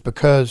didn't was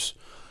because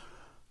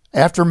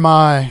After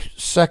my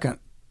second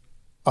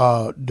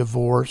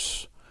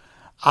divorce,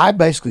 I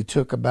basically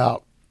took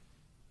about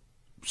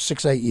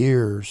 6-8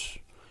 years,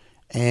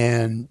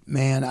 and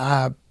man,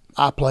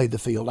 I played the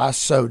field. I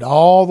sowed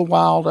all the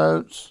wild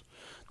oats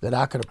that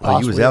I could have possibly.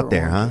 Oh, you was out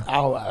there,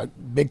 huh?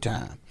 Big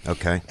time.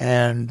 Okay.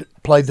 And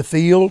played the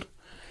field.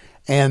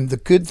 And the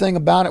good thing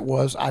about it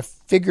was I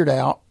figured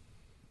out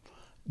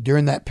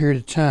during that period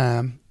of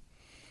time,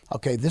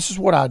 okay, this is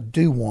what I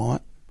do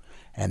want,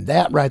 and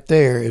that right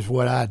there is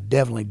what I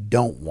definitely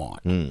don't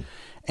want.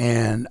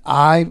 And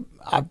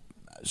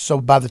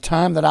so by the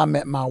time that I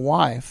met my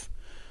wife,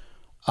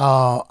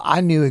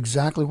 I knew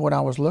exactly what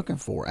I was looking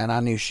for, and I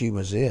knew she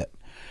was it.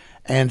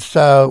 And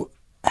so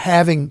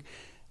having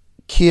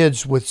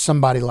kids with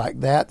somebody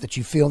like that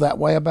you feel that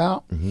way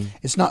about,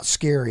 it's not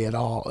scary at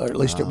all, or at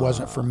least it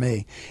wasn't for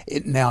me.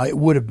 Now, it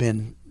would have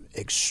been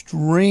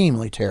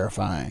extremely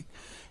terrifying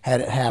had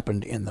it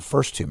happened in the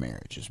first two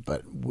marriages,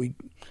 but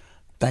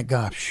thank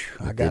God,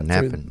 I got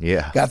through.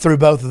 Got through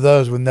both of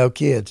those with no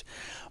kids.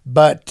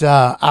 But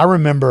I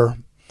remember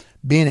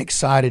being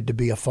excited to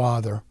be a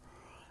father,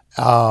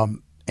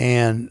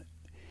 and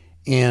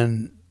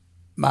in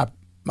my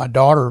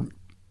daughter,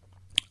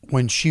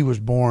 when she was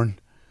born,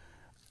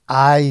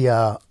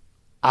 I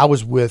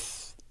was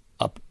with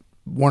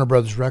Warner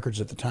Brothers Records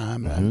at the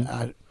time. And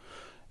I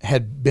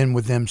had been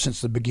with them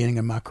since the beginning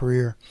of my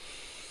career,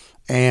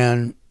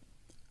 and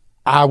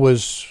I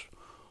was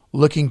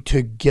looking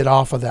to get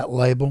off of that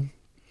label,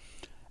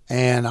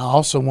 and I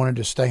also wanted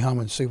to stay home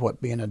and see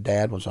what being a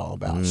dad was all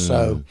about.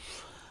 So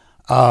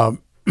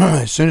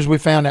as soon as we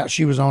found out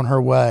she was on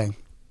her way,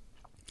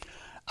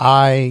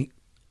 I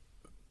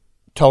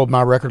told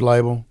my record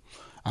label,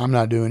 I'm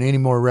not doing any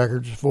more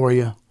records for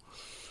you.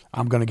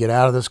 I'm going to get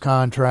out of this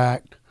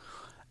contract,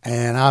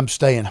 and I'm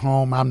staying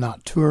home. I'm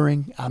not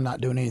touring. I'm not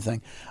doing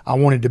anything. I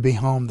wanted to be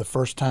home the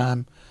first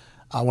time.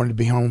 I wanted to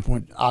be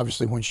home,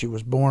 obviously, when she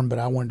was born, but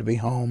I wanted to be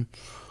home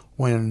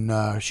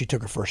when she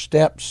took her first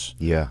steps,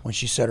 when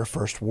she said her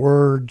first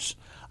words.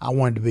 I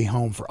wanted to be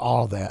home for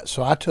all of that.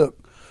 So I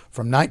took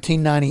from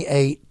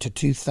 1998 to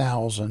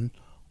 2000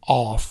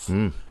 off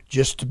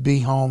just to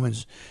be home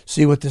and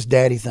see what this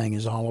daddy thing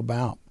is all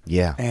about.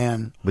 Yeah.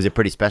 And was it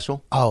pretty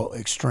special? Oh,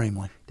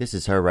 extremely. This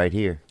is her right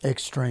here.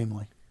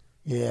 Extremely.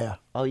 Yeah.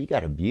 Oh, you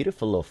got a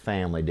beautiful little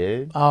family,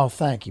 dude. Oh,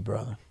 thank you,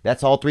 brother.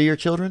 That's all three of your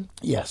children?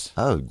 Yes.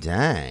 Oh,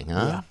 dang,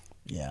 huh?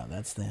 Yeah,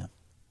 that's them.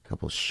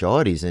 Couple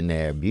shorties in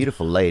there.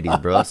 Beautiful ladies,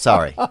 bro.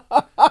 Sorry.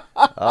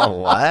 Oh,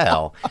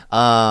 wow.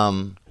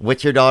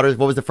 What's your daughter's,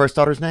 what was the first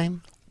daughter's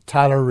name?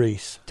 Tyler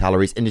Reese. Tyler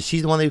Reese. And is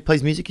she the one that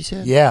plays music, you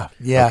said? Yeah.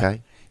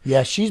 Okay.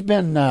 Yeah, she's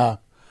been,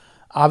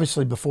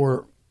 obviously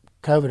before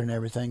COVID and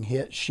everything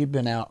hit, she'd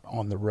been out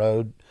on the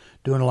road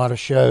doing a lot of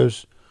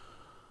shows.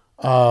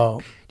 Do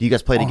you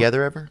guys play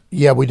together ever?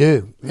 Yeah, we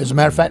do. As a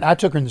matter of fact, I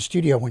took her in the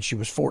studio when she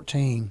was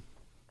 14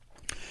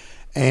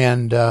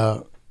 and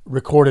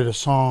recorded a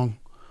song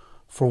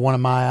for one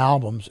of my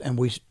albums, and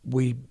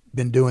we've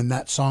been doing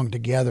that song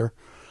together.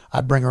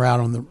 I'd bring her out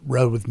on the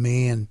road with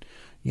me, and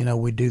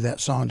we'd do that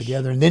song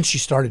together. And then she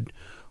started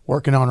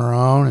working on her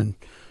own,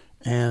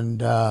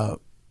 and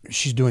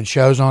she's doing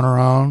shows on her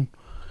own.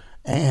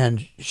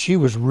 And she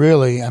was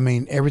really,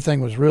 everything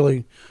was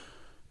really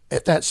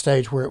at that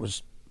stage where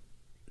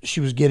she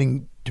was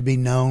getting to be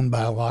known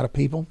by a lot of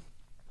people.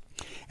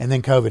 And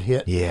then COVID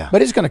hit. Yeah.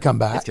 But it's going to come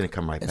back. It's going to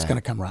come right back. It's going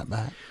to come right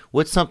back.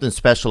 What's something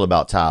special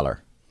about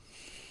Tyler?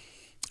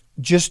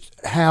 Just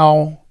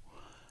how,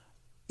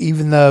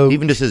 even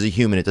just as a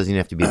human, it doesn't even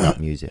have to be about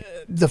music.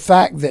 The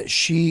fact that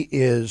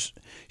she's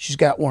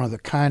got one of the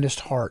kindest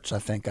hearts I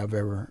think I've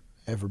ever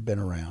been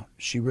around.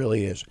 She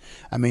really is.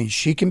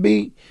 She can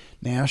be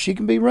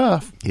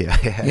rough. Yeah.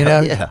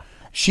 Yeah.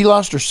 She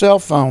lost her cell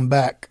phone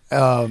back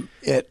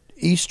at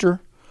Easter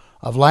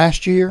of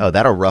last year. Oh,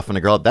 that'll roughen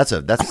a girl up. That's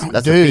a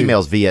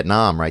female's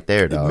Vietnam right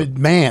there, dog.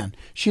 Man,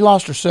 she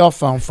lost her cell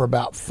phone for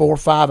about 4 or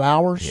 5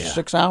 hours,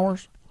 6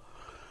 hours.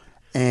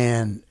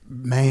 And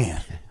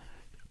man,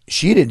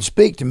 she didn't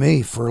speak to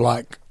me for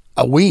like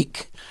a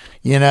week,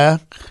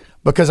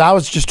 because I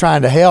was just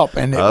trying to help,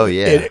 and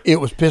it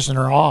was pissing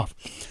her off.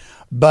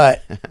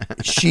 But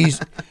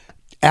she's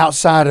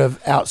outside of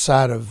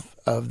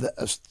the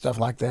stuff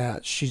like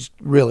that. She's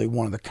really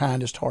one of the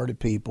kindest hearted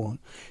people.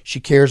 She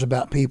cares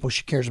about people.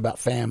 She cares about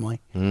family,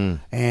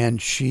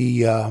 and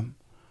she's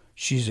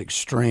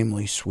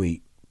extremely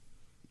sweet.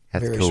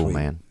 That's Very cool, sweet.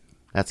 man.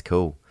 That's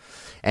cool.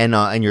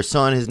 And your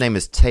son, his name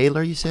is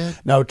Taylor, you said?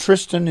 No,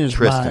 Tristan is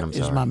Tristan,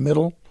 my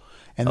middle,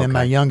 and then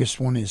my youngest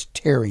one is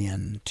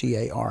Tarian,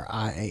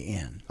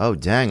 Tarian. Oh,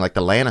 dang, like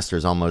the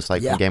Lannisters almost,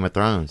 like from Game of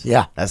Thrones.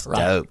 Yeah. That's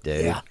dope,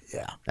 dude.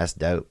 Yeah. That's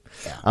dope.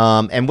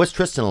 Yeah. And what's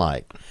Tristan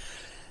like?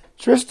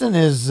 Tristan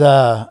is,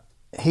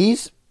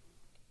 he's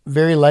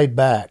very laid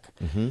back.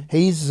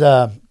 He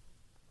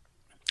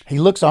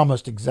looks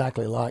almost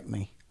exactly like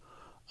me.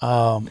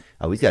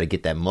 He's got to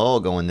get that mull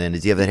going then.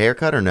 Does he have that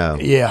haircut or no?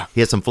 Yeah. He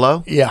has some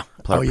flow? Yeah.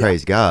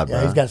 Praise God, bro.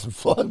 Yeah, he's got some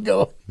flow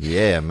going.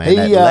 Yeah, man.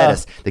 That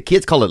lettuce. The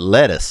kids call it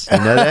lettuce. You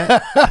know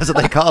that? That's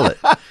what they call it.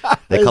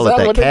 They call it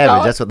that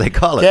cabbage. That's what they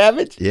call it.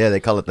 Cabbage? Yeah, they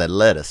call it that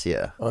lettuce,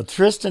 yeah. Well,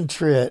 Tristan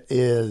Tritt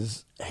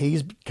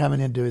he's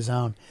coming into his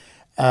own.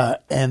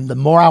 And the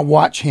more I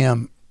watch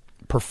him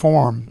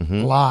perform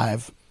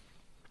live,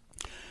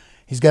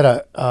 he's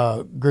got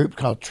a group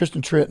called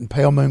Tristan Tritt and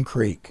Pale Moon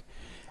Creek.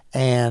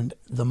 And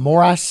the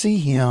more I see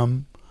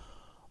him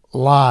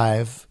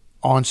live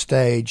on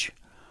stage,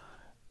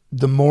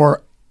 the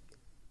more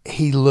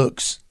he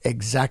looks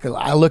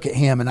I look at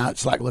him and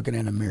it's like looking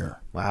in a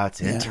mirror. Wow,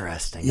 it's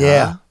interesting.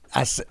 Yeah.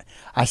 Huh?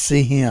 I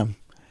see him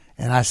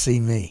and I see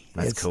me.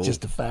 That's it's cool.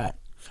 just a fact.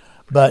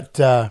 But,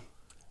 yeah,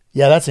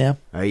 that's him.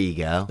 There you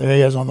go. There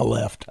he is on the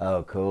left.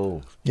 Oh,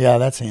 cool. Yeah,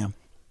 that's him.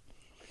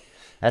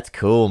 That's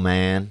cool,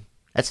 man.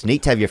 That's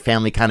neat to have your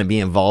family kind of be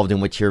involved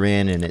in what you're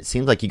in, and it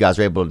seems like you guys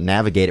are able to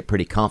navigate it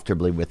pretty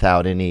comfortably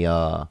without any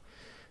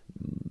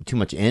too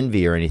much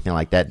envy or anything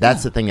like that.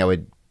 That's the thing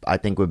that I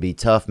think would be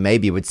tough.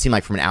 Maybe it would seem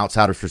like from an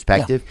outsider's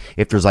perspective,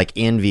 if there's like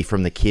envy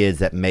from the kids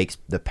that makes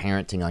the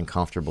parenting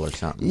uncomfortable or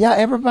something. Yeah,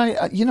 everybody,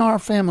 our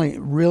family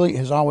really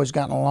has always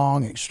gotten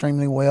along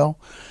extremely well.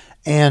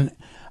 And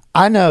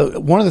I know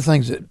one of the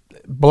things that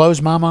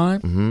blows my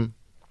mind,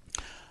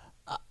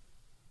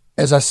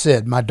 as I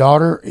said, my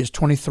daughter is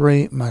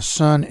 23, my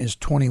son is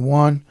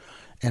 21,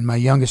 and my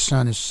youngest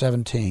son is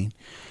 17.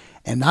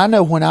 And I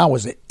know when I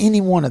was at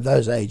any one of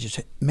those ages,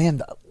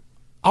 man,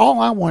 all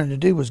I wanted to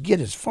do was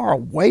get as far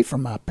away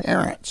from my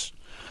parents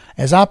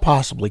as I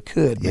possibly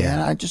could, man.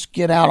 I just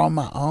get out on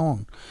my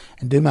own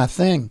and do my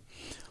thing.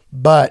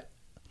 But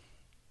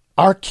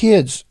our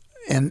kids,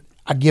 and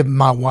I give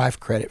my wife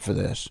credit for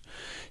this,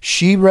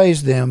 she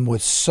raised them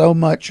with so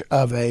much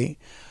of an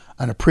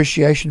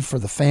appreciation for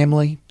the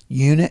family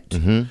unit.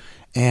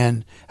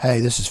 And hey,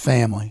 this is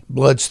family.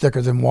 Blood's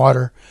thicker than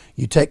water.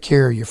 You take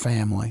care of your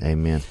family.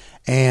 Amen.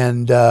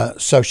 And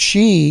so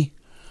she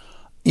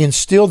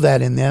instilled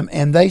that in them,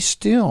 and they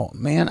still,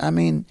 man, I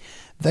mean,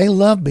 they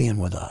love being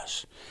with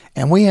us.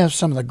 And we have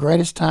some of the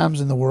greatest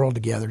times in the world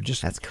together.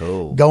 Just that's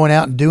cool. Going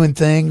out and doing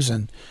things,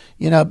 and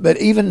but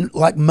even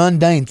like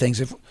mundane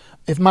things.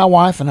 If my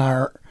wife and I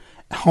are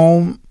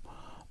home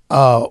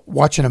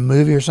watching a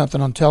movie or something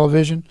on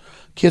television,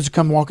 kids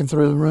come walking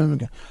through the room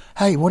and go,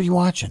 "Hey, what are you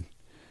watching?"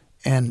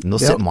 And they'll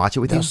sit and watch it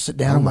with you. They'll sit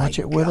down and watch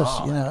it with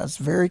us. It's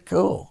very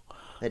cool.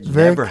 That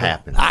never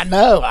happens. I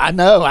know.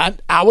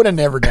 I would have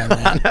never done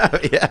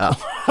that. Yeah.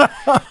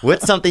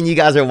 What's something you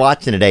guys are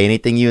watching today?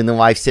 Anything you and the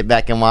wife sit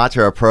back and watch,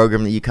 or a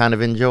program that you kind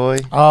of enjoy?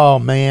 Oh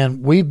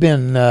man, we've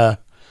been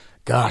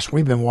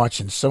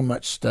watching so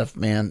much stuff,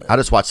 man. I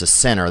just watched The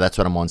Sinner. That's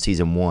what I'm on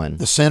season 1.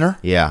 The Sinner?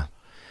 Yeah.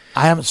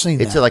 I haven't seen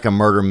that. It's like a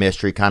murder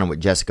mystery, kind of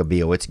with Jessica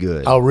Biel. It's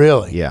good. Oh,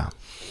 really? Yeah.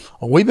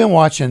 Well, we've been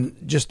watching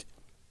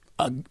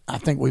I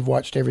think we've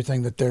watched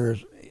everything that there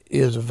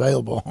is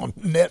available on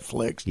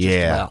Netflix.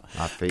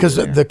 Because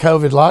the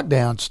COVID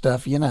lockdown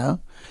stuff,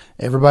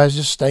 everybody's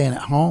just staying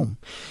at home.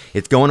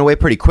 It's going away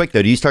pretty quick,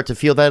 though. Do you start to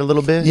feel that a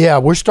little bit? Yeah,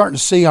 we're starting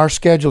to see our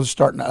schedule is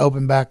starting to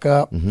open back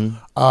up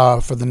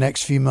for the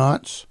next few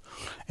months.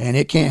 And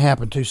it can't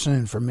happen too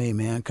soon for me,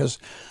 man, because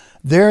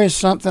there is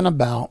something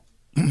about,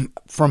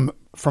 from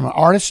an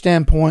artist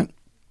standpoint,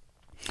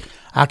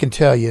 I can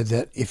tell you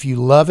that if you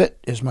love it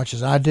as much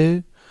as I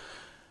do,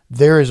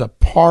 there is a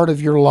part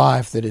of your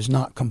life that is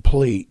not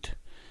complete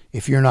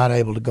if you're not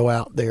able to go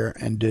out there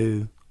and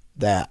do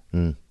that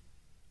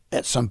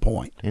at some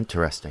point.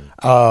 Interesting.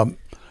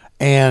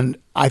 And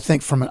I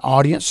think from an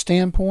audience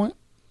standpoint,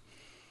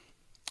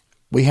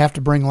 we have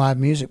to bring live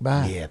music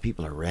back. Yeah,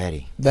 people are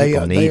ready. They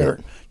are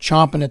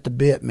chomping at the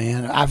bit,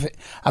 man.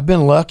 I've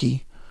been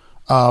lucky,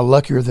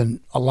 luckier than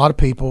a lot of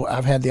people.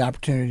 I've had the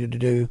opportunity to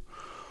do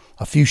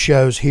a few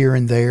shows here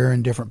and there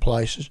in different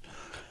places,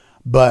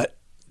 but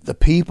the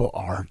people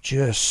are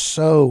just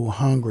so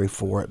hungry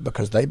for it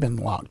because they've been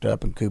locked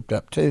up and cooped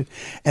up too.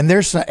 And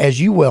there's, as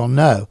you well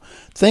know,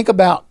 think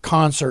about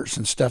concerts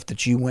and stuff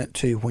that you went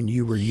to when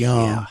you were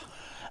young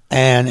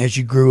and as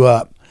you grew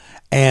up,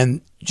 and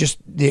just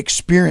the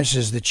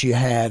experiences that you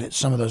had at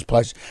some of those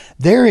places.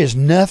 There is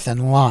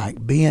nothing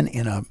like being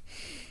in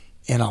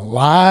a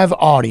live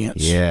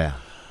audience. Yeah.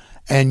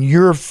 And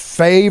your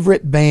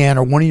favorite band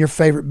or one of your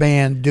favorite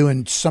band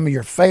doing some of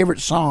your favorite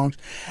songs,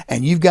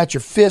 and you've got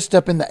your fist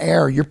up in the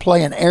air, or you're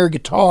playing air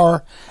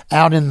guitar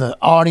out in the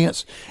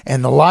audience,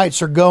 and the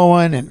lights are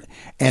going, and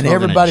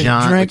everybody's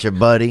drinking with your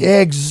buddy.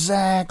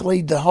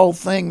 Exactly, the whole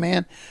thing,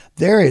 man.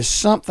 There is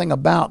something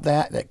about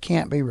that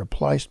can't be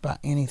replaced by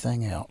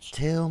anything else.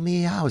 Tell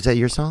Me How. Is that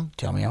your song?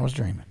 Tell Me I Was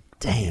Dreaming.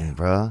 Damn,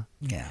 bro.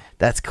 Yeah.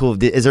 That's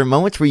cool. Is there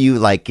moments where you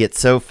like get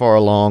so far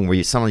along where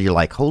you're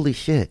like, holy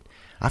shit,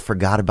 I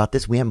forgot about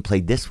this. We haven't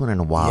played this one in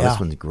a while. Yeah. This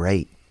one's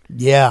great.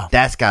 Yeah.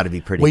 That's got to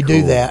be pretty We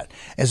cool. do that.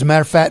 As a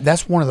matter of fact,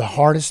 that's one of the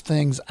hardest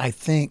things I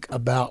think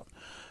about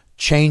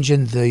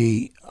changing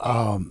the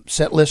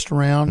set list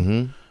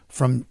around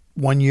from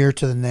one year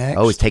to the next.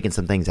 Oh, it's taking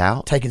some things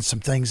out? Taking some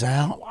things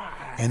out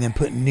and then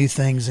putting new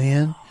things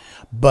in.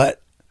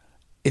 but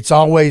it's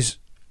always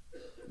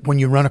when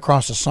you run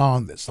across a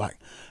song that's like,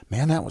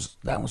 man, that was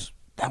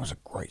a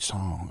great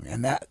song,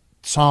 and that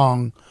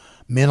song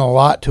meant a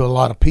lot to a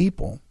lot of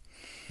people.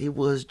 It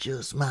was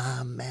just my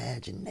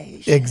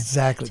imagination.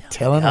 Exactly,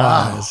 telling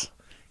lies.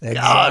 Exactly.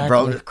 God,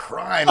 bro, just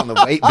crying on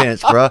the weight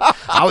bench, bro.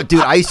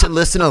 I used to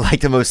listen to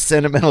like the most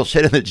sentimental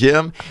shit in the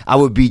gym. I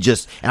would be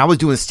and I was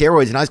doing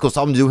steroids in high school,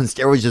 so I'm doing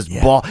steroids, just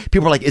ball.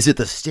 People are like, is it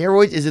the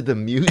steroids? Is it the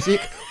music?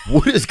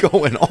 What is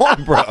going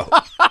on, bro?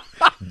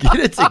 Get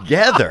it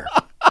together.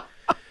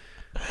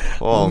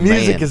 Oh,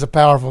 music man. is a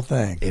powerful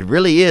thing. It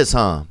really is,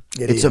 huh?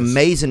 It's is.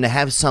 amazing to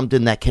have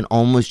something that can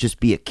almost just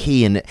be a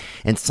key, and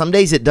some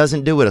days it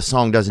doesn't do it. A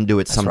song doesn't do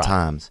it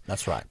sometimes.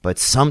 That's right. But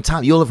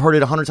sometimes you'll have heard it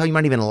 100 times. You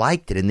might even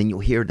liked it, and then you'll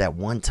hear it that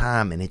one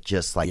time, and it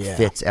just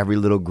fits every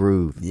little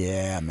groove.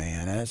 Yeah,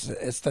 man.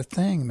 It's the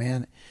thing,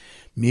 man.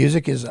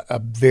 Music is a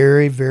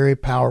very, very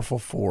powerful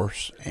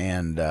force,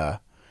 and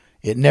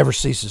it never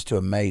ceases to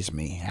amaze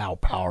me how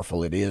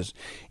powerful it is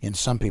in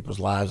some people's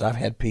lives. I've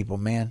had people,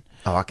 man.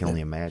 Oh, I can only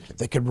imagine.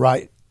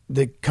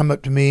 They come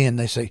up to me and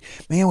they say,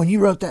 man, when you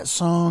wrote that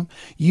song,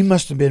 you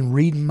must have been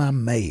reading my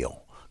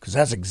mail, because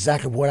that's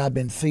exactly what I've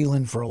been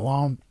feeling for a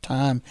long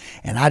time,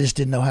 and I just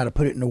didn't know how to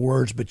put it into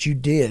words, but you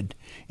did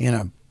in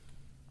a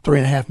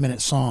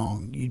 3.5-minute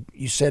song.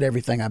 You said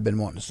everything I've been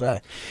wanting to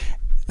say.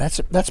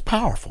 That's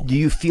powerful. Do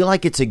you feel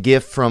like it's a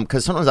gift from,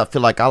 because sometimes I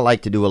feel like I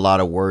like to do a lot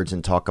of words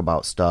and talk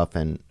about stuff,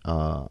 and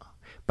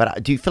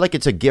but do you feel like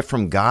it's a gift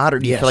from God, or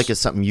do you feel like it's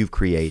something you've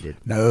created?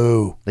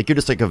 No. Like you're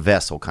just like a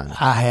vessel kind of.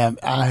 I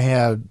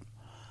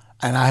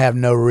have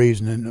no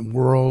reason in the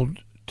world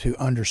to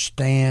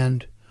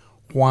understand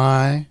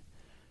why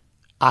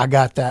I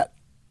got that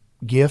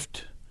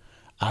gift.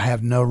 I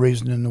have no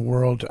reason in the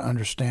world to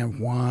understand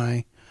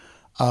why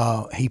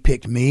he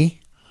picked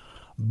me,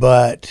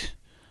 but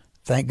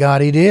thank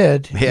God he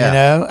did. Yeah. You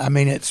know, I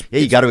mean,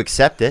 you got to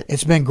accept it.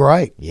 It's been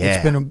great.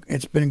 Yeah.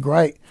 It's been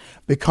great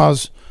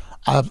because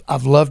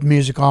I've loved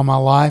music all my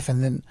life,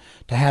 and then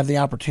to have the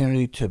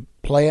opportunity to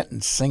play it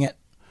and sing it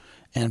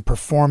and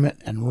perform it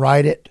and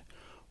write it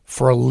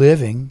for a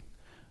living,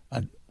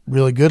 a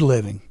really good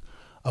living,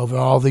 over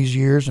all these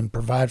years, and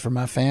provide for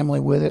my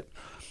family with it,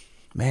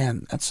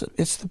 man, it's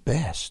the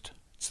best.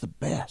 It's the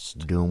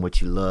best. Doing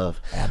what you love.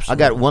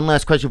 Absolutely. I got one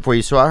last question for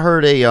you. So I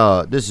heard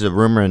this is a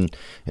rumor, and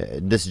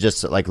this is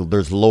just like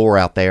there's lore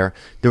out there.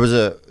 There was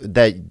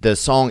the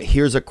song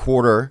 "Here's a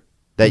Quarter"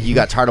 that you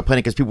got tired of playing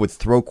because people would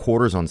throw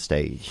quarters on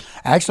stage.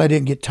 Actually, I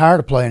didn't get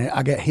tired of playing it.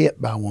 I got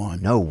hit by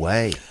one. No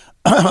way.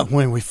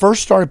 When we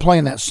first started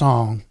playing that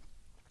song,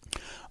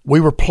 we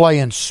were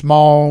playing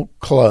small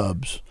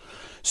clubs.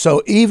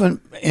 So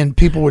and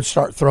people would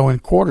start throwing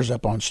quarters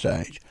up on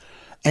stage.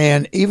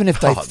 And even if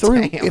they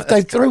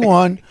threw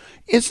one,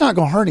 it's not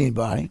going to hurt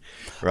anybody.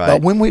 Right.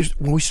 But when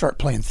we start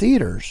playing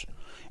theaters,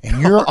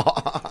 and you're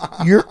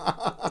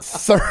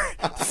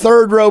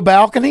third row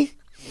balcony,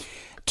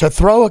 to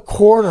throw a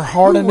quarter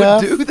hard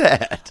enough, Who would do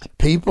that?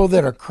 people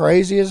that are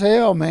crazy as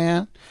hell,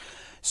 man.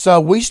 So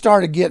we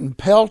started getting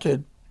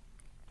pelted.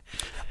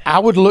 I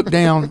would look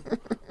down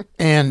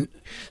and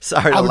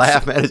Sorry to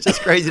laugh, man. It's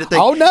just crazy to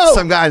think. Oh, no.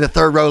 Some guy in the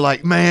third row,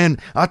 like, man,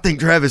 I think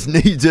Travis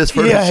needs this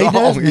for the he song.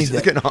 does need He's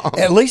that. looking on.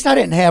 At least I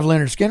didn't have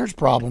Leonard Skinner's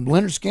problem.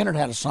 Leonard Skinner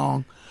had a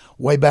song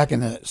way back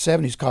in the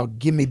 70s called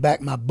 "Give Me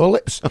Back My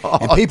Bullets,"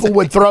 and people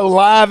would throw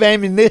live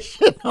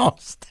ammunition on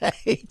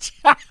stage.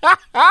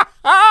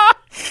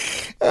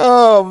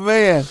 Oh,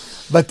 man.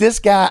 But this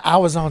guy, I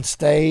was on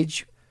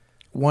stage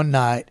one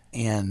night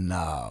in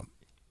I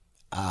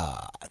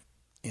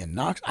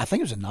think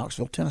it was in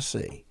Knoxville,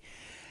 Tennessee,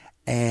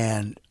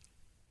 and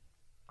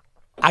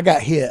I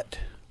got hit.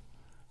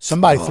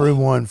 Somebody threw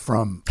one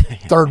from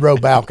third row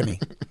balcony,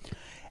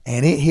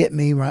 and it hit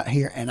me right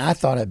here, and I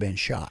thought I'd been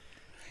shot.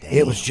 Damn.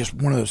 It was just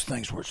one of those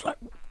things where it's like,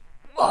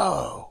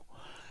 whoa.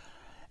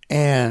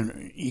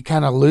 And you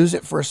kind of lose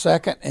it for a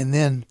second, and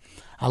then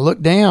I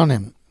look down,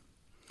 and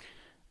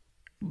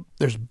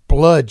there's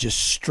blood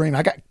just streaming.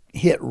 I got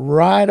hit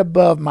right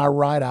above my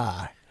right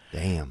eye.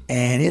 Damn.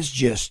 And it's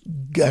just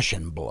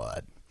gushing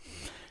blood.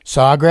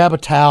 So I grab a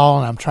towel,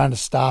 and I'm trying to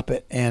stop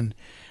it, and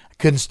I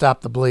couldn't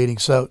stop the bleeding.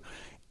 So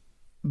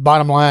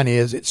bottom line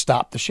is it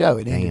stopped the show.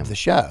 It ended the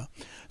show.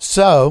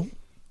 So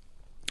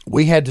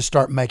we had to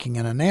start making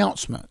an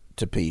announcement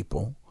to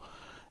people.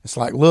 It's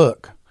like,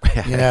 look,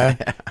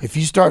 if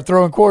you start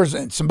throwing quarters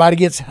and somebody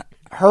gets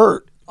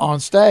hurt on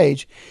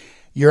stage,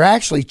 you're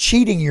actually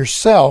cheating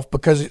yourself,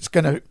 because it's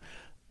going to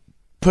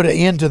put an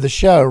end to the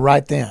show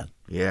right then.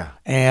 Yeah.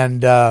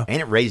 And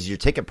it raises your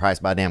ticket price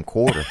by a damn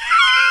quarter.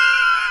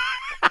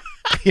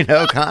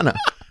 Kind of.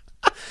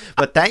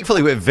 But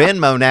thankfully with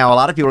Venmo now, a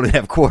lot of people don't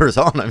have quarters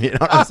on them. You know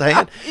what I'm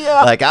saying?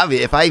 Yeah. Like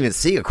if I even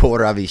see a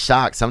quarter, I'll be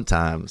shocked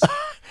sometimes.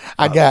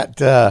 I got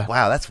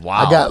wow, that's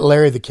wild. I got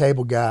Larry the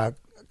Cable Guy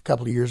a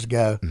couple of years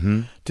ago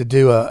to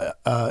do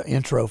a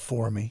intro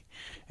for me,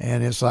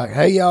 and it's like,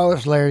 hey y'all,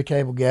 it's Larry the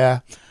Cable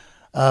Guy.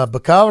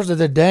 Because of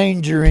the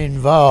danger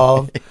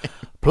involved,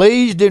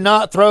 Please do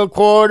not throw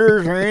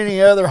quarters or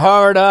any other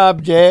hard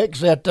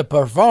objects at the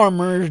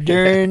performers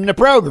during the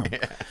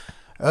program.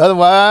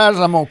 Otherwise,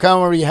 I'm going to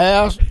come over your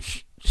house,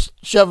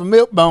 shove a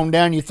milk bone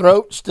down your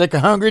throat, stick a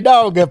hungry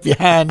dog up your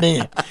hind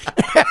end.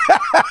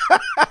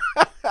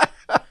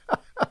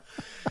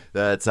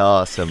 That's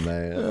awesome,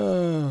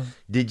 man.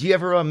 Did you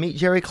ever meet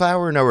Jerry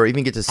Clower? No, or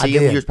even get to see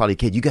him? did. You was probably a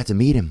kid. You got to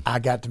meet him. I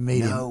got to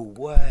meet him. No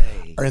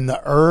way. In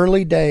the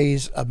early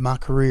days of my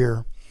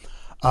career,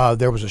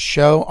 there was a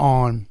show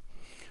on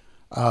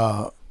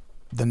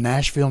the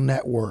Nashville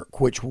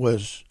Network, which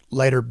was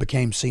later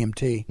became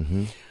CMT.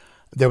 Mm-hmm.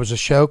 There was a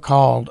show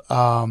called,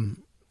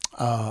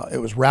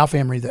 it was Ralph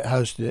Emery that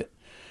hosted it,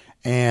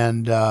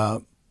 and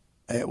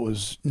it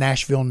was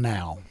Nashville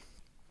Now.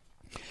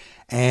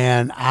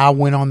 And I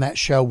went on that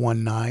show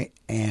one night,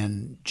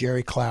 and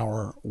Jerry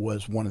Clower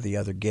was one of the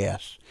other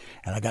guests,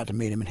 and I got to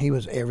meet him, and he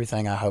was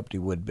everything I hoped he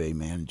would be,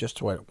 man.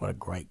 Just what a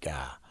great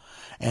guy.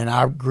 And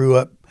I grew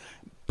up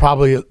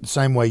probably the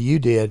same way you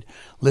did,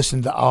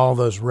 listening to all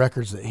those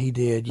records that he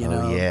did, you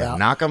know. Yeah,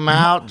 Knock 'em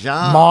Out,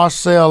 John.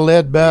 Marcel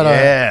Ledbetter.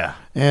 Yeah.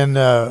 And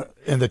the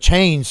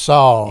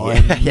Chainsaw.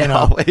 Yeah, and, you know,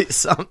 always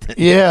something.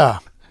 yeah.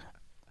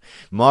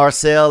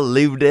 Marcel,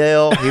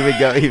 Loudel, he would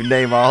go, he would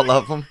name all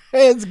of them.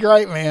 It's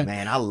great, man.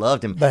 Man, I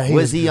loved him. But he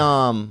was was he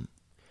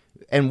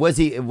and was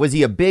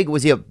he a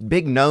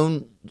big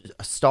known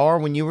star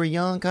when you were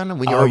young, kind of?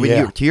 When you Oh, when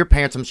yeah. you, to your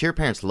parents, I'm sure your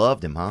parents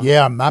loved him, huh?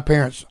 Yeah, my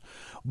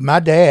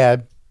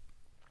dad,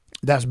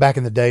 that's back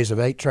in the days of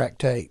 8-track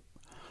tape.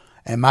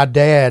 And my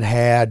dad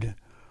had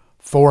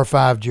 4 or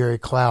 5 Jerry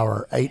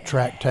Clower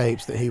 8-track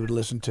tapes that he would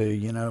listen to,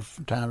 you know,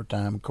 from time to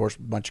time. Of course,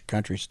 a bunch of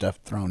country stuff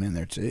thrown in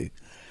there too.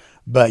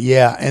 But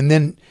yeah, and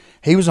then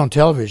he was on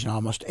television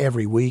almost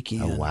every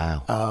weekend. Oh,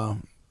 wow.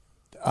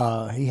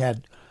 He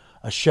had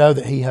a show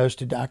that he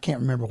hosted. I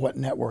can't remember what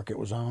network it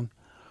was on,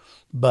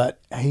 but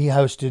he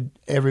hosted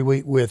every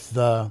week with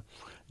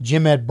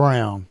Jim Ed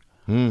Brown.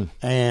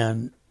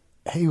 And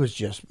he was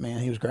just, man,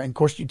 he was great. And of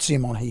course, you'd see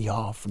him on Hee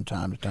Haw from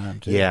time to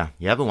time too. Yeah,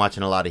 I've been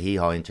watching a lot of Hee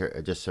Haw,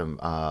 just some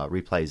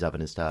replays of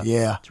it and stuff.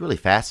 Yeah. It's really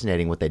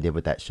fascinating what they did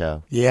with that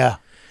show. Yeah,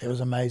 it was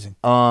amazing.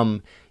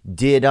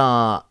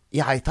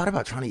 Yeah, I thought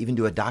about trying to even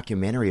do a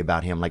documentary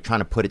about him, like trying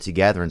to put it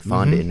together and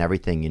fund it and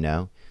everything, you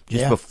know,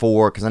 just Yeah.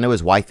 before, because I know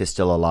his wife is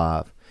still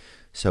alive.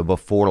 So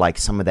before like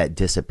some of that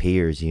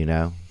disappears, you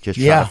know, just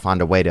try Yeah. to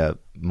find a way to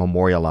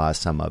memorialize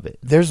some of it.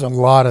 There's a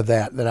lot of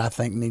that I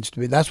think needs to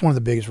be. That's one of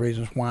the biggest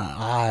reasons why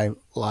I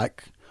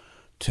like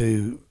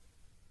to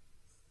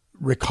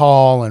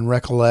recall and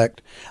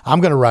recollect. I'm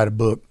going to write a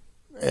book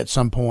at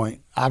some point.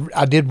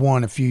 I did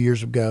one a few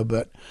years ago,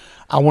 but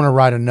I want to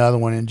write another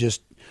one and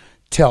just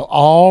tell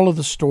all of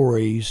the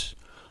stories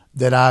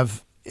that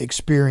I've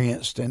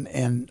experienced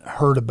and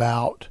heard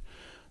about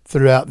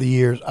throughout the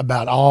years,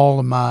 about all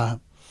of my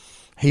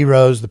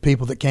heroes, the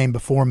people that came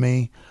before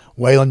me,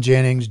 Waylon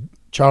Jennings,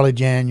 Charlie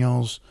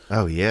Daniels,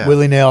 Oh yeah,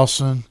 Willie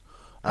Nelson.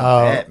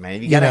 I bet,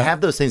 man. You got to know, have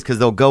those things because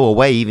they'll go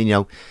away.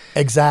 Even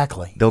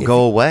exactly. they'll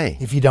go away.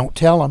 If you don't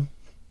tell them,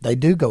 they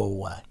do go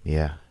away.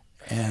 Yeah.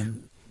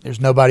 And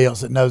there's nobody else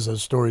that knows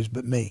those stories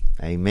but me.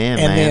 Amen,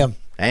 And man. them.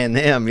 And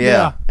them, yeah.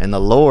 Yeah. And the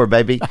Lord,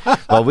 baby.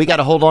 Well, we got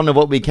to hold on to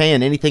what we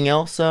can. Anything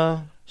else,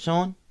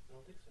 Sean?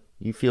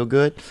 You feel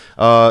good?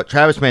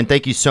 Travis, man,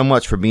 thank you so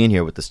much for being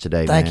here with us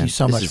today, Thank man. you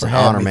so This much is for an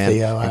having honor, me, man.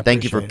 Theo. I And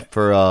thank you appreciate it.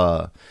 for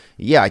I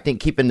think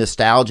keeping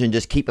nostalgia and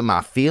just keeping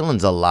my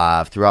feelings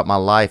alive throughout my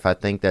life. I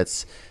think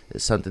that's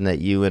something that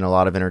you and a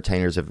lot of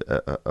entertainers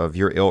of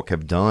your ilk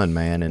have done,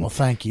 man. And Well,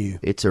 thank you.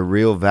 it's a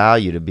real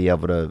value to be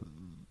able to,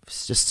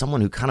 it's just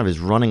someone who kind of is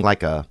running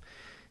like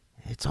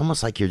it's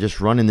almost like you're just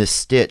running this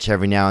stitch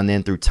every now and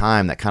then through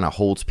time that kind of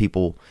holds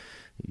people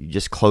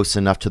just close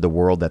enough to the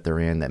world that they're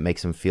in that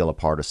makes them feel a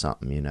part of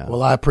something, you know.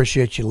 Well, I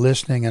appreciate you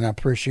listening, and I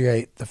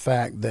appreciate the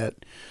fact that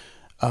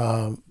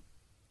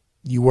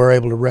you were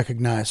able to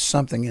recognize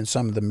something in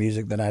some of the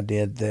music that I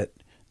did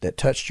that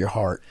touched your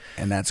heart,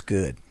 and that's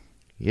good.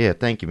 Yeah,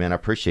 thank you, man. I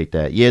appreciate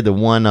that. Yeah, the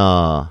one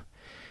about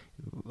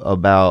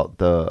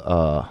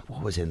the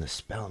what was it in the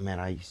spelling, man?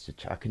 I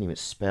couldn't even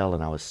spell,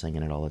 and I was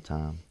singing it all the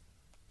time.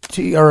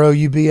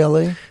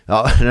 Trouble?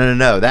 Oh,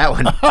 no, that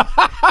one.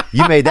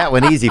 You made that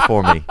one easy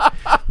for me.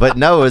 But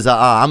no, it was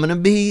I'm going to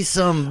be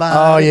somebody.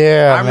 Oh,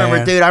 yeah, I remember,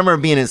 man. dude, I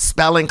remember being in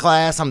spelling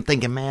class. I'm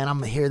thinking, man, I'm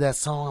going to hear that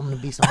song. I'm going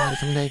to be somebody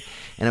someday.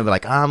 And I'd be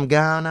like, I'm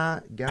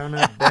gonna be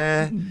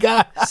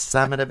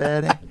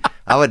somebody.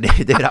 I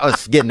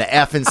was getting the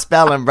F in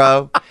spelling,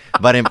 bro.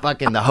 But in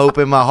fucking the hope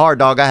in my heart,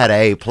 dog, I had an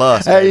A+.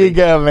 There you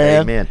go,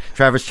 man. Amen.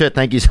 Travis Tritt,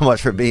 thank you so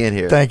much for being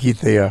here. Thank you,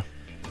 Theo.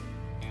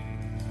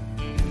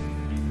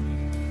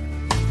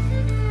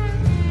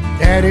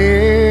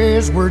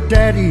 Daddies were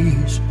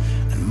daddies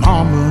and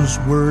mamas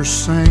were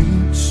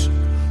saints.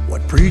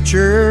 What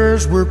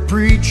preachers were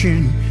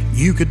preaching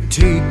you could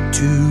take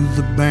to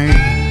the bank.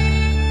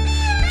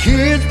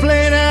 Kids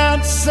played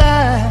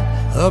outside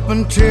up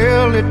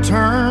until it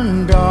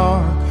turned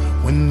dark.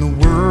 When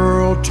the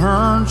world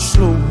turned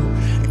slow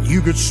and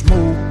you could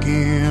smoke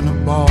in a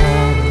bar.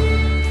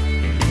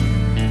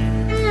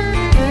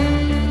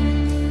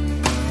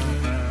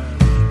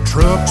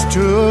 trucks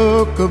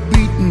took a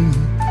beating,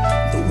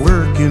 the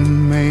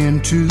working man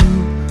too.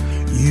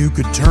 You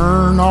could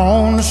turn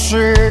on the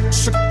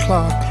 6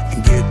 o'clock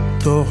and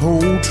get the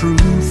whole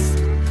truth.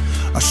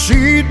 A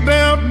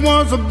seatbelt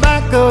was a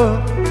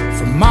backup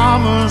for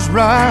mama's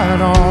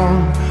right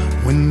arm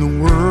when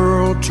the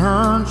world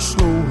turned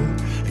slower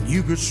and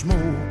you could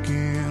smoke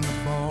in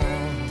a bar.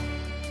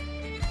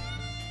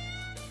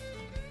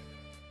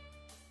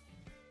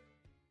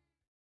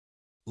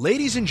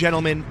 Ladies and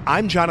gentlemen,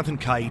 I'm Jonathan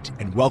Kite,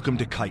 and welcome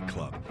to Kite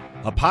Club,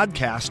 a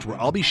podcast where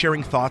I'll be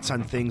sharing thoughts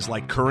on things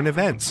like current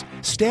events,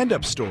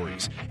 stand-up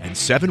stories, and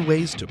 7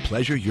 ways to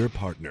pleasure your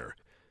partner.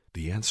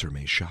 The answer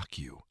may shock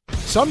you.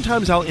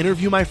 Sometimes I'll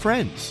interview my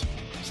friends.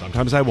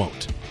 Sometimes I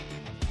won't.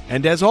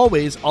 And as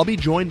always, I'll be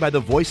joined by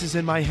the voices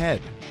in my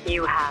head.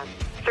 You have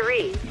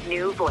 3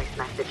 new voice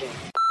messages.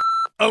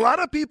 A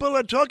lot of people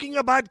are talking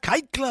about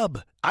Kite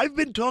Club. I've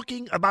been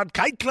talking about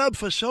Kite Club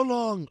for so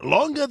long,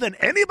 longer than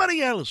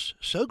anybody else.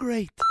 So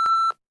great.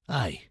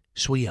 Hey,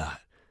 sweetheart,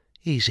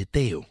 here's the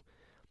deal.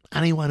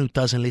 Anyone who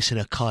doesn't listen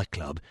to Kite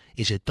Club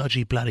is a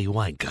dodgy bloody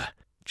wanker.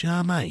 Do you know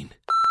what I mean?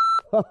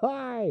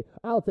 Hi,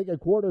 I'll take a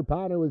quarter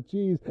pounder with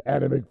cheese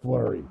and a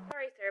McFlurry.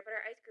 Sorry, sir, but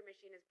our ice cream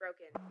machine is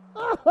broken.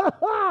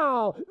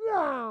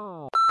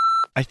 No!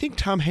 I think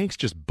Tom Hanks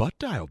just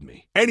butt-dialed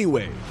me.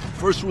 Anyway,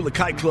 first rule of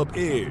Kite Club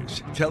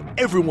is tell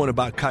everyone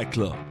about Kite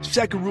Club.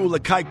 Second rule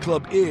of Kite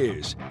Club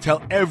is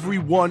tell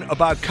everyone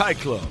about Kite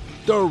Club.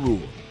 Third rule,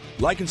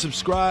 like and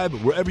subscribe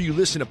wherever you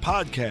listen to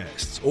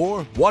podcasts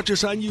or watch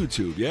us on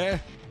YouTube, yeah?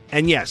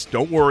 And yes,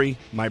 don't worry,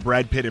 my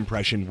Brad Pitt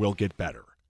impression will get better.